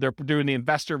 but they're doing the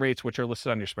investor rates, which are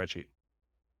listed on your spreadsheet.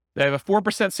 They have a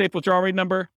 4% safe withdrawal rate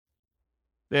number.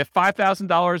 They have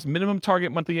 $5,000 minimum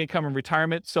target monthly income in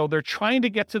retirement. So they're trying to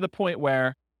get to the point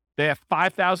where they have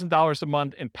 $5,000 a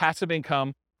month in passive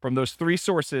income from those three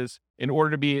sources in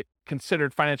order to be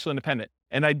considered financially independent.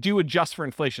 And I do adjust for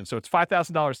inflation. So it's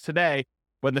 $5,000 today,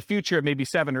 but in the future, it may be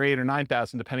 $7,000 or $8,000 or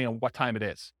 $9,000, depending on what time it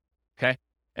is. Okay.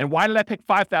 And why did I pick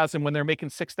 $5,000 when they're making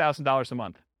 $6,000 a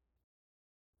month?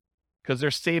 Because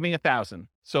they're saving $1,000.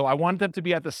 So I want them to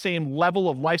be at the same level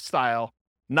of lifestyle,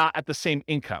 not at the same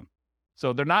income.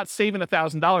 So they're not saving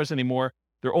 $1,000 anymore.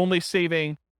 They're only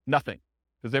saving nothing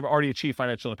because they've already achieved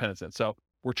financial independence. So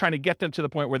we're trying to get them to the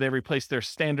point where they replace their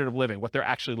standard of living, what they're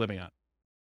actually living on.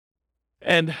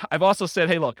 And I've also said,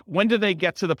 hey, look, when do they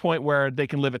get to the point where they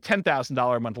can live a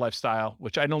 $10,000 a month lifestyle,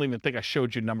 which I don't even think I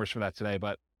showed you numbers for that today,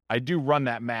 but I do run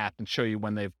that math and show you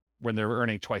when they're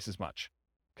earning twice as much.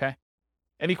 Okay.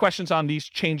 Any questions on these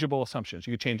changeable assumptions?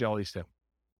 You can change all these too.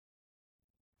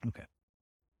 Okay.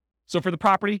 So for the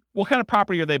property, what kind of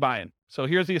property are they buying? So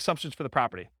here's the assumptions for the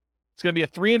property. It's going to be a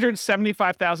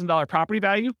 $375,000 property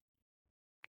value,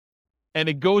 and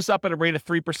it goes up at a rate of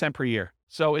 3% per year.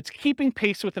 So it's keeping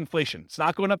pace with inflation. It's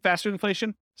not going up faster than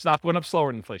inflation. It's not going up slower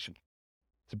than inflation.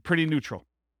 It's pretty neutral.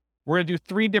 We're going to do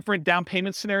 3 different down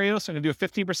payment scenarios. So I'm going to do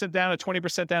a 15% down, a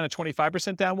 20% down, a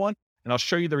 25% down one, and I'll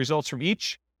show you the results from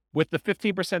each. With the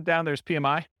 15% down, there's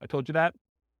PMI. I told you that.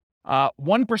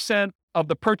 1% of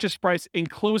the purchase price in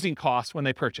closing costs when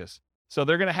they purchase. So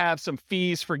they're going to have some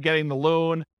fees for getting the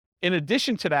loan. In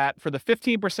addition to that, for the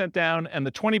 15% down and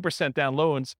the 20% down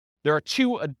loans, there are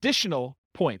 2 additional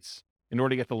points in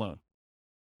order to get the loan.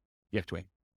 You have to wait.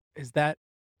 Is that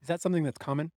something that's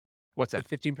common? What's that?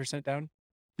 The 15% down?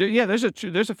 There's a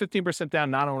 15% down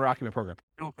non-owner occupant program.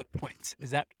 No, but points.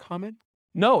 Is that common?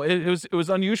 No, it was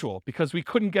unusual because we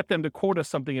couldn't get them to quote us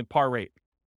something at par rate.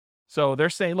 So they're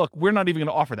saying, look, we're not even going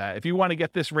to offer that. If you want to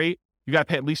get this rate, you got to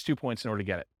pay at least 2 points in order to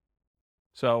get it.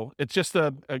 So it's just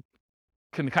a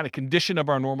kind of condition of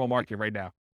our normal market right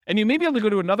now. And you may be able to go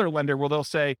to another lender where they'll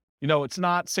say, it's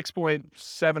not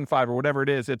 6.75 or whatever it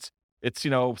is. It's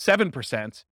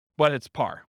 7%, but it's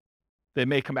par. They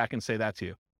may come back and say that to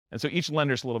you. And so each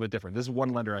lender's a little bit different. This is one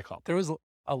lender I called. There was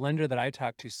a lender that I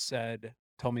talked to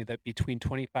told me that between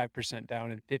 25%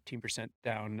 down and 15%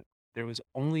 down, there was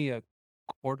only a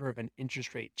quarter of an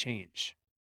interest rate change.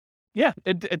 Yeah,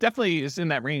 it definitely is in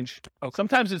that range. Okay.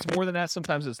 Sometimes it's more than that.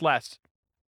 Sometimes it's less.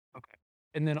 Okay.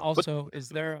 And then also, is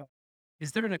there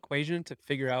an equation to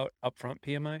figure out upfront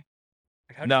PMI?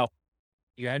 Like no.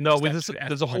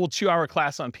 There's a whole 2-hour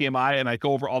class on PMI, and I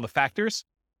go over all the factors,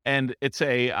 and it's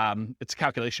a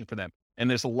calculation for them. And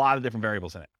there's a lot of different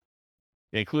variables in it,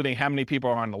 including how many people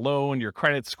are on the loan, your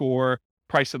credit score,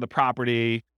 price of the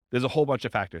property. There's a whole bunch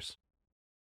of factors.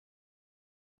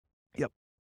 Yep.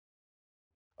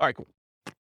 All right, cool.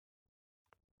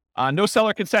 No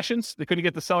seller concessions. They couldn't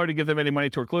get the seller to give them any money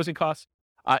toward closing costs.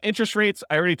 Interest rates,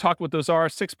 I already talked what those are.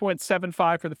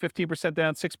 6.75 for the 15%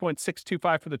 down,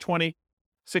 6.625 for the 20,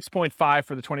 6.5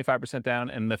 for the 25% down,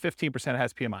 and the 15%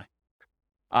 has PMI.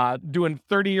 Doing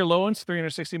 30-year loans,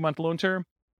 360-month loan term.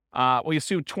 We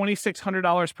assume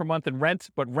 $2,600 per month in rent,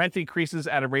 but rent increases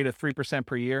at a rate of 3%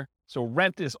 per year. So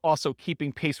rent is also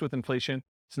keeping pace with inflation.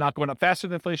 It's not going up faster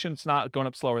than inflation. It's not going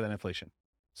up slower than inflation.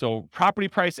 So property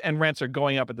price and rents are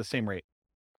going up at the same rate.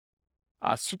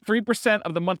 3%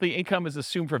 of the monthly income is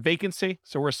assumed for vacancy.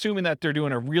 So we're assuming that they're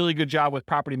doing a really good job with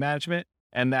property management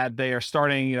and that they are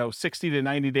starting, 60 to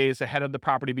 90 days ahead of the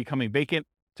property becoming vacant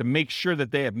to make sure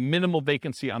that they have minimal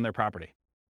vacancy on their property.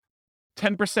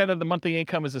 10% of the monthly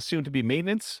income is assumed to be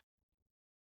maintenance.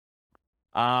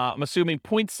 I'm assuming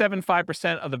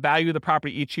 0.75% of the value of the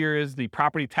property each year is the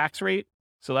property tax rate.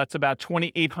 So that's about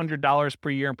 $2,800 per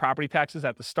year in property taxes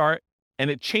at the start.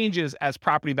 And it changes as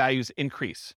property values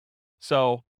increase.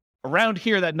 So around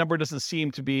here, that number doesn't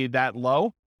seem to be that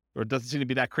low, or it doesn't seem to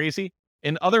be that crazy.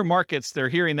 In other markets, they're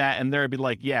hearing that and they'll be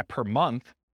like, yeah, per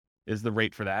month is the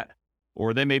rate for that.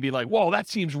 Or they may be like, whoa, that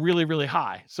seems really, really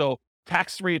high. So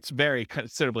Tax rates vary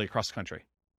considerably across the country.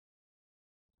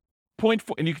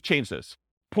 0.4, and you can change this.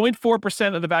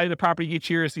 0.4% of the value of the property each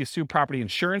year is the assumed property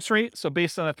insurance rate. So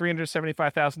based on a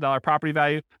 $375,000 property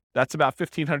value, that's about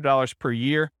 $1,500 per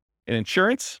year in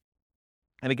insurance.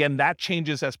 And again, that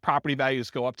changes as property values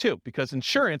go up too, because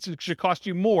insurance should cost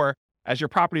you more as your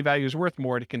property value is worth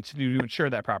more to continue to insure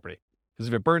that property. Because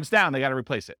if it burns down, they got to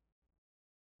replace it.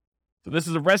 So this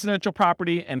is a residential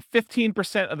property, and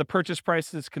 15% of the purchase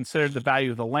price is considered the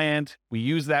value of the land. We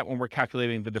use that when we're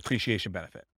calculating the depreciation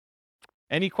benefit.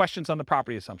 Any questions on the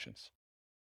property assumptions?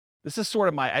 This is sort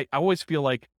of I always feel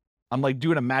like I'm like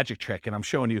doing a magic trick and I'm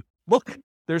showing you, look,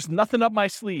 there's nothing up my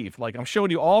sleeve. Like I'm showing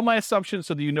you all my assumptions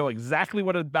so that you know exactly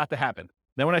what is about to happen.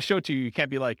 Then when I show it to you, you can't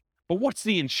be like, but what's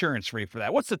the insurance rate for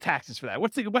that? What's the taxes for that?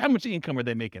 How much income are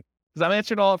they making? Because I'm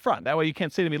answering all up front. That way you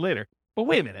can't say to me later, but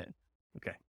wait a minute.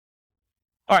 Okay.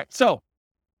 All right. So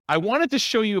I wanted to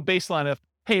show you a baseline of,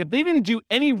 hey, if they didn't do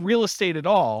any real estate at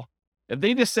all, if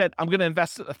they just said, I'm going to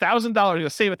invest $1,000, I'm going to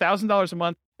save $1,000 a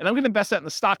month, and I'm going to invest that in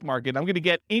the stock market, I'm going to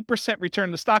get 8% return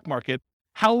in the stock market,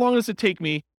 how long does it take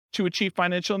me to achieve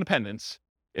financial independence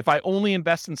if I only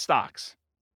invest in stocks?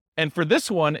 And for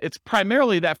this one, it's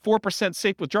primarily that 4%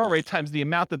 safe withdrawal rate times the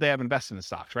amount that they have invested in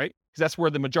stocks, right? Because that's where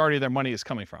the majority of their money is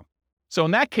coming from. So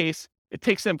in that case, it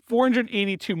takes them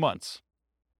 482 months,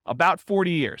 about 40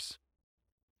 years.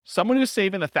 Someone who's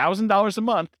saving $1,000 a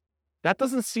month, that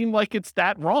doesn't seem like it's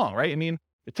that wrong, right? I mean,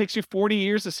 it takes you 40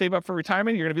 years to save up for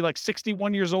retirement. You're going to be like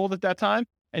 61 years old at that time,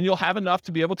 and you'll have enough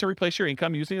to be able to replace your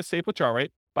income using a safe withdrawal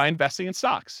rate by investing in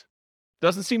stocks.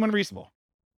 Doesn't seem unreasonable.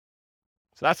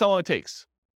 So that's how long it takes.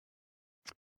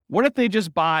 What if they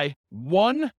just buy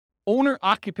one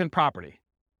owner-occupant property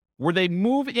where they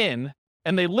move in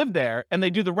and they live there and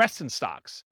they do the rest in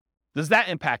stocks? Does that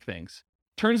impact things?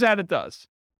 Turns out it does.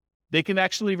 They can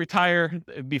actually retire,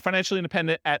 be financially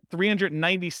independent at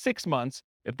 396 months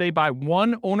if they buy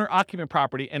one owner-occupant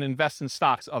property and invest in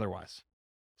stocks otherwise.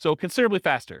 So considerably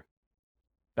faster.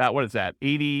 What is that,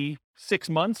 86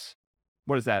 months?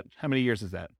 What is that? How many years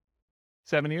is that?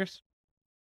 7 years?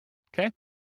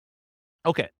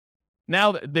 Okay.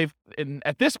 Now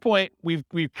at this point, we've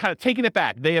kind of taken it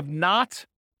back. They have not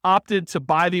opted to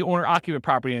buy the owner-occupant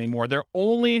property anymore. They're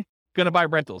only going to buy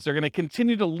rentals. They're going to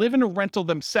continue to live in a rental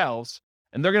themselves,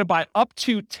 and they're going to buy up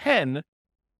to 10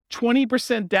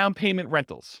 20% down payment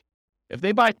rentals. If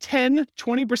they buy 10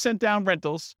 20% down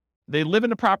rentals, they live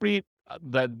in a property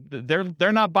that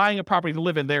they're not buying a property to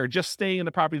live in. They're just staying in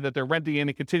the property that they're renting in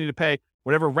and continue to pay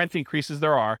whatever rent increases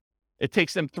there are. It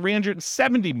takes them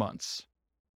 370 months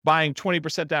buying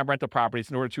 20% down rental properties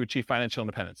in order to achieve financial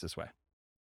independence this way.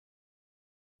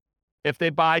 If they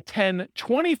buy 10,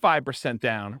 25%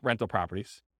 down rental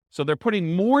properties, so they're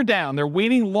putting more down, they're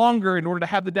waiting longer in order to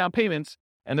have the down payments,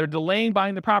 and they're delaying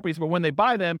buying the properties, but when they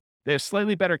buy them, they have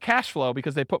slightly better cash flow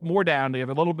because they put more down, they have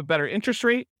a little bit better interest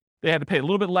rate, they had to pay a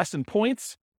little bit less in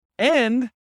points, and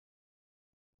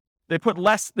they put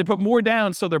more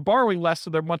down, so they're borrowing less, so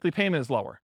their monthly payment is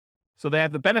lower. So they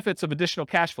have the benefits of additional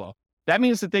cash flow. That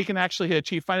means that they can actually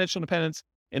achieve financial independence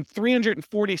in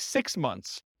 346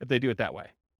 months if they do it that way.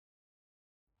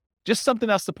 Just something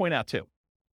else to point out too.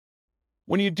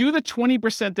 When you do the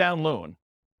 20% down loan,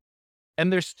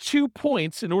 and there's 2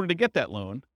 points in order to get that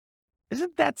loan,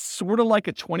 isn't that sort of like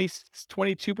a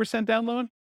 22% down loan?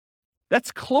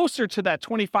 That's closer to that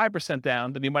 25%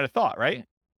 down than you might have thought, right?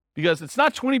 Because it's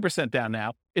not 20% down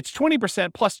now, it's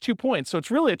 20% plus 2 points. So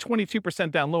it's really a 22%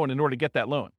 down loan in order to get that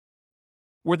loan.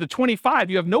 Where the 25,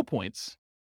 you have no points.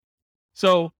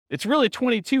 So it's really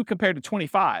 22 compared to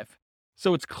 25.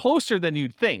 So it's closer than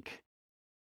you'd think.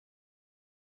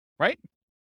 Right?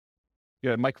 You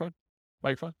have a microphone?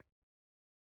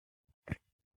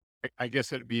 I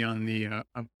guess it'd be on the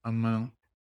amount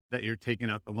that you're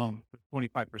taking out the loan,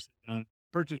 25% on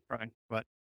purchase price, but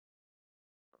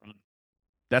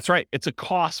that's right. It's a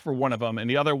cost for one of them, and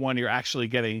the other one you're actually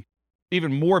getting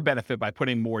even more benefit by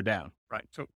putting more down. Right.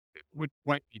 So it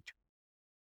might be 2%.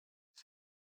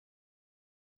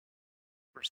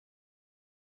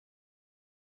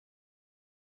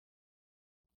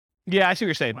 Yeah, I see what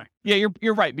you're saying. Right. Yeah,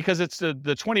 you're right, because it's the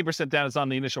 20% down is on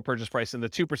the initial purchase price and the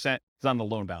 2% is on the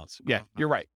loan balance. Yeah, you're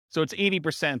right. So it's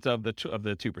 80% of the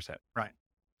 2%. Right.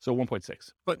 So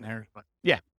 1.6. Putting there, but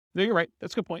yeah, no, you're right.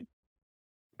 That's a good point.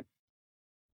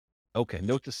 Okay,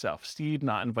 note to self: Steve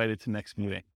not invited to next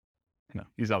meeting. No,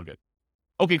 he's all good.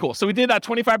 Okay, cool. So we did that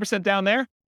 25% down there.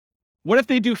 What if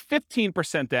they do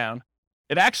 15% down?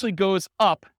 It actually goes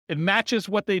up. It matches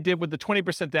what they did with the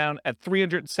 20% down at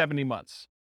 370 months.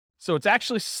 So it's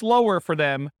actually slower for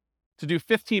them to do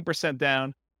 15%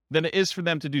 down than it is for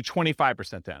them to do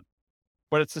 25% down.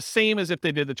 but it's the same as if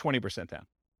they did the 20% down.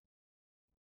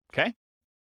 Okay?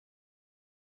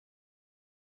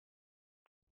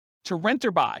 To rent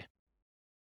or buy.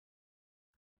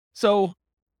 So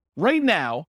right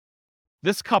now,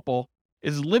 this couple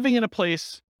is living in a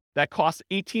place that costs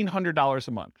 $1,800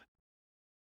 a month.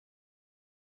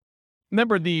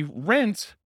 Remember, the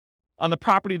rent on the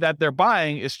property that they're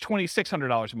buying is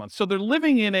 $2,600 a month. So they're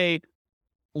living in a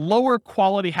lower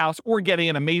quality house or getting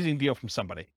an amazing deal from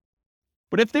somebody.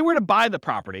 But if they were to buy the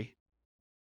property,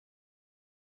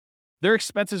 their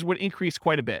expenses would increase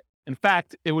quite a bit. In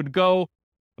fact, it would go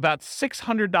about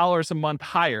 $600 a month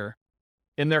higher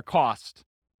in their cost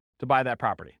to buy that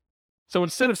property. So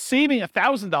instead of saving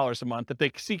 $1,000 a month, if they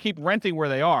keep renting where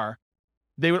they are,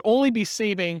 they would only be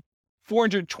saving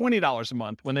 $420 a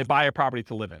month when they buy a property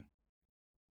to live in.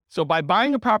 So by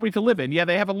buying a property to live in, yeah,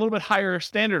 they have a little bit higher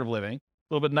standard of living, a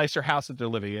little bit nicer house that they're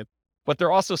living in, but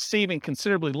they're also saving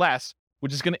considerably less,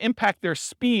 which is going to impact their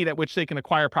speed at which they can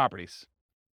acquire properties.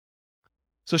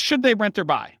 So should they rent or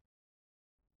buy?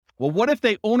 Well, what if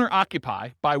they owner occupy,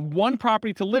 buy one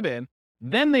property to live in,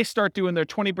 then they start doing their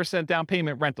 20% down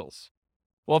payment rentals?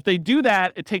 Well, if they do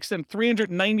that, it takes them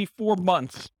 394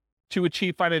 months to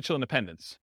achieve financial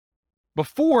independence.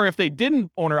 Before, if they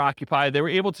didn't owner occupy, they were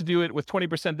able to do it with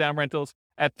 20% down rentals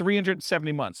at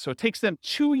 370 months. So it takes them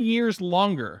 2 years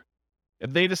longer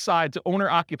if they decide to owner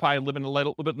occupy and live in a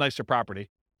little bit nicer property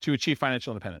to achieve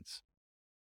financial independence.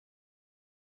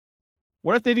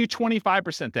 What if they do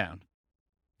 25% down?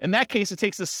 In that case, it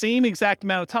takes the same exact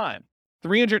amount of time,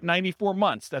 394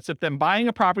 months. That's if them buying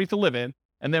a property to live in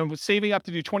and then saving up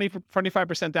to do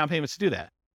 25% down payments to do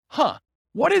that.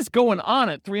 What is going on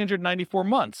at 394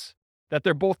 months that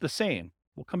they're both the same?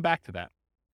 We'll come back to that.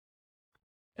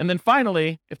 And then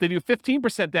finally, if they do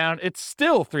 15% down, it's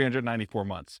still 394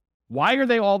 months. Why are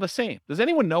they all the same? Does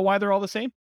anyone know why they're all the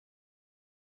same?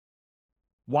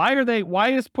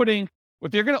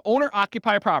 If you're going to owner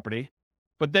occupy a property,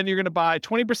 but then you're going to buy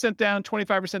 20% down,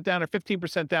 25% down, or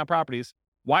 15% down properties,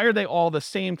 why are they all the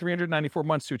same 394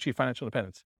 months to achieve financial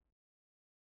independence?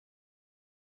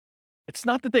 It's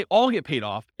not that they all get paid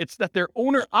off. It's that their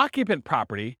owner occupant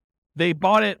property, they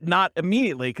bought it not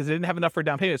immediately because they didn't have enough for a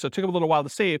down payment. So it took them a little while to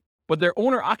save, but their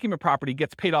owner occupant property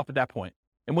gets paid off at that point.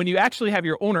 And when you actually have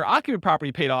your owner occupant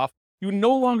property paid off, you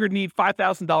no longer need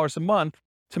 $5,000 a month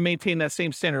to maintain that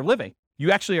same standard of living. You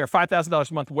actually are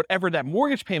 $5,000 a month, whatever that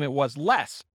mortgage payment was,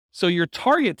 less. So your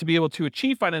target to be able to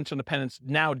achieve financial independence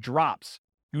now drops.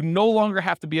 You no longer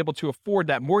have to be able to afford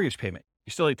that mortgage payment.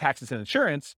 You still need taxes and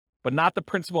insurance, but not the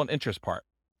principal and interest part.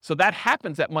 So that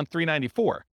happens at month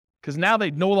 394, because now they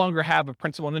no longer have a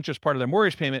principal and interest part of their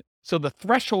mortgage payment. So the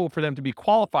threshold for them to be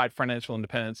qualified for financial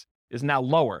independence is now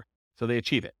lower. So they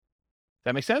achieve it.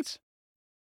 That make sense?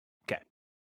 Okay.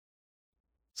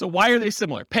 So why are they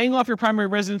similar? Paying off your primary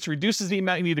residence reduces the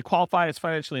amount you need to qualify as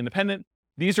financially independent.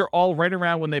 These are all right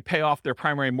around when they pay off their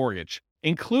primary mortgage,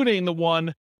 including the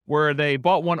one where they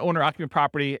bought one owner-occupant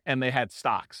property and they had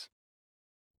stocks,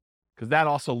 because that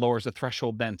also lowers the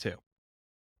threshold then too.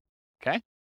 Okay?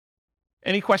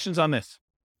 Any questions on this?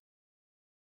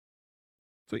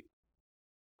 Sweet.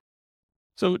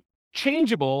 So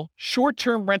changeable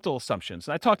short-term rental assumptions.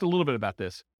 And I talked a little bit about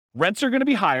this. Rents are going to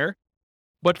be higher,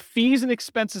 but fees and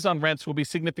expenses on rents will be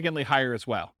significantly higher as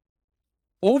well.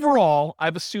 Overall,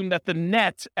 I've assumed that the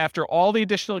net after all the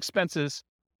additional expenses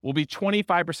will be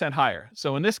 25% higher.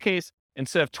 So in this case,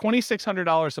 instead of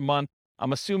 $2,600 a month,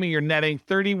 I'm assuming you're netting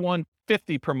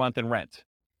 $3,150 per month in rent.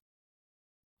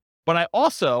 But I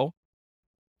also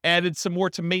added some more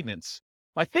to maintenance.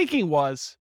 My thinking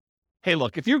was, hey,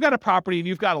 look, if you've got a property and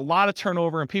you've got a lot of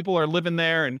turnover and people are living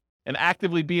there and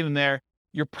actively being in there,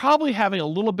 you're probably having a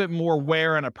little bit more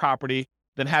wear on a property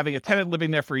than having a tenant living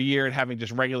there for a year and having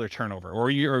just regular turnover, or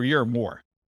a year or more.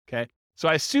 Okay. So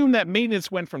I assume that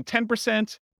maintenance went from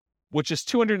 10%, which is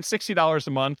 $260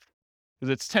 a month,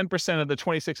 because it's 10% of the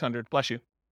 $2,600, bless you,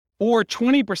 or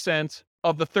 20%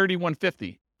 of the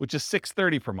 $3,150, which is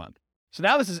 $630 per month. So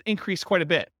now this has increased quite a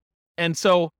bit. And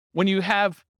so when you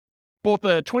have both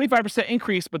a 25%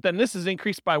 increase, but then this is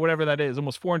increased by whatever that is,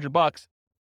 almost $400,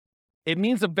 it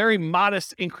means a very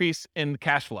modest increase in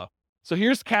cash flow. So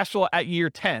here's cash flow at year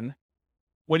 10.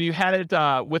 When you had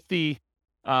it with the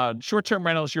short-term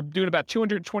rentals, you're doing about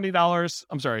 $220.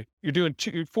 I'm sorry, you're doing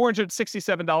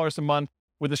 $467 a month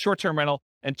with a short-term rental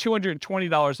and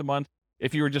 $220 a month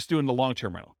if you were just doing the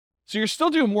long-term rental. So you're still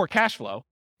doing more cash flow,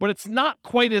 but it's not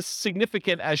quite as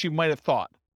significant as you might have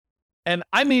thought. And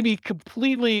I may be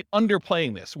completely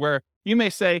underplaying this, where you may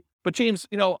say, but James,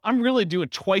 I'm really doing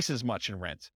twice as much in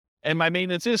rent, and my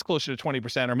maintenance is closer to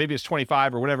 20%, or maybe it's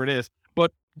 25 or whatever it is,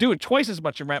 but doing twice as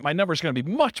much in rent, my number is going to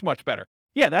be much, much better.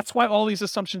 Yeah, that's why all these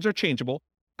assumptions are changeable.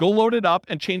 Go load it up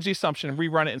and change the assumption and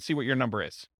rerun it and see what your number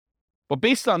is. But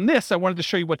based on this, I wanted to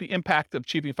show you what the impact of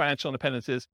achieving financial independence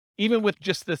is, even with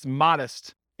just this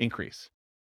modest increase.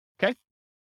 Okay?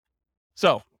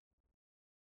 So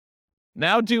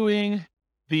now doing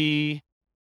the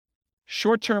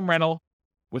short-term rental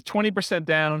with 20%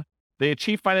 down, they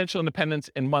achieve financial independence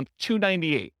in month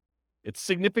 298. It's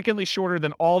significantly shorter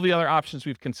than all the other options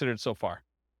we've considered so far.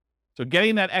 So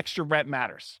getting that extra rent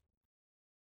matters.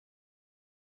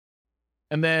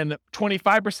 And then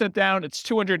 25% down, it's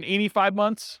 285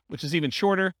 months, which is even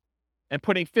shorter. And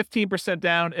putting 15%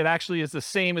 down, it actually is the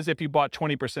same as if you bought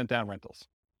 20% down rentals.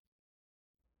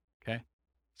 Okay?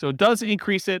 So it does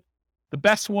increase it. The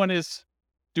best one is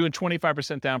doing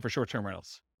 25% down for short-term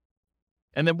rentals.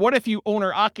 And then what if you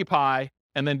owner occupy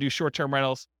and then do short-term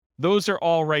rentals? Those are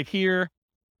all right here.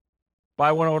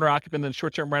 Buy one owner occupant, then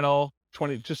short-term rental,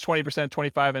 20%,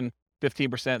 25 and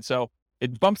 15%. So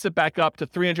it bumps it back up to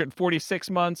 346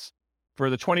 months for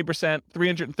the 20%,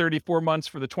 334 months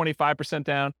for the 25%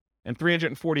 down, and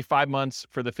 345 months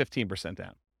for the 15%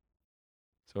 down.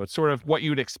 So it's sort of what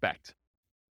you'd expect.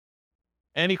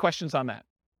 Any questions on that?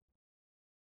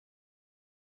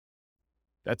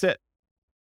 That's it.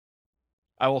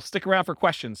 I will stick around for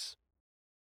questions.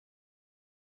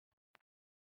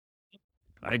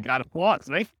 I got applause,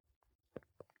 right?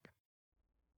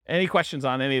 Any questions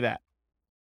on any of that?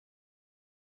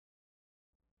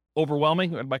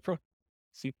 Overwhelming? Micro?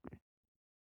 See.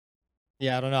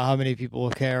 Yeah, I don't know how many people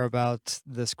will care about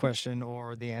this question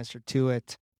or the answer to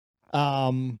it.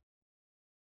 It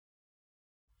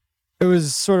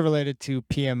was sort of related to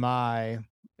PMI.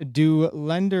 Do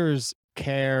lenders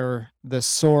care the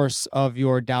source of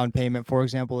your down payment? For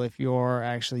example, if you're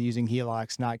actually using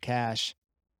HELOCs, not cash,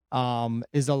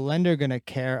 is a lender going to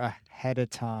care ahead of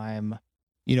time,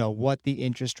 what the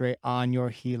interest rate on your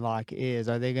HELOC is?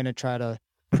 Are they going to try to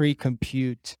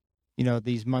pre-compute,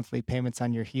 these monthly payments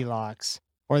on your HELOCs?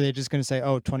 Or are they just going to say,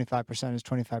 25% is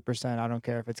 25%. I don't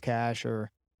care if it's cash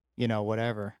or,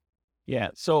 whatever. Yeah.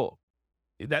 So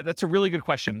that's a really good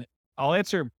question. I'll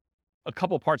answer a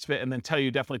couple parts of it and then tell you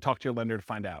definitely talk to your lender to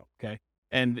find out. Okay.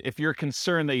 And if you're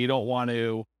concerned that you don't want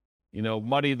to,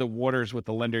 muddy the waters with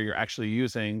the lender you're actually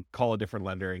using, call a different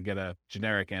lender and get a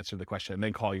generic answer to the question, and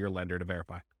then call your lender to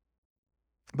verify.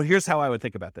 But here's how I would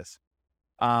think about this.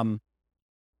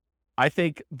 I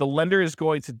think the lender is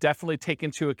going to definitely take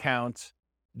into account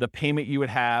the payment you would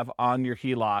have on your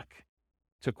HELOC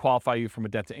to qualify you from a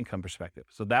debt to income perspective.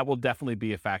 So that will definitely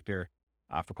be a factor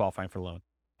for qualifying for a loan.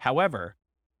 However,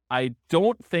 I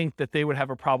don't think that they would have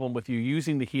a problem with you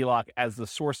using the HELOC as the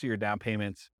source of your down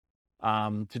payments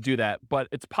to do that. But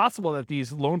it's possible that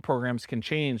these loan programs can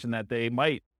change and that they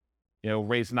might,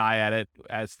 raise an eye at it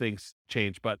as things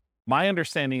change. But my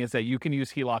understanding is that you can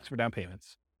use HELOCs for down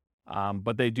payments,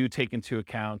 but they do take into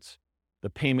account the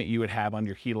payment you would have on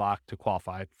your HELOC to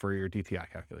qualify for your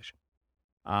DTI calculation.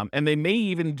 And they may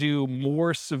even do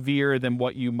more severe than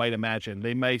what you might imagine.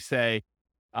 They may say,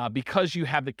 because you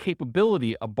have the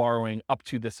capability of borrowing up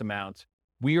to this amount,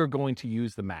 we are going to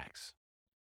use the max.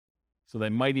 So they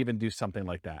might even do something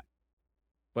like that.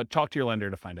 But talk to your lender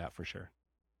to find out for sure.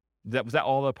 Was that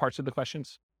all the parts of the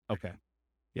questions? Okay.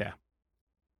 Yeah.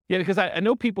 Yeah, because I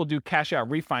know people do cash out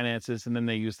refinances and then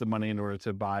they use the money in order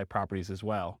to buy properties as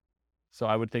well. So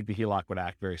I would think the HELOC would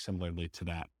act very similarly to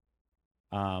that.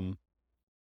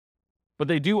 But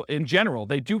they do, in general,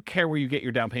 they do care where you get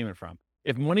your down payment from.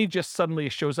 If money just suddenly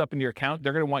shows up in your account,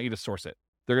 they're going to want you to source it.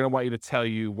 They're going to want you to tell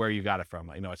you where you got it from.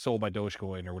 I sold my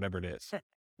Dogecoin or whatever it is.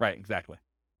 Right, exactly.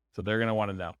 So they're going to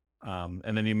want to know.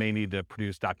 And then you may need to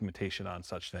produce documentation on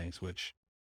such things, which,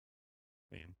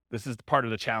 this is part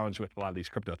of the challenge with a lot of these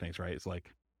crypto things, right? It's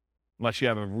like, unless you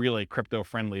have a really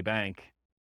crypto-friendly bank,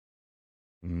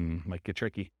 might get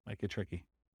tricky.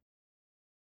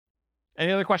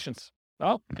 Any other questions?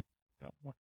 Oh.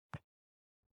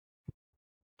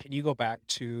 Can you go back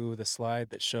to the slide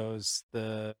that shows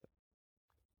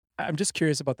I'm just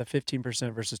curious about the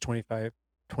 15% versus 20%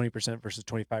 versus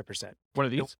 25%. What are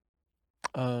these?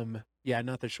 Yeah,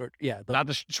 not the short. Yeah, not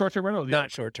the short-term rental.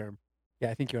 Not short-term.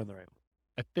 Yeah, I think you're on the right one.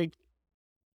 I think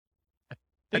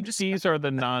these are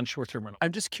the non-short-term rental.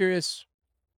 I'm just curious.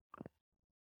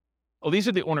 Oh, these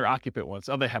are the owner-occupant ones.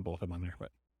 Oh, they have both of them on there, but.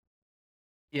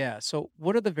 Yeah. So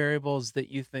what are the variables that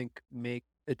you think make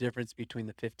a difference between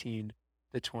the 15,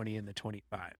 the 20, and the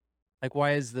 25? Like,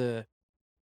 why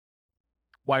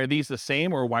are these the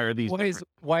same, or why are these different?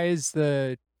 Why is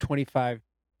the 25%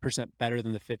 better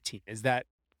than the 15? Is that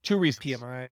two reasons?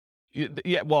 PMI?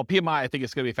 Yeah, well, PMI, I think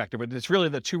it's going to be a factor, but it's really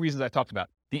the two reasons I talked about.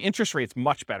 The interest rate's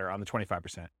much better on the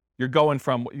 25%. You're going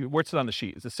from, what's it on the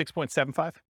sheet? Is it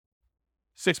 6.75?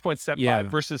 6.75 Yeah.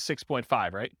 versus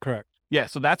 6.5, right? Correct. Yeah,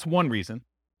 so that's one reason.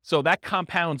 So that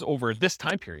compounds over this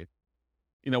time period,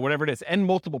 whatever it is, and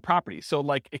multiple properties. So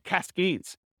like it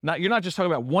cascades. You're not just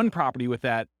talking about one property with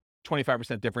that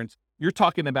 25% difference. You're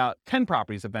talking about 10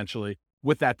 properties eventually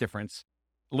with that difference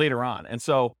later on. And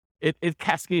so it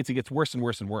cascades. It gets worse and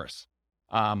worse and worse,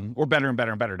 or better and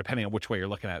better and better, depending on which way you're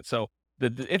looking at it. So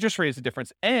the interest rate is the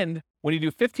difference. And when you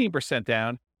do 15%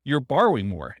 down, you're borrowing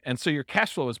more. And so your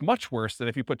cash flow is much worse than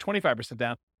if you put 25%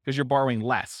 down because you're borrowing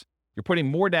less. You're putting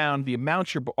more down. The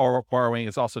amount you're borrowing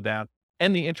is also down,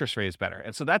 and the interest rate is better.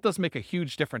 And so that does make a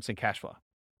huge difference in cash flow.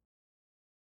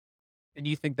 And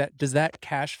you think does that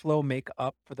cash flow make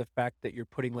up for the fact that you're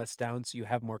putting less down so you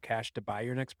have more cash to buy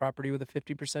your next property with a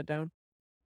 50% down?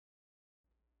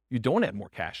 You don't have more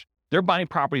cash. They're buying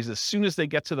properties as soon as they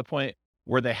get to the point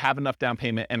where they have enough down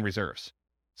payment and reserves.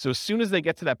 So as soon as they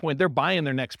get to that point, they're buying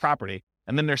their next property,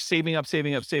 and then they're saving up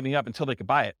until they can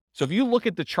buy it. So if you look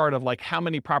at the chart of like how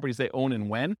many properties they own and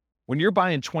when you're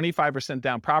buying 25%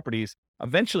 down properties,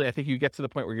 eventually I think you get to the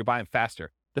point where you're buying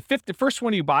faster. The first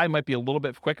one you buy might be a little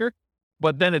bit quicker,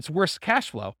 but then it's worse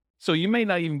cash flow. So you may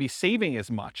not even be saving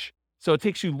as much. So it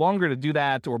takes you longer to do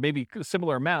that, or maybe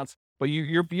similar amounts, but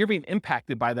you're being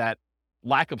impacted by that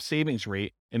lack of savings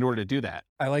rate in order to do that.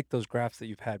 I like those graphs that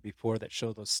you've had before that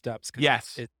show those steps.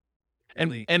 Yes.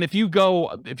 Really... And if you go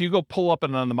pull up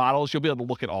on the models, you'll be able to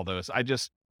look at all those.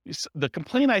 The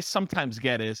complaint I sometimes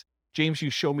get is, James, you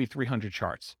show me 300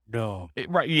 charts. No.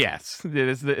 Right. Yes. It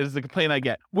is the complaint I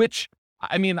get, which,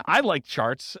 I mean, I like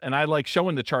charts and I like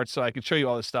showing the charts so I can show you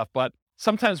all this stuff. But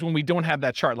sometimes when we don't have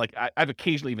that chart, like I've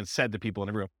occasionally even said to people in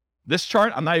the room, this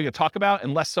chart, I'm not even going to talk about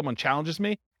unless someone challenges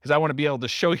me, because I want to be able to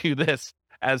show you this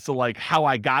as to like how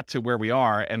I got to where we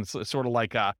are. And it's sort of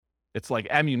like, it's like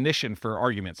ammunition for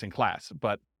arguments in class.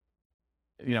 But,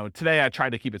 today I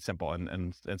tried to keep it simple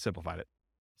and simplified it.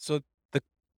 So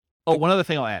one other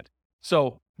thing I'll add.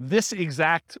 So this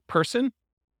exact person,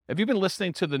 have you been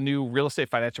listening to the new Real Estate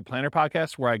Financial Planner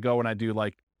podcast where I go and I do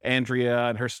like Andrea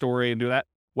and her story and do that?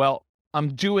 Well,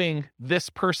 I'm doing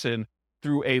this person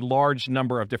through a large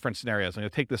number of different scenarios. I'm going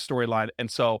to take this storyline.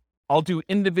 And so I'll do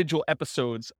individual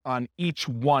episodes on each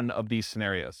one of these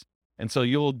scenarios. And so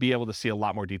you'll be able to see a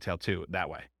lot more detail too that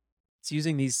way. It's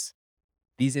using these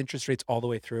interest rates all the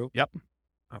way through? Yep.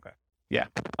 Okay. Yeah.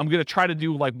 I'm going to try to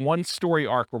do like one story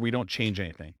arc where we don't change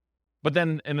anything. But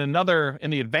then in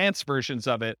the advanced versions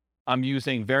of it, I'm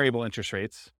using variable interest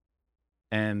rates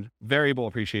and variable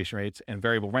appreciation rates and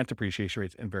variable rent appreciation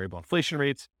rates and variable inflation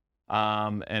rates.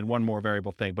 And one more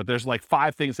variable thing, but there's like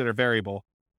 5 things that are variable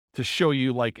to show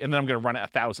you and then I'm going to run it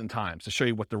 1,000 times to show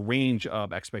you what the range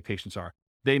of expectations are.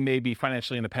 They may be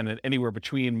financially independent anywhere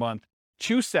between month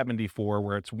 274,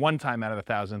 where it's 1 time out of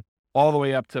 1,000, all the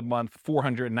way up to month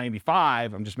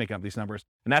 495. I'm just making up these numbers.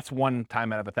 And that's 1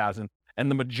 time out of 1,000. And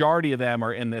the majority of them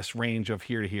are in this range of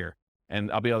here to here.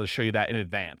 And I'll be able to show you that in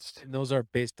advance. And those are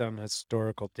based on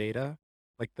historical data,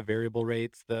 like the variable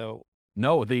rates,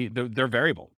 No, they're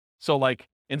variable. So like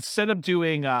instead of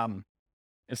doing an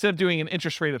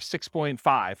interest rate of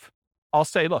 6.5, I'll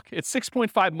say, look, it's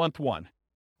 6.5 month 1,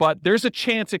 but there's a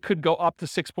chance it could go up to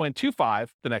 6.25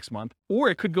 the next month, or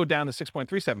it could go down to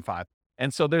 6.375.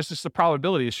 And so there's just a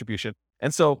probability distribution.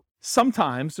 And so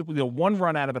sometimes, one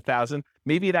run out of 1,000,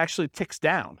 maybe it actually ticks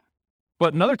down.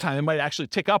 But another time it might actually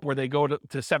tick up where they go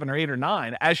to 7 or 8 or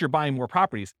 9 as you're buying more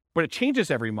properties. But it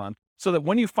changes every month so that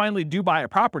when you finally do buy a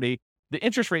property, the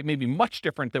interest rate may be much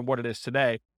different than what it is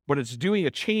today, but it's doing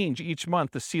a change each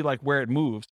month to see like where it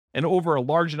moves. And over a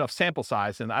large enough sample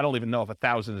size, and I don't even know if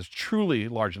 1,000 is truly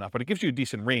large enough, but it gives you a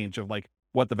decent range of like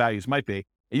what the values might be.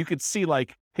 And you could see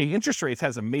like, hey, interest rates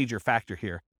has a major factor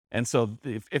here. And so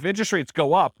if interest rates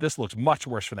go up, this looks much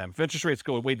worse for them. If interest rates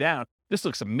go way down, this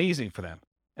looks amazing for them.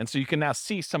 And so you can now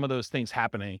see some of those things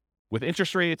happening with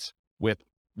interest rates, with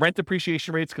rent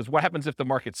appreciation rates, because what happens if the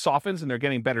market softens and they're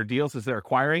getting better deals as they're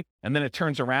acquiring, and then it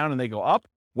turns around and they go up?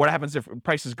 What happens if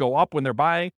prices go up when they're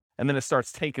buying, and then it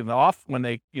starts taking off when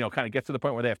they, kind of get to the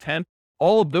point where they have 10?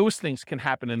 All of those things can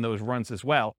happen in those runs as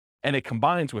well. And it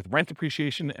combines with rent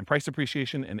appreciation and price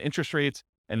appreciation and interest rates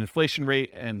and inflation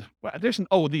rate. And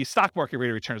the stock market rate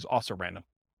of return is also random.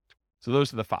 So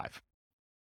those are the 5. Does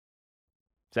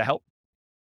that help?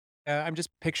 I'm just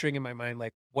picturing in my mind,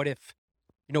 like, what if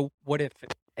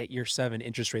at year 7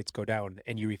 interest rates go down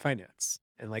and you refinance?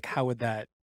 And like, how would that,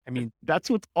 that's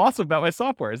what's awesome about my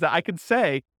software, is that I could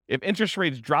say, if interest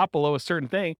rates drop below a certain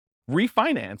thing,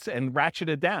 refinance and ratchet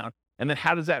it down. And then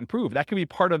how does that improve? That could be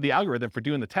part of the algorithm for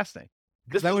doing the testing.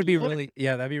 That would be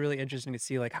that'd be really interesting to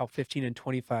see like how 15 and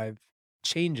 25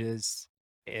 changes,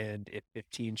 and if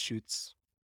 15 shoots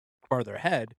farther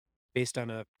ahead based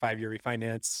on a 5-year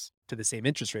refinance to the same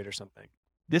interest rate or something.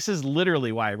 This is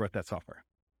literally why I wrote that software,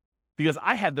 because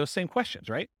I had those same questions,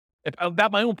 right?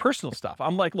 About my own personal stuff.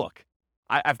 I'm like, look,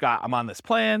 I'm on this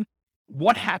plan.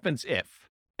 What happens if?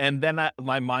 And then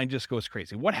my mind just goes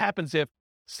crazy. What happens if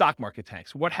stock market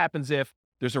tanks? What happens if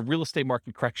there's a real estate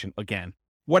market correction again?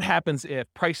 What happens if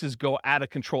prices go out of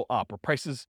control up, or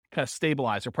prices kind of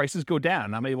stabilize, or prices go down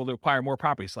and I'm able to acquire more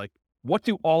properties? Like, what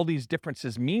do all these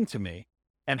differences mean to me?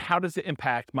 And how does it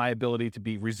impact my ability to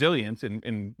be resilient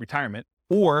in retirement?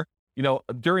 Or,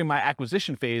 during my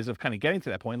acquisition phase of kind of getting to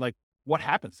that point, like, what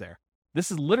happens there?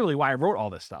 This is literally why I wrote all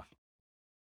this stuff.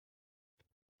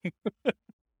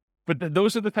 But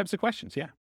those are the types of questions. Yeah.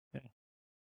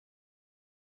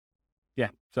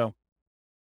 So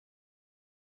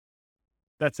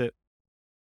that's it.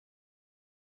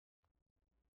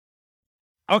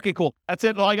 Okay, cool. That's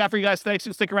it. All I got for you guys. Thanks.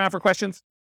 Stick around for questions.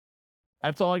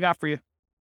 That's all I got for you.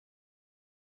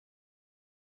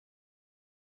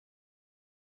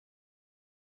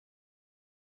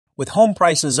 With home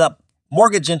prices up,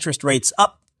 mortgage interest rates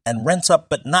up, and rents up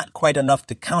but not quite enough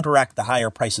to counteract the higher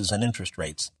prices and interest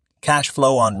rates, cash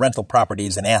flow on rental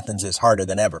properties in Athens is harder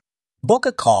than ever. Book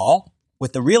a call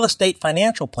with the Real Estate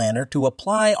Financial Planner to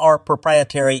apply our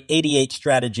proprietary 88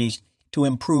 strategies to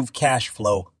improve cash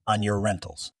flow on your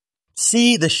rentals.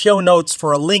 See the show notes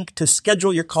for a link to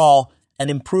schedule your call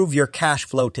and improve your cash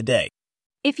flow today.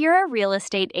 If you're a real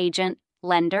estate agent,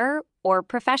 lender, or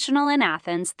professional in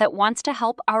Athens that wants to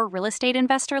help our real estate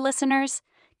investor listeners,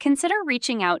 consider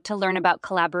reaching out to learn about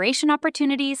collaboration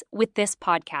opportunities with this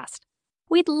podcast.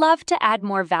 We'd love to add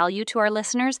more value to our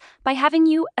listeners by having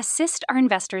you assist our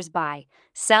investors buy,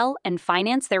 sell, and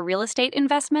finance their real estate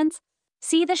investments.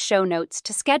 See the show notes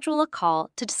to schedule a call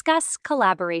to discuss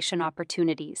collaboration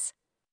opportunities.